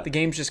him. Yeah. The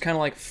game's just kind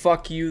of like,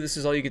 fuck you, this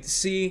is all you get to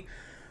see.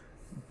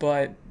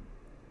 But,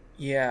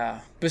 yeah.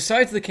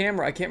 Besides the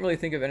camera, I can't really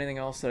think of anything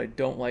else that I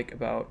don't like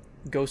about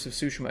Ghost of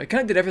Tsushima. It kind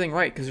of did everything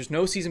right, because there's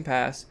no season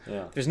pass.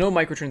 Yeah. There's no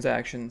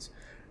microtransactions.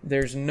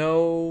 There's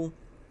no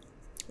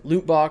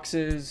loot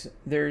boxes.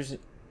 There's...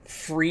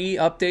 free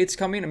updates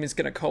coming. I mean, it's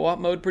going to co-op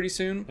mode pretty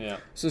soon. Yeah.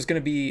 So there's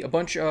going to be a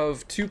bunch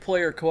of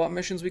 2-player co-op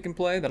missions we can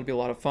play. That'll be a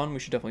lot of fun. We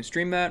should definitely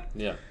stream that.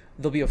 Yeah.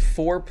 There'll be a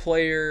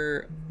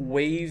 4-player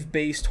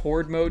wave-based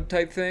horde mode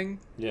type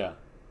thing. Yeah.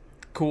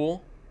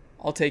 Cool.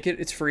 I'll take it.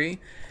 It's free.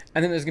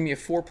 And then there's going to be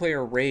a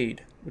 4-player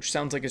raid, which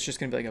sounds like it's just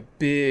going to be like a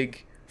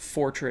big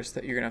fortress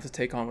that you're going to have to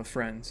take on with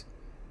friends.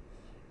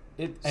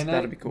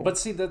 That'd be cool. But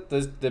see, the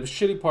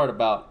shitty part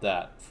about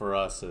that for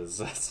us is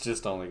that's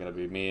just only going to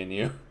be me and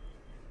you.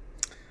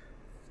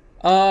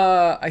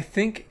 I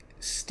think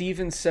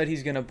Steven said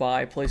he's going to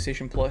buy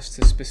PlayStation Plus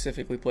to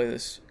specifically play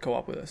this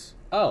co-op with us.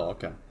 Oh,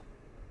 okay.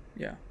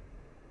 Yeah.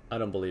 I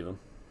don't believe him.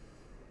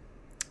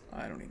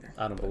 I don't either.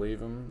 I don't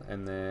believe him.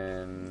 And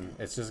then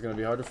it's just going to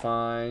be hard to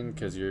find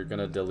because you're going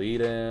to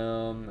delete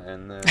him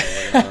and then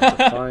we're going to have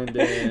to find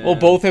him. We'll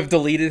both have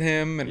deleted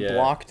him and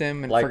blocked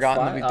him and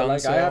forgotten that we've done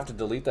so. I have to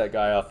delete that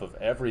guy off of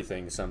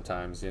everything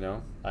sometimes, you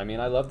know? I mean,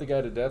 I love the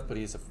guy to death, but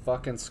he's a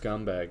fucking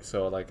scumbag.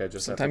 So, like, I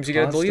just sometimes have to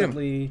you gotta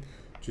delete him.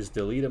 Just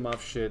delete him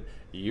off shit.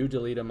 You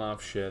delete him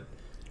off shit.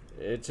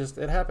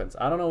 It happens.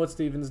 I don't know what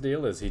Steven's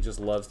deal is. He just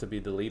loves to be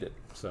deleted.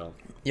 So.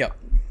 Yep.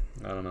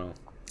 I don't know.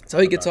 That's how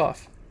he gets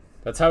off.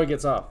 That's how he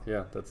gets off.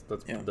 Yeah, that's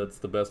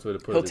the best way to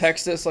put it. He'll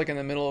text us like in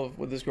the middle of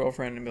with his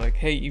girlfriend and be like,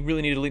 "Hey, you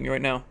really need to delete me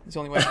right now. It's the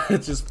only way."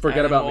 Just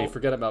forget about me.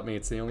 Forget about me.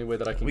 It's the only way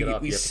that I can get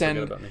off. You have to forget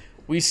about me.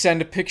 We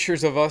send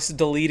pictures of us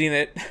deleting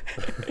it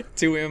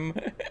to him.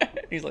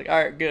 He's like,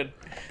 "All right, good."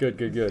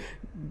 Good.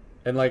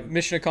 And like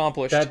mission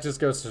accomplished. That just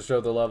goes to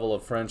show the level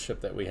of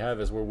friendship that we have.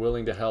 Is we're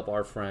willing to help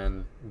our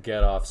friend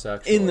get off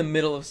sexually in the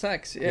middle of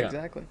sex. Yeah.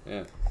 Exactly.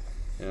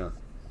 Yeah.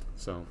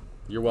 So.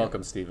 You're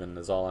welcome, Steven,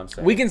 is all I'm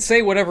saying. We can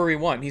say whatever we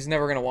want. He's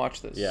never going to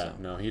watch this. Yeah, so.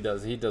 No, he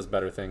does. He does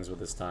better things with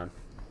his time.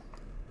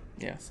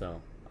 Yeah.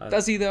 So.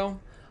 Does he, though?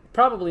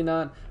 Probably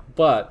not,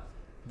 but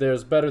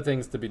there's better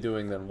things to be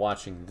doing than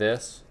watching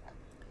this.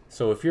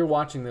 So if you're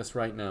watching this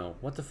right now,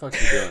 what the fuck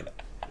are you doing?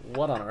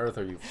 What on earth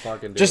are you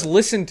fucking doing? Just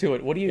listen to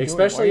it. What are you doing?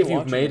 Especially if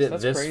you've made it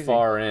this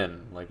far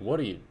in. Like,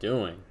 what are you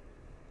doing?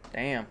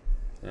 Damn.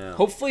 Yeah.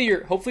 Hopefully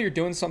you're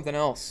doing something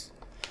else.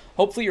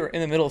 Hopefully you're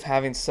in the middle of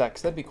having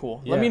sex. That'd be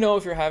cool. Yeah. Let me know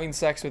if you're having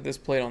sex with this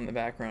played on the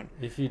background.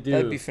 If you do,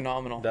 that'd be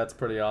phenomenal. That's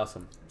pretty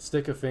awesome.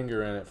 Stick a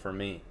finger in it for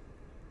me.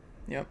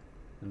 Yep.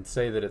 And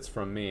say that it's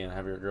from me and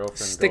have your girlfriend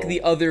stick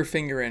the other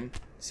finger in.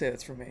 Say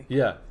that's from me.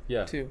 Yeah.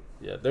 Too.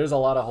 Yeah, there's a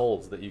lot of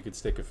holes that you could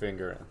stick a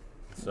finger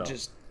in. So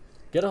just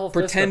get a whole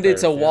pretend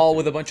it's a wall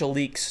with a bunch of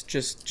leaks.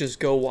 Just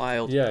go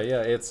wild. Yeah,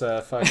 it's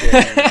a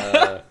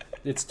fucking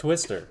it's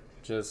Twister.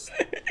 Just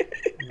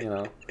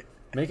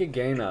make a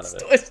game out of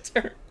it.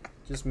 Twister.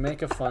 Just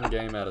make a fun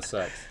game out of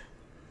sex.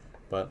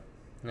 But,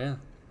 yeah.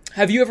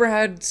 Have you ever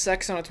had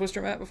sex on a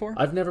Twister mat before?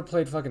 I've never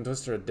played fucking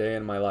Twister a day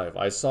in my life.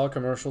 I saw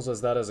commercials as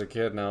that as a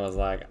kid, and I was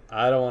like,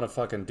 I don't want to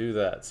fucking do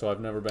that. So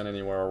I've never been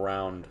anywhere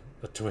around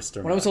a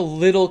Twister mat. When I was a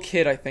little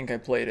kid, I think I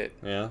played it.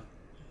 Yeah?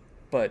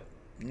 But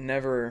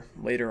never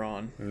later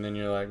on. And then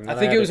you're like, I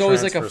think it was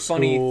always like a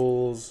funny...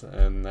 schools,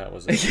 and that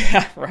was it.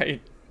 Yeah, right.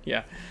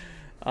 Yeah.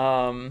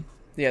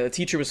 Yeah, the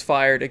teacher was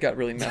fired. It got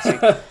really messy.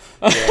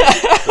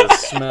 The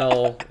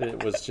smell,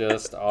 it was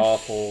just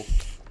awful.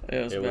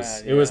 It was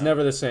bad. It was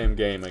never the same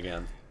game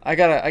again. I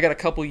got a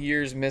couple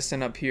years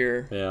missing up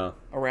here. Yeah.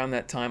 Around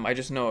that time, I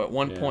just know at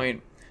one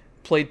point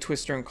played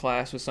Twister in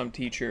class with some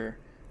teacher.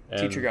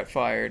 Teacher got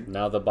fired.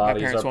 Now the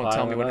bodies are piling up. My parents won't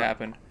tell me what up.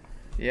 happened.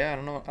 Yeah, I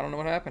don't know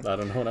what happened. I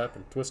don't know what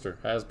happened. Twister,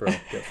 Hasbro,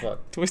 get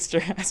fucked. Twister,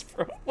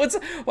 Hasbro. By the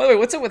way,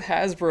 what's up with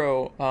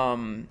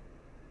Hasbro?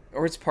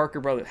 Or it's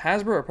Parker Brothers.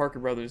 Hasbro or Parker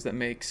Brothers that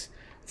makes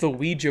the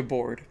Ouija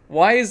board.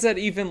 Why is that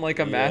even like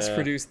a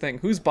mass-produced thing?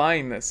 Who's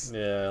buying this?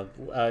 Yeah,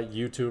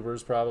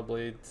 YouTubers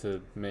probably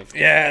to make.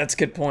 Yeah, that's a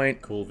good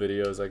point. Cool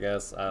videos, I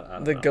guess. I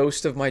don't know.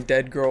 Ghost of my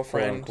dead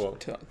girlfriend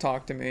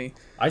talk to me.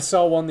 I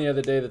saw one the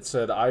other day that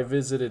said, "I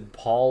visited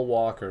Paul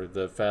Walker,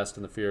 the Fast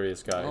and the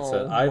Furious guy." It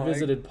said, "I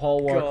visited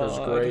Paul Walker's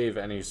grave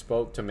and he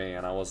spoke to me,"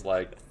 and I was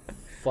like,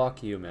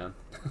 "Fuck you, man."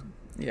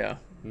 Yeah.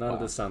 None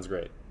of this sounds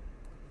great.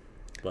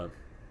 But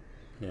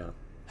yeah.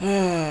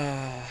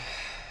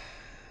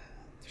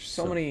 There's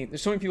so many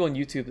people on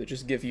YouTube that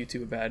just give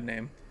YouTube a bad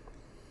name.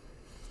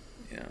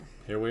 Yeah.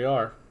 Here we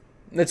are.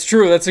 That's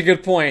true. That's a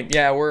good point.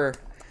 Yeah,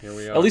 here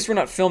we are. At least we're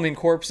not filming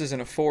corpses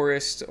in a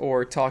forest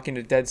or talking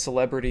to dead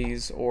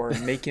celebrities or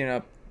making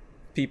up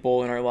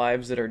people in our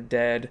lives that are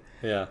dead.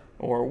 Yeah.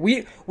 Or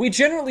we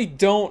generally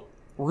don't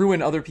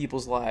ruin other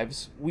people's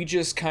lives. We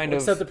just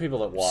except the people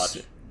that watch.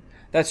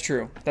 That's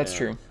true. That's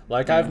true.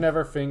 Like I've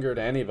never fingered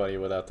anybody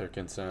without their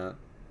consent.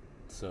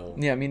 So.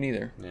 Yeah, me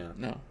neither. Yeah.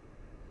 No.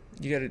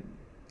 You gotta.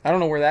 I don't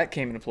know where that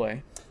came into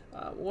play.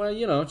 Well,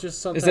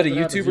 just sometimes. Is that a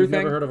YouTuber thing? You've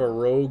never heard of a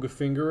rogue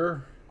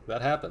fingerer?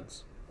 That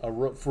happens.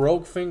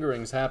 Rogue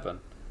fingerings happen,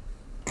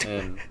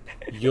 and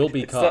you'll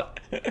be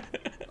caught.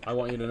 I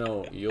want you to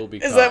know you'll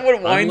be caught. Is that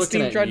what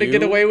Weinstein tried to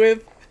get away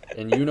with?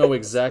 And you know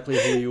exactly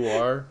who you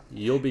are.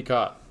 You'll be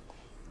caught.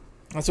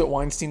 That's what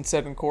Weinstein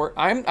said in court.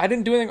 I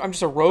didn't do anything. I'm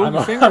just a rogue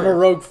fingerer. I'm a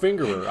rogue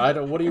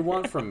fingerer. What do you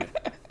want from me?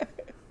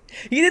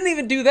 He didn't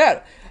even do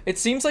that. It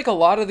seems like a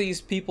lot of these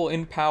people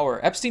in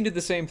power. Epstein did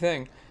the same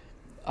thing.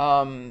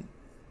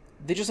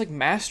 They just like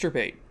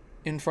masturbate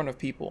in front of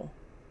people.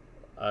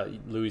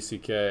 Louis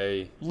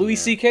C.K. Louis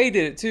C.K.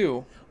 did it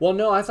too. Well,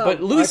 no, I thought.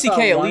 But Louis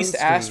C.K. at least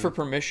asked for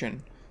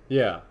permission.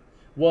 Yeah.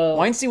 Well,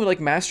 Weinstein would like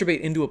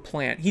masturbate into a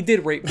plant. He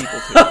did rape people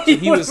too. So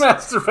he was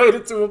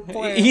masturbated to a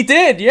plant. He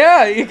did, yeah.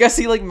 I guess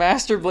he like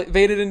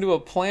masturbated into a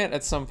plant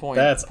at some point.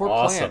 That's Poor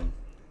awesome. Plant.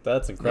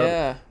 That's incredible.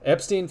 Yeah.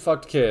 Epstein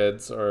fucked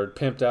kids or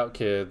pimped out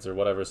kids or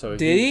whatever. So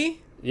did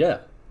he? Yeah.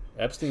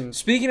 Epstein.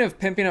 Speaking of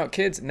pimping out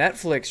kids,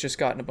 Netflix just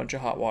got in a bunch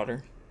of hot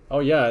water. Oh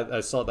yeah, I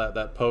saw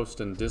that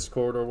post in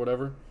Discord or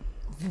whatever.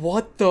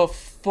 What the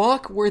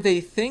fuck were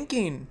they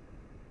thinking?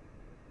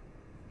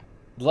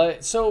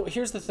 So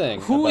here's the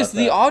thing. Who is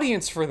the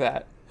audience for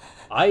that?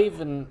 I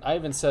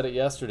even said it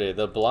yesterday.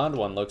 The blonde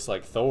one looks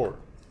like Thor.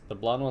 The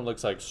blonde one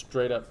looks like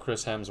straight up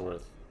Chris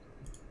Hemsworth.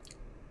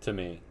 To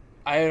me.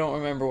 I don't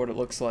remember what it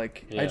looks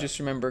like. Yeah. I just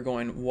remember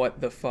going,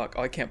 what the fuck?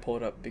 Oh, I can't pull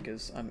it up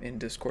because I'm in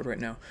Discord right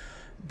now.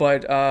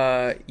 But,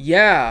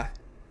 yeah.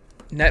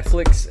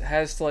 Netflix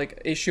has to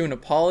like issue an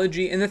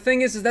apology, and the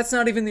thing is that's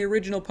not even the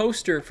original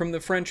poster from the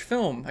French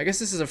film. I guess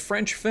this is a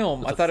French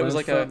film. I thought it was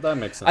like that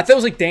makes sense. I thought it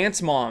was like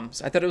Dance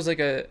Moms. I thought it was like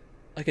a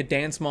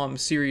Dance Mom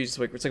series,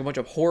 like it's like a bunch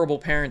of horrible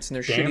parents and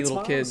their shitty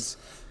little kids.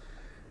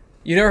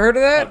 You never heard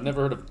of that? I've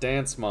never heard of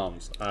Dance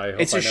Moms.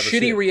 It's a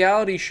shitty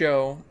reality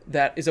show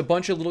that is a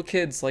bunch of little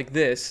kids like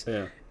this.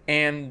 Yeah.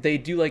 And they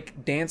do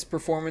like dance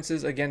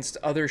performances against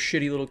other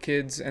shitty little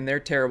kids and their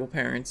terrible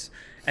parents,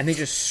 and they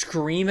just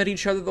scream at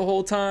each other the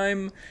whole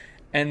time,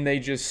 and they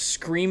just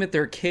scream at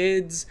their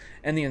kids,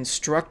 and the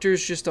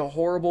instructor's just a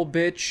horrible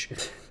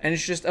bitch, and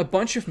it's just a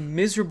bunch of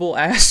miserable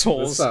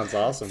assholes. This sounds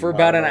awesome. For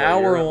about an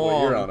hour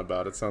long. What you're on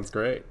about? It sounds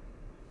great.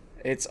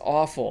 It's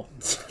awful,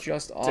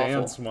 just awful.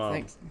 Dance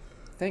Moms.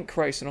 Thank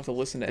Christ I don't have to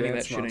listen to any of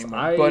that shit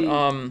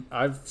anymore.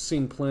 I've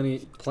seen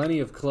plenty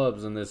of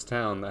clubs in this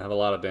town that have a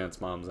lot of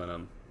Dance Moms in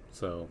them.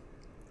 So.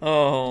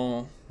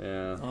 Oh.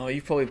 Yeah. Oh,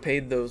 you probably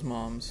paid those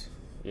moms.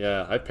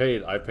 Yeah, I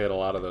paid a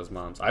lot of those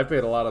moms. I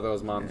paid a lot of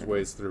those moms'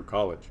 ways through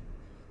college.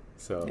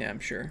 So. Yeah, I'm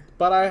sure.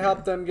 But I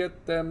helped them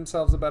get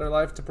themselves a better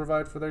life to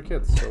provide for their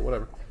kids. So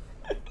whatever.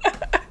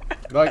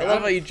 Like, I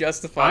love how you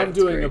justify. I'm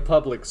doing a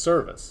public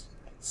service,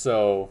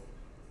 so.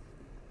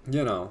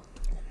 You know.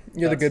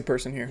 You're the good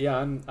person here. Yeah,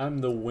 I'm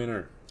the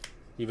winner,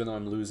 even though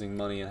I'm losing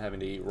money and having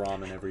to eat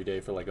ramen every day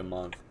for like a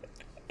month.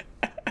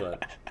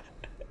 But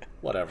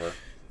whatever,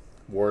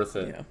 worth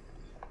it.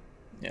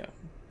 Yeah,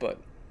 but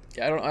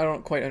I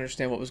don't quite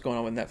understand what was going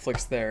on with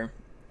Netflix there.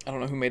 I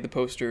don't know who made the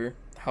poster,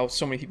 how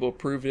so many people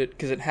approved it,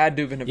 because it had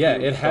to have been approved. Yeah,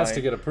 it has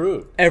to get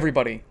approved.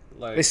 Everybody.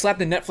 Like, they slapped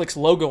the Netflix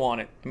logo on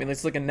it. I mean,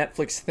 it's like a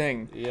Netflix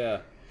thing. Yeah.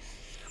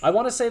 I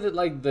want to say that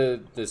like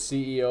the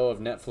CEO of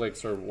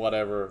Netflix or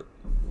whatever,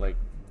 like,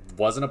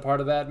 wasn't a part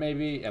of that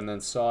maybe, and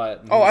then saw it.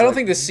 Oh, I don't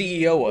think the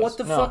CEO was. What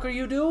the fuck are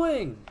you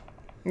doing?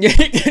 Yeah,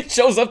 he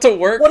shows up to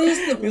work. What is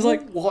the? He's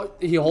like, what?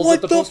 He holds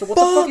up the poster. What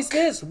the fuck is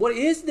this? What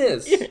is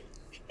this? Yeah.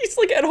 He's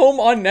like at home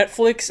on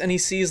Netflix, and he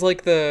sees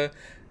like the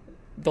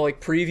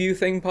like preview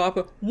thing pop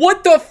up.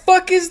 What the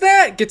fuck is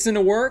that? Gets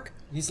into work.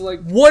 He's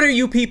like, what are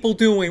you people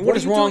doing? What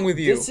is wrong with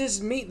you? This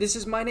is me. This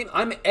is my name.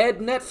 I'm Ed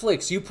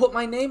Netflix. You put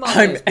my name on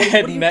this. I'm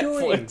Ed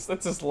Netflix.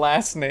 That's his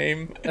last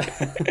name.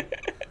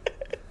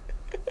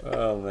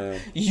 Oh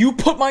man! You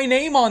put my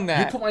name on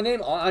that. You put my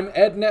name on. I'm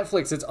Ed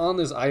Netflix. It's on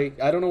this. I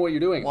don't know what you're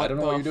doing. I don't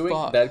know what you're doing.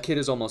 Fuck? That kid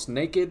is almost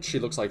naked. She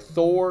looks like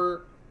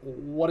Thor.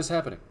 What is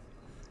happening?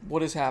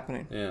 What is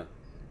happening? Yeah.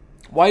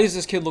 Why does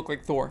this kid look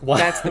like Thor?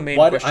 That's the main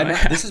question.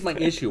 This is my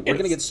issue. We're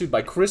gonna get sued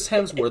by Chris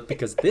Hemsworth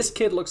because this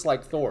kid looks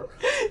like Thor.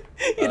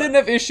 He didn't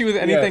have issue with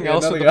anything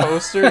else with the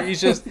poster.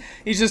 He's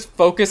just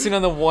focusing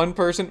on the one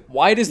person.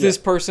 Why does this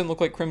person look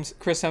like Chris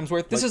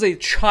Hemsworth? This is a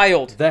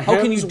child. How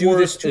can you do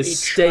this to a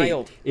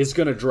child? Is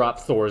gonna drop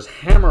Thor's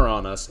hammer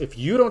on us if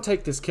you don't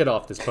take this kid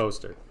off this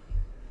poster.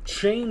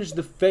 Change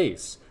the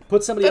face.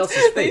 Put somebody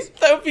else's face.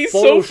 That would be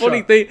so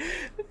funny.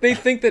 They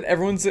think that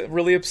everyone's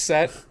really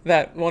upset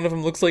that one of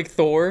them looks like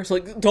Thor. It's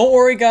like, don't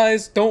worry,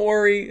 guys. Don't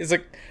worry. It's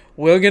like,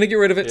 we're going to get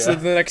rid of it. Yeah. So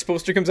the next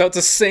poster comes out. It's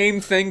the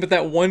same thing, but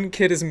that one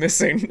kid is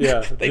missing.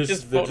 Yeah. they're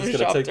just going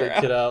to take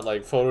that kid out,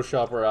 like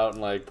Photoshop her out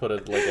and like put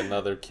like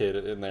another kid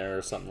in there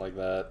or something like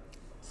that.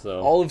 So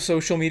all of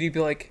social media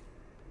be like,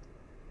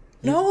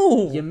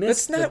 no, you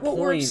missed that's not the what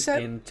we're point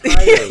upset.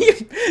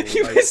 entirely.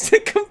 you missed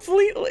it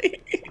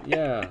completely.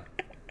 Yeah.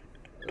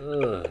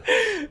 Ugh.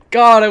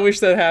 God, I wish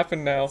that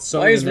happened now. So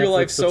why is real Netflix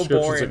life so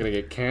boring? Are gonna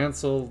get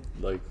canceled.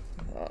 Like,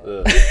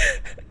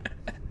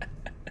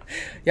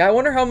 yeah, I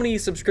wonder how many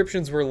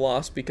subscriptions were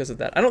lost because of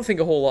that. I don't think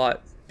a whole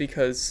lot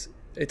because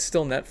it's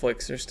still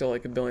Netflix. There's still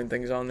like a billion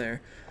things on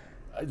there.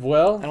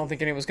 Well, I don't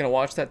think anyone's gonna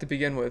watch that to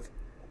begin with.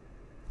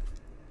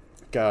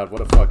 God,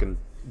 what a fucking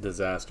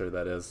disaster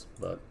that is.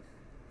 But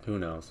who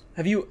knows?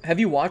 Have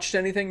you watched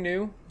anything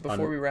new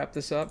before we wrap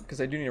this up?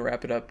 Because I do need to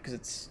wrap it up because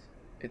it's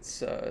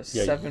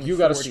 7:40. You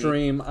gotta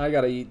stream, I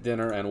gotta eat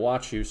dinner and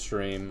watch you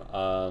stream.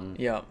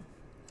 Yeah.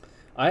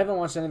 I haven't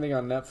watched anything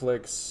on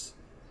Netflix.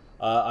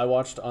 I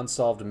watched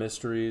Unsolved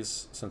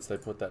Mysteries since they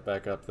put that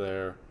back up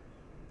there.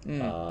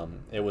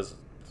 It was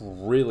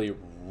really,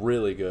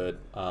 really good.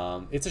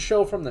 It's a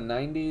show from the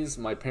 90s.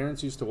 My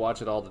parents used to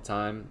watch it all the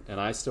time, and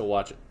I still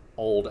watch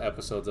old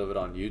episodes of it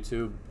on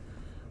YouTube.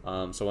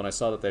 So when I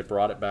saw that they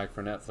brought it back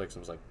for Netflix, I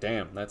was like,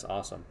 damn, that's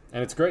awesome.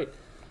 And it's great.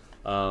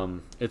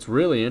 It's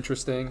really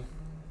interesting.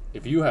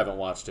 If you haven't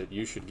watched it,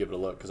 you should give it a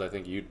look because I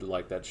think you'd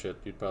like that shit.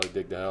 You'd probably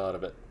dig the hell out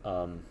of it.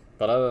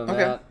 But other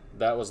than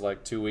that was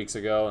like 2 weeks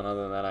ago, and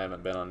other than that, I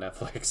haven't been on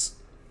Netflix.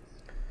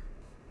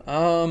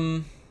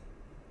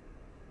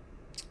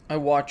 I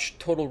watched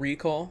Total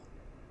Recall.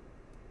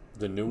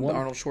 The new one?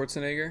 Arnold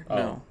Schwarzenegger? Oh.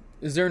 No.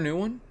 Is there a new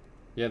one?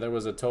 Yeah, there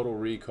was a Total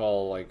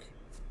Recall like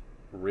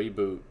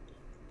reboot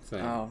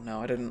thing. Oh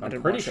no, I didn't pretty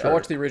watch it. sure. I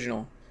watched the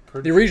original.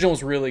 The original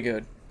was really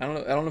good. I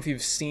don't know if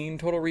you've seen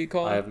Total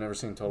Recall. I have never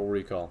seen Total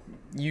Recall.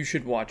 You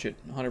should watch it.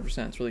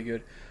 100%. It's really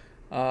good.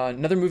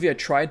 Another movie I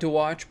tried to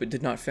watch but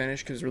did not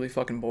finish because it was really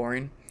fucking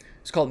boring.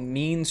 It's called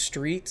Mean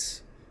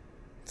Streets.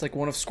 It's like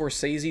one of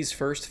Scorsese's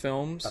first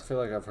films. I feel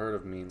like I've heard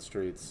of Mean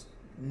Streets.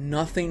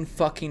 nothing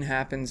fucking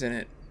happens in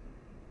it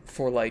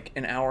for like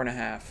an hour and a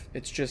half.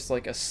 It's just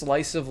like a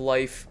slice of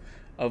life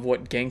of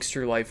what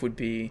gangster life would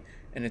be,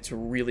 and it's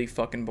really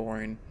fucking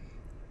boring.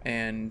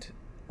 And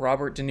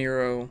Robert De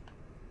Niro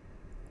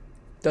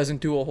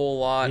doesn't do a whole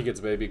lot. He gets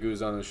baby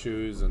goos on his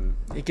shoes, and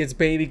he gets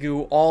baby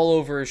goo all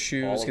over his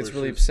shoes. Gets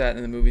really upset,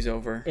 and the movie's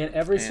over. In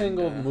every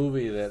single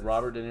movie that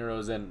Robert De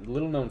Niro's in,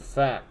 little known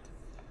fact,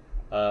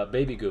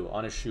 baby goo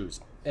on his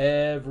shoes.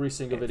 Every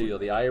single video.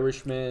 The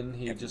Irishman,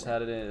 he just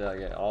had it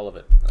in. All of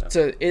it. Yeah.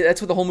 So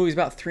that's what the whole movie's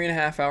about.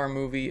 3.5 hour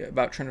movie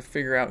about trying to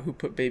figure out who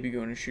put baby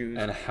goo in his shoes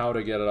and how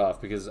to get it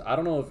off. Because I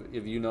don't know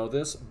if you know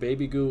this,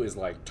 baby goo is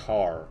like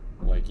tar.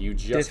 Like you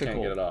just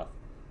can't get it off.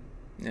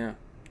 Yeah,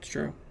 it's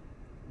true.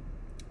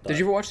 Did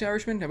you ever watch The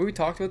Irishman? Have we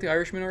talked about The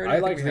Irishman already? I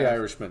liked The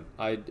Irishman.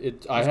 I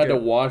had to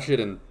watch it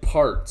in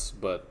parts,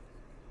 but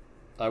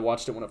I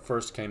watched it when it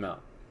first came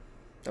out.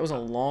 That was a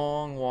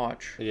long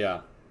watch.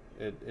 Yeah,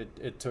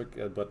 it took,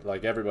 but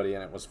like everybody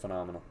in it was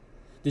phenomenal.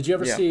 Did you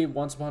ever see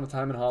Once Upon a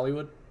Time in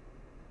Hollywood?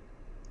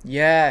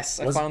 Yes,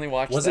 I finally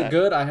watched that. Was it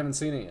good? I haven't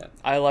seen it yet.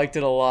 I liked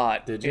it a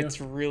lot. Did you? It's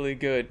really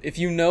good. If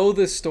you know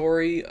the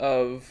story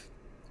of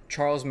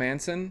Charles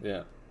Manson,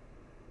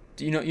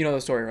 you know the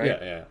story, right?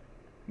 Yeah.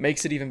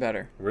 Makes it even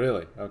better.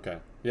 Really? Okay.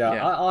 Yeah.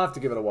 I'll have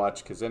to give it a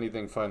watch because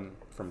anything fun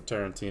from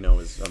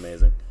Tarantino is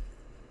amazing.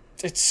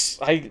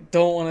 I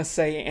don't want to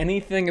say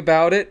anything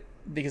about it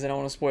because I don't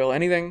want to spoil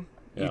anything.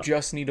 Yeah. You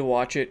just need to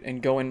watch it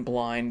and go in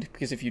blind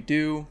because if you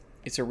do,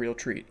 it's a real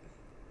treat.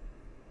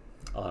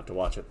 I'll have to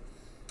watch it.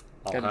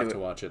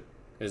 Watch it.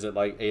 Is it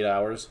like 8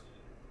 hours?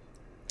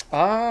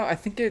 I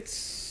think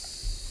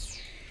it's...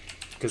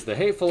 Because The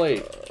Hateful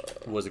Eight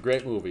was a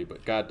great movie,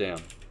 but goddamn.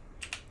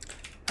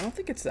 I don't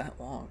think it's that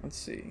long. Let's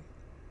see.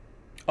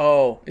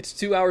 Oh, it's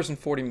 2 hours and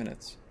 40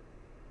 minutes.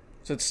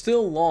 So it's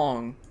still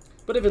long.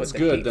 But if it's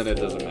good, then it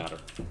doesn't matter.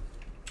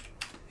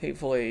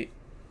 Hateful Eight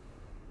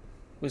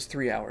was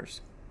 3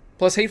 hours.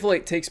 Plus, Hateful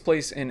Eight takes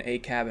place in a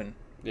cabin.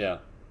 Yeah.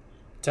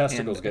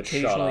 Testicles get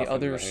shot off in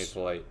The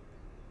Hateful Eight.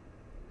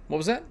 What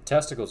was that?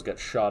 Testicles get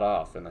shot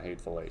off in The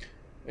Hateful Eight.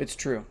 It's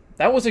true.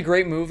 That was a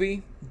great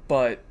movie,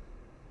 but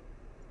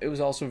it was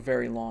also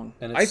very long.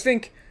 And I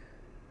think...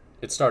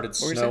 It started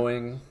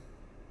snowing...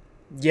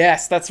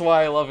 Yes, that's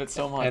why I love it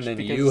so much. And then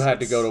you had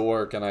to go to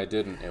work and I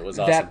didn't. It was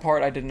awesome. That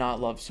part I did not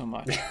love so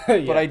much.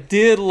 But I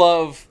did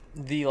love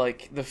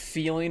the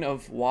feeling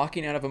of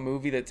walking out of a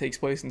movie that takes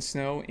place in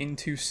snow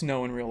into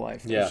snow in real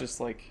life. It was just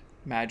like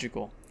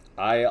magical.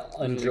 I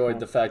enjoyed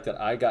the fact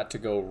that I got to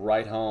go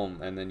right home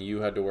and then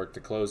you had to work the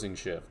closing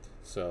shift.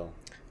 So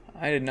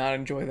I did not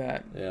enjoy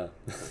that. Yeah.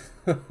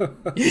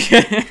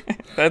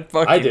 That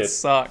fucking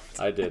sucked.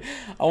 I did.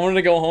 I wanted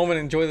to go home and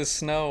enjoy the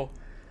snow.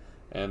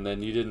 And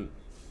then you didn't.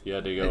 You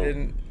had to go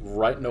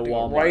right into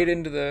Walmart. Right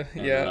into the...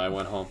 And then I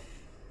went home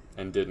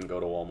and didn't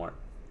go to Walmart.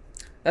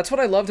 That's what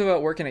I loved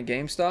about working at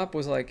GameStop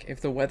was, like, if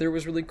the weather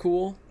was really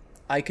cool,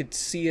 I could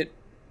see it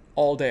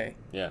all day.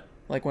 Yeah.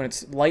 Like, when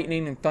it's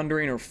lightning and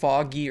thundering or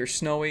foggy or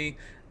snowy,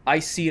 I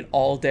see it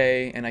all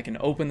day, and I can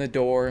open the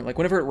door. Like,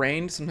 whenever it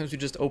rained, sometimes we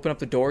just open up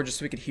the door just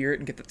so we could hear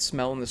it and get that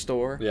smell in the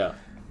store. Yeah.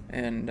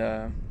 And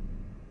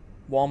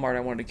Walmart,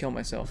 I wanted to kill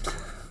myself.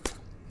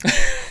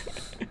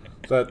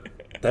 But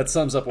that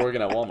sums up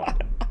working at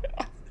Walmart.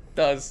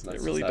 Does.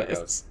 It really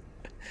does.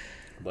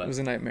 But it was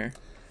a nightmare.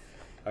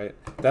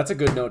 That's a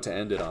good note to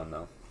end it on,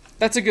 though.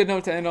 That's a good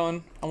note to end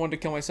on. I wanted to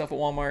kill myself at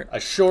Walmart. A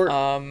short,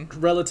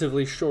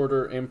 relatively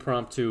shorter,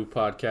 impromptu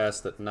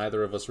podcast that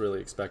neither of us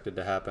really expected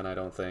to happen, I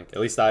don't think. At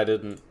least I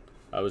didn't.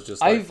 I was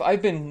just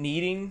I've been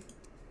needing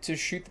to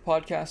shoot the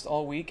podcast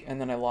all week,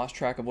 and then I lost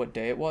track of what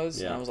day it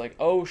was. Yeah. And I was like,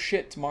 oh,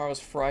 shit, tomorrow's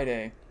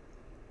Friday.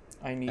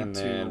 And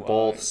then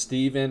both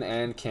Steven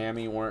and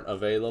Cammy weren't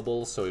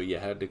available, so you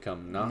had to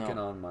come knocking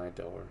on my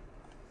door.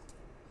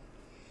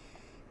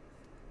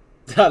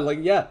 Yeah.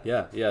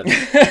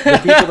 The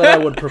people that I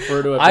would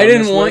prefer to have done I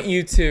didn't want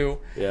you to.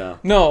 Yeah.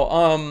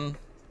 No,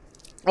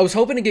 I was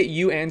hoping to get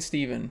you and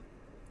Steven,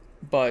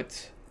 or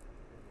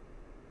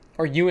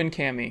you and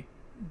Cammy,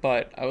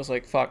 but I was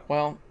like, fuck,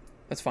 well,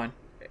 that's fine.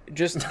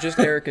 Just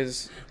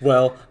Erica's.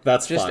 Well,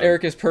 that's just fine.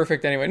 Erica's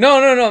perfect anyway. No,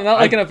 not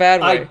like in a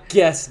bad way. I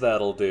guess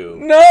that'll do.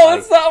 No,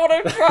 that's not what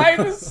I'm trying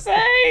to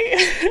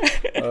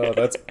say. Oh,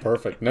 that's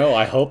perfect. No,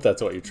 I hope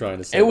that's what you're trying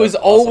to say. It was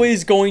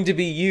always going to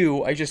be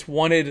you. I just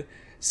wanted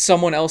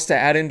someone else to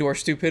add into our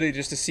stupidity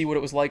just to see what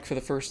it was like for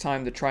the first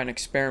time to try and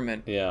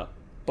experiment. Yeah.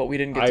 But we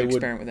didn't get to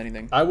experiment with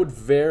anything. I would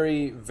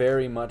very,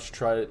 very much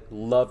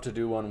love to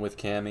do one with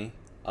Cammy.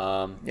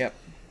 Yep.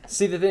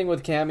 See, the thing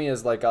with Cammy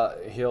is like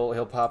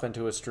he'll pop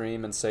into a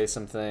stream and say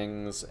some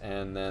things,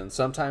 and then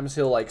sometimes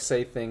he'll like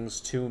say things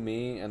to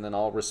me, and then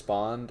I'll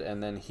respond,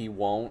 and then he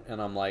won't,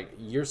 and I'm like,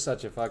 you're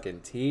such a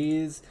fucking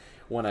tease.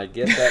 When I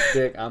get that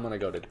dick, I'm gonna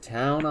go to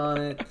town on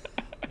it,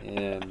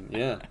 and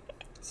yeah,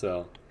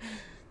 so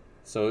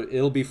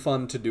it'll be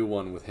fun to do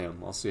one with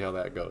him. I'll see how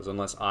that goes,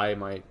 unless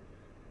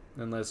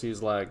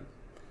he's like,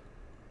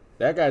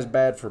 that guy's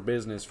bad for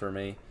business for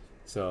me.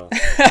 So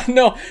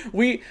no,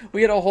 we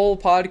had a whole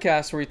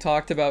podcast where we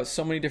talked about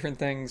so many different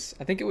things.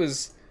 I think it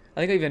was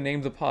I think I even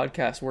named the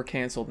podcast "We're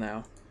Canceled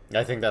Now."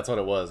 I think that's what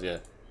it was. Yeah.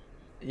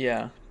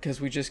 Yeah,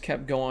 because we just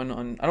kept going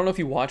on. I don't know if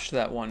you watched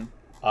that one.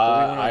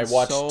 I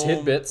watched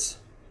tidbits.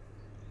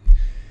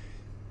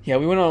 Yeah,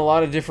 we went on a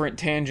lot of different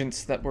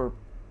tangents that were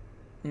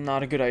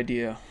not a good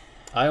idea.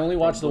 I only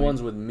watched the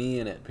ones with me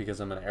in it because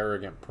I'm an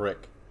arrogant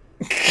prick.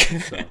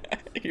 So.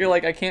 You're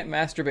like, I can't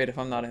masturbate if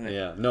I'm not in it.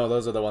 Yeah, no,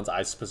 those are the ones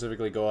I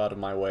specifically go out of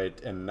my way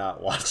and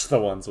not watch the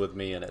ones with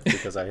me in it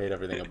because I hate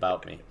everything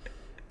about me.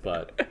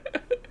 But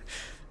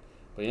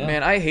yeah.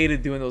 Man, I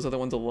hated doing those other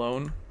ones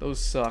alone. Those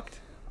sucked.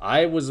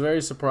 I was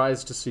very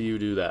surprised to see you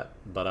do that,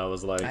 but I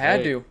was like, I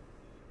had to.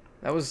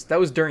 That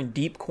was during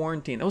deep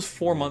quarantine. That was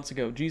 4 months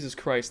ago. Jesus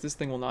Christ, this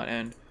thing will not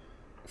end.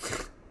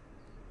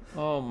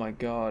 Oh my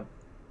God.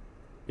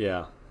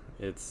 Yeah,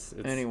 it's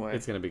anyway.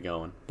 It's gonna be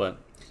going, but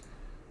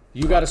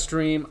you gotta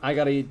stream. I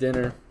gotta eat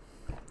dinner.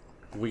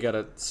 We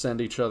gotta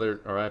send each other,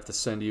 or I have to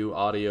send you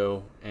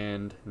audio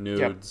and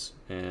nudes,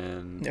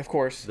 and of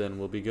course, then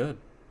we'll be good.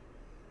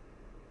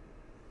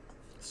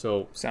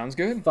 So sounds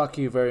good. Fuck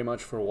you very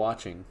much for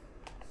watching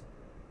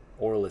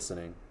or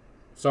listening.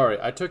 Sorry,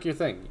 I took your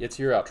thing. It's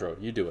your outro.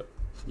 You do it.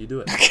 You do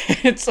it.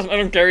 I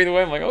don't care either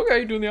way. I'm like, okay,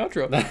 you're doing the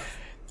outro.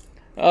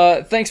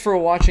 Thanks for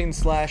watching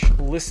 /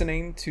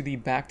 listening to the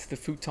Back to the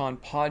Futon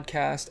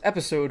podcast,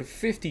 episode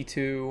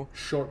 52.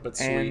 Short but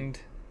sweet. And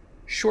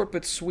short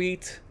but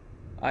sweet.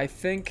 I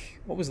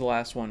think, what was the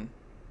last one?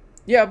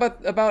 Yeah,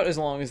 about as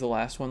long as the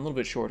last one, a little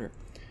bit shorter.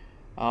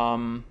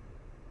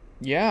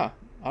 Yeah,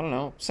 I don't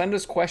know. Send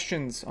us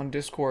questions on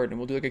Discord, and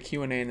we'll do like a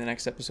Q&A in the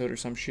next episode or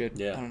some shit.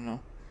 Yeah. I don't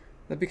know.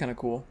 That'd be kind of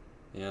cool.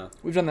 Yeah.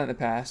 We've done that in the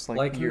past,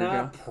 like a year ago.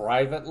 Not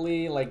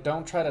privately. Like,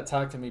 don't try to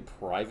talk to me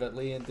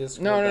privately in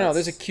Discord. No.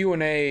 There's a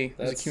Q&A.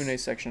 There's a Q&A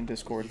section in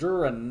Discord.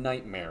 You're a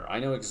nightmare. I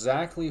know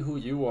exactly who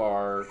you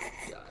are.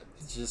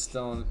 Just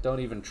don't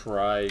even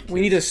try.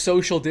 We need a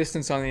social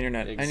distance on the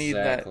internet. Exactly. I need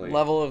that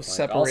level of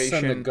separation.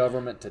 I'll send the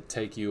government to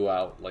take you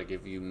out. Like,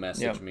 if you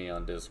message me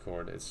on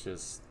Discord, it's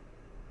just...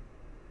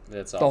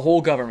 It's awful. The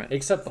whole government.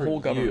 Except for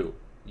you.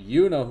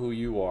 You know who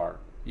you are.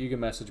 You can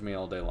message me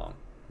all day long.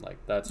 Like,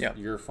 that's...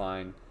 You're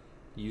fine.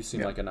 You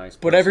seem like a nice person.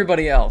 But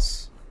everybody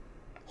else,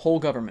 whole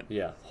government.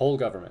 Yeah, whole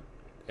government.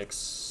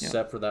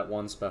 Except for that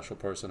one special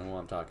person who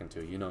I'm talking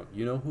to. You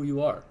know who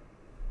you are.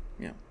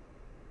 Yeah.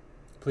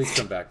 Please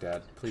come back,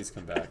 Dad. Please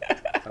come back.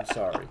 I'm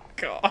sorry.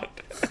 God.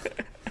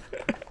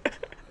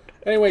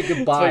 Anyway,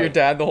 goodbye. That's your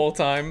dad the whole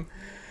time.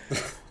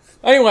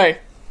 Anyway,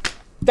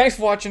 thanks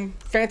for watching.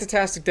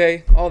 Fantastic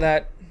day. All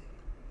that.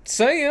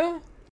 See ya.